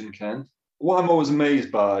question, Ken. What I'm always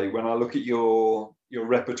amazed by when I look at your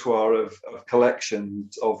repertoire of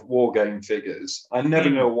collections of war game figures, I never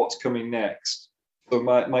know what's coming next. So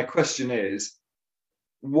my question is,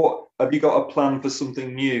 what have you got a plan for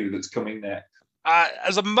something new that's coming next?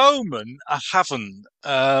 At the moment, I haven't.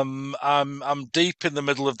 I'm deep in the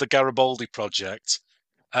middle of the Garibaldi project,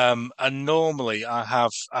 and normally I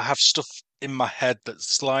have stuff in my head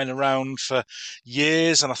that's lying around for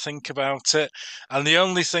years, and I think about it. And the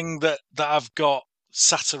only thing that I've got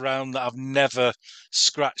sat around that I've never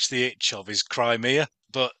scratched the itch of is Crimea.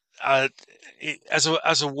 But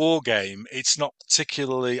as a war game, it's not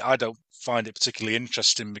particularly. I don't find it particularly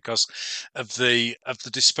interesting because of the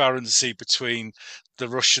disparity between the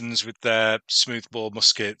Russians with their smoothbore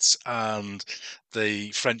muskets and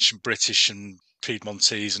the French and British and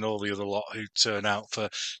Piedmontese and all the other lot who turn out for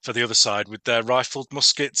the other side with their rifled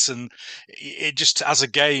muskets, and it just as a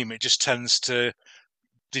game it just tends to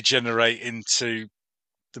degenerate into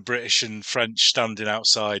the British and French standing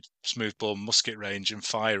outside smoothbore musket range and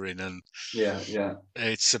firing, and Yeah, yeah.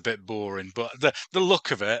 it's a bit boring. But the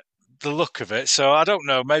look of it. So I don't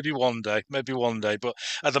know. Maybe one day. Maybe one day. But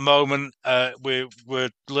at the moment, we're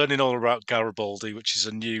learning all about Garibaldi, which is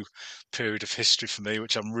a new period of history for me,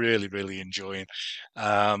 which I'm really really enjoying.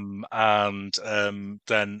 And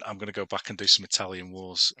then I'm going to go back and do some Italian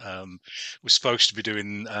wars. We're supposed to be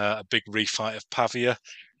doing a big refight of Pavia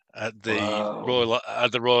at Wow.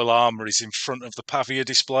 The Royal Armouries in front of the Pavia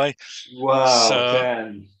display. Wow, So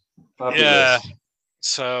Ken. yeah, Fabulous.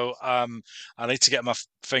 so I need to get my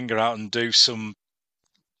finger out and do some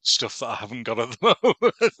stuff that I haven't got at the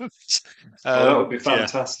moment. Oh, that would be Yeah,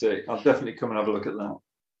 fantastic. I'll definitely come and have a look at that.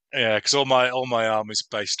 yeah, because all my army's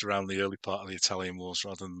based around the early part of the Italian wars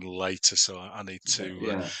rather than the later. So I need Yeah, to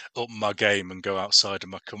yeah. up my game and go outside of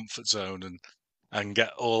my comfort zone and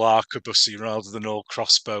get all arquebussy rather than all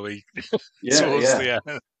crossbowy Yeah, towards yeah. the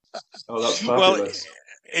end. Oh, that's Well, fabulous.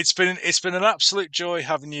 it's been an absolute joy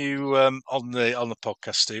having you on the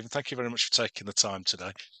podcast, Stephen. Thank you very much for taking the time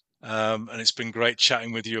today. And it's been great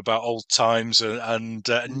chatting with you about old times and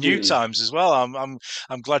new Indeed. times as well.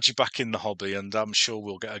 I'm glad you're back in the hobby, and I'm sure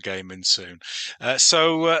we'll get a game in soon.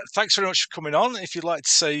 So thanks very much for coming on. If you'd like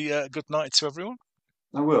to say good night to everyone.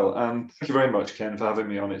 I will. Thank you very much, Ken, for having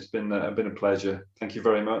me on. It's been a pleasure. Thank you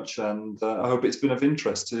very much, and I hope it's been of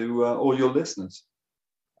interest to all your listeners.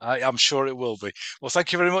 I'm sure it will be. Well,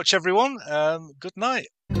 thank you very much, everyone. Good night.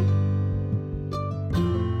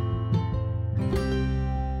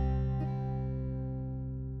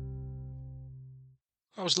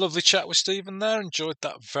 That was a lovely chat with Stephen there. Enjoyed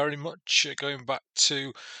that very much. Going back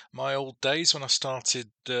to my old days when I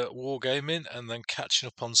started wargaming and then catching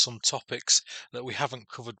up on some topics that we haven't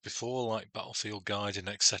covered before, like battlefield guiding,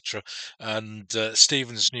 etc. And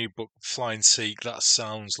Stephen's new book, Flying Seek, that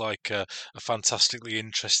sounds like a fantastically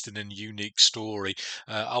interesting and unique story.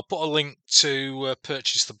 I'll put a link to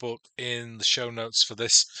purchase the book in the show notes for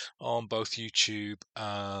this on both YouTube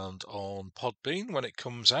and on Podbean when it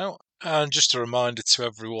comes out. And just a reminder to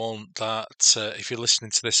everyone that if you're listening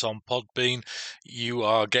to this on Podbean, you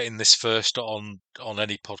are getting this first on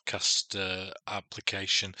any podcast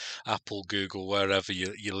application, Apple, Google, wherever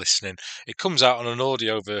you're listening. It comes out on an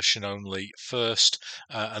audio version only first,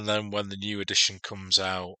 and then when the new edition comes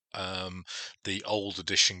out, the old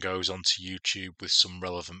edition goes onto YouTube with some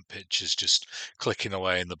relevant pictures just clicking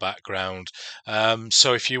away in the background.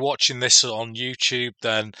 So if you're watching this on YouTube,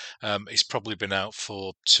 then it's probably been out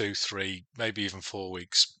for 2, 3, maybe even 4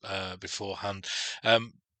 weeks beforehand.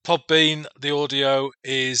 Podbean, the audio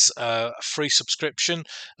is a free subscription,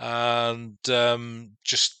 and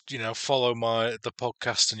just follow the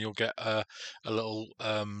podcast, and you'll get a little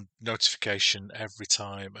notification every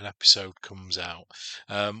time an episode comes out,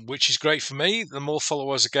 which is great for me. The more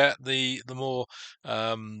followers I get, the more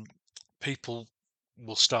people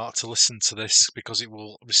will start to listen to this because it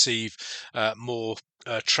will receive more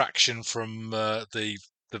traction from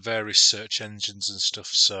the various search engines and stuff.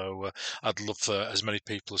 So I'd love for as many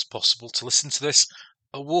people as possible to listen to this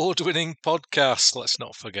award-winning podcast. Let's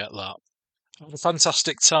not forget that. I had a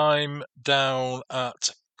fantastic time down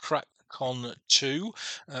at CrackCon 2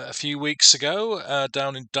 a few weeks ago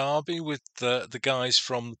down in Derby with the guys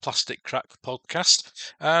from the Plastic Crack podcast.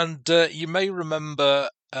 And you may remember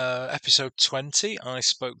episode 20, I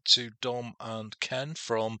spoke to Dom and Ken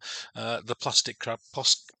from the Plastic Crab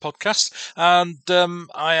podcast, and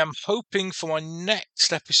I am hoping for my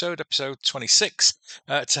next episode 26,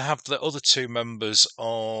 to have the other two members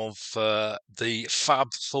of the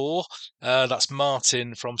Fab Four. That's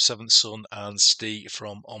Martin from Seventh Son and Steve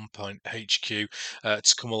from On Point HQ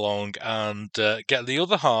to come along and get the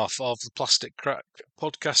other half of the Plastic Crack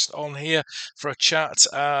podcast on here for a chat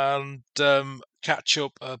and catch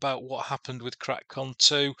up about what happened with CrackCon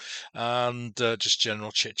 2 and just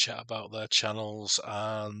general chit chat about their channels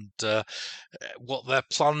and what their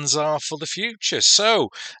plans are for the future. So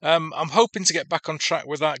I'm hoping to get back on track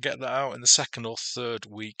with that, get that out in the second or third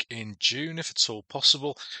week in June, if at all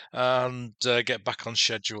possible, and get back on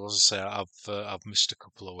schedule. As I say, I've missed a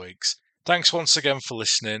couple of weeks. Thanks once again for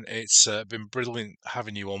listening. It's been brilliant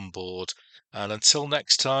having you on board. And until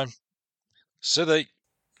next time, Siddy.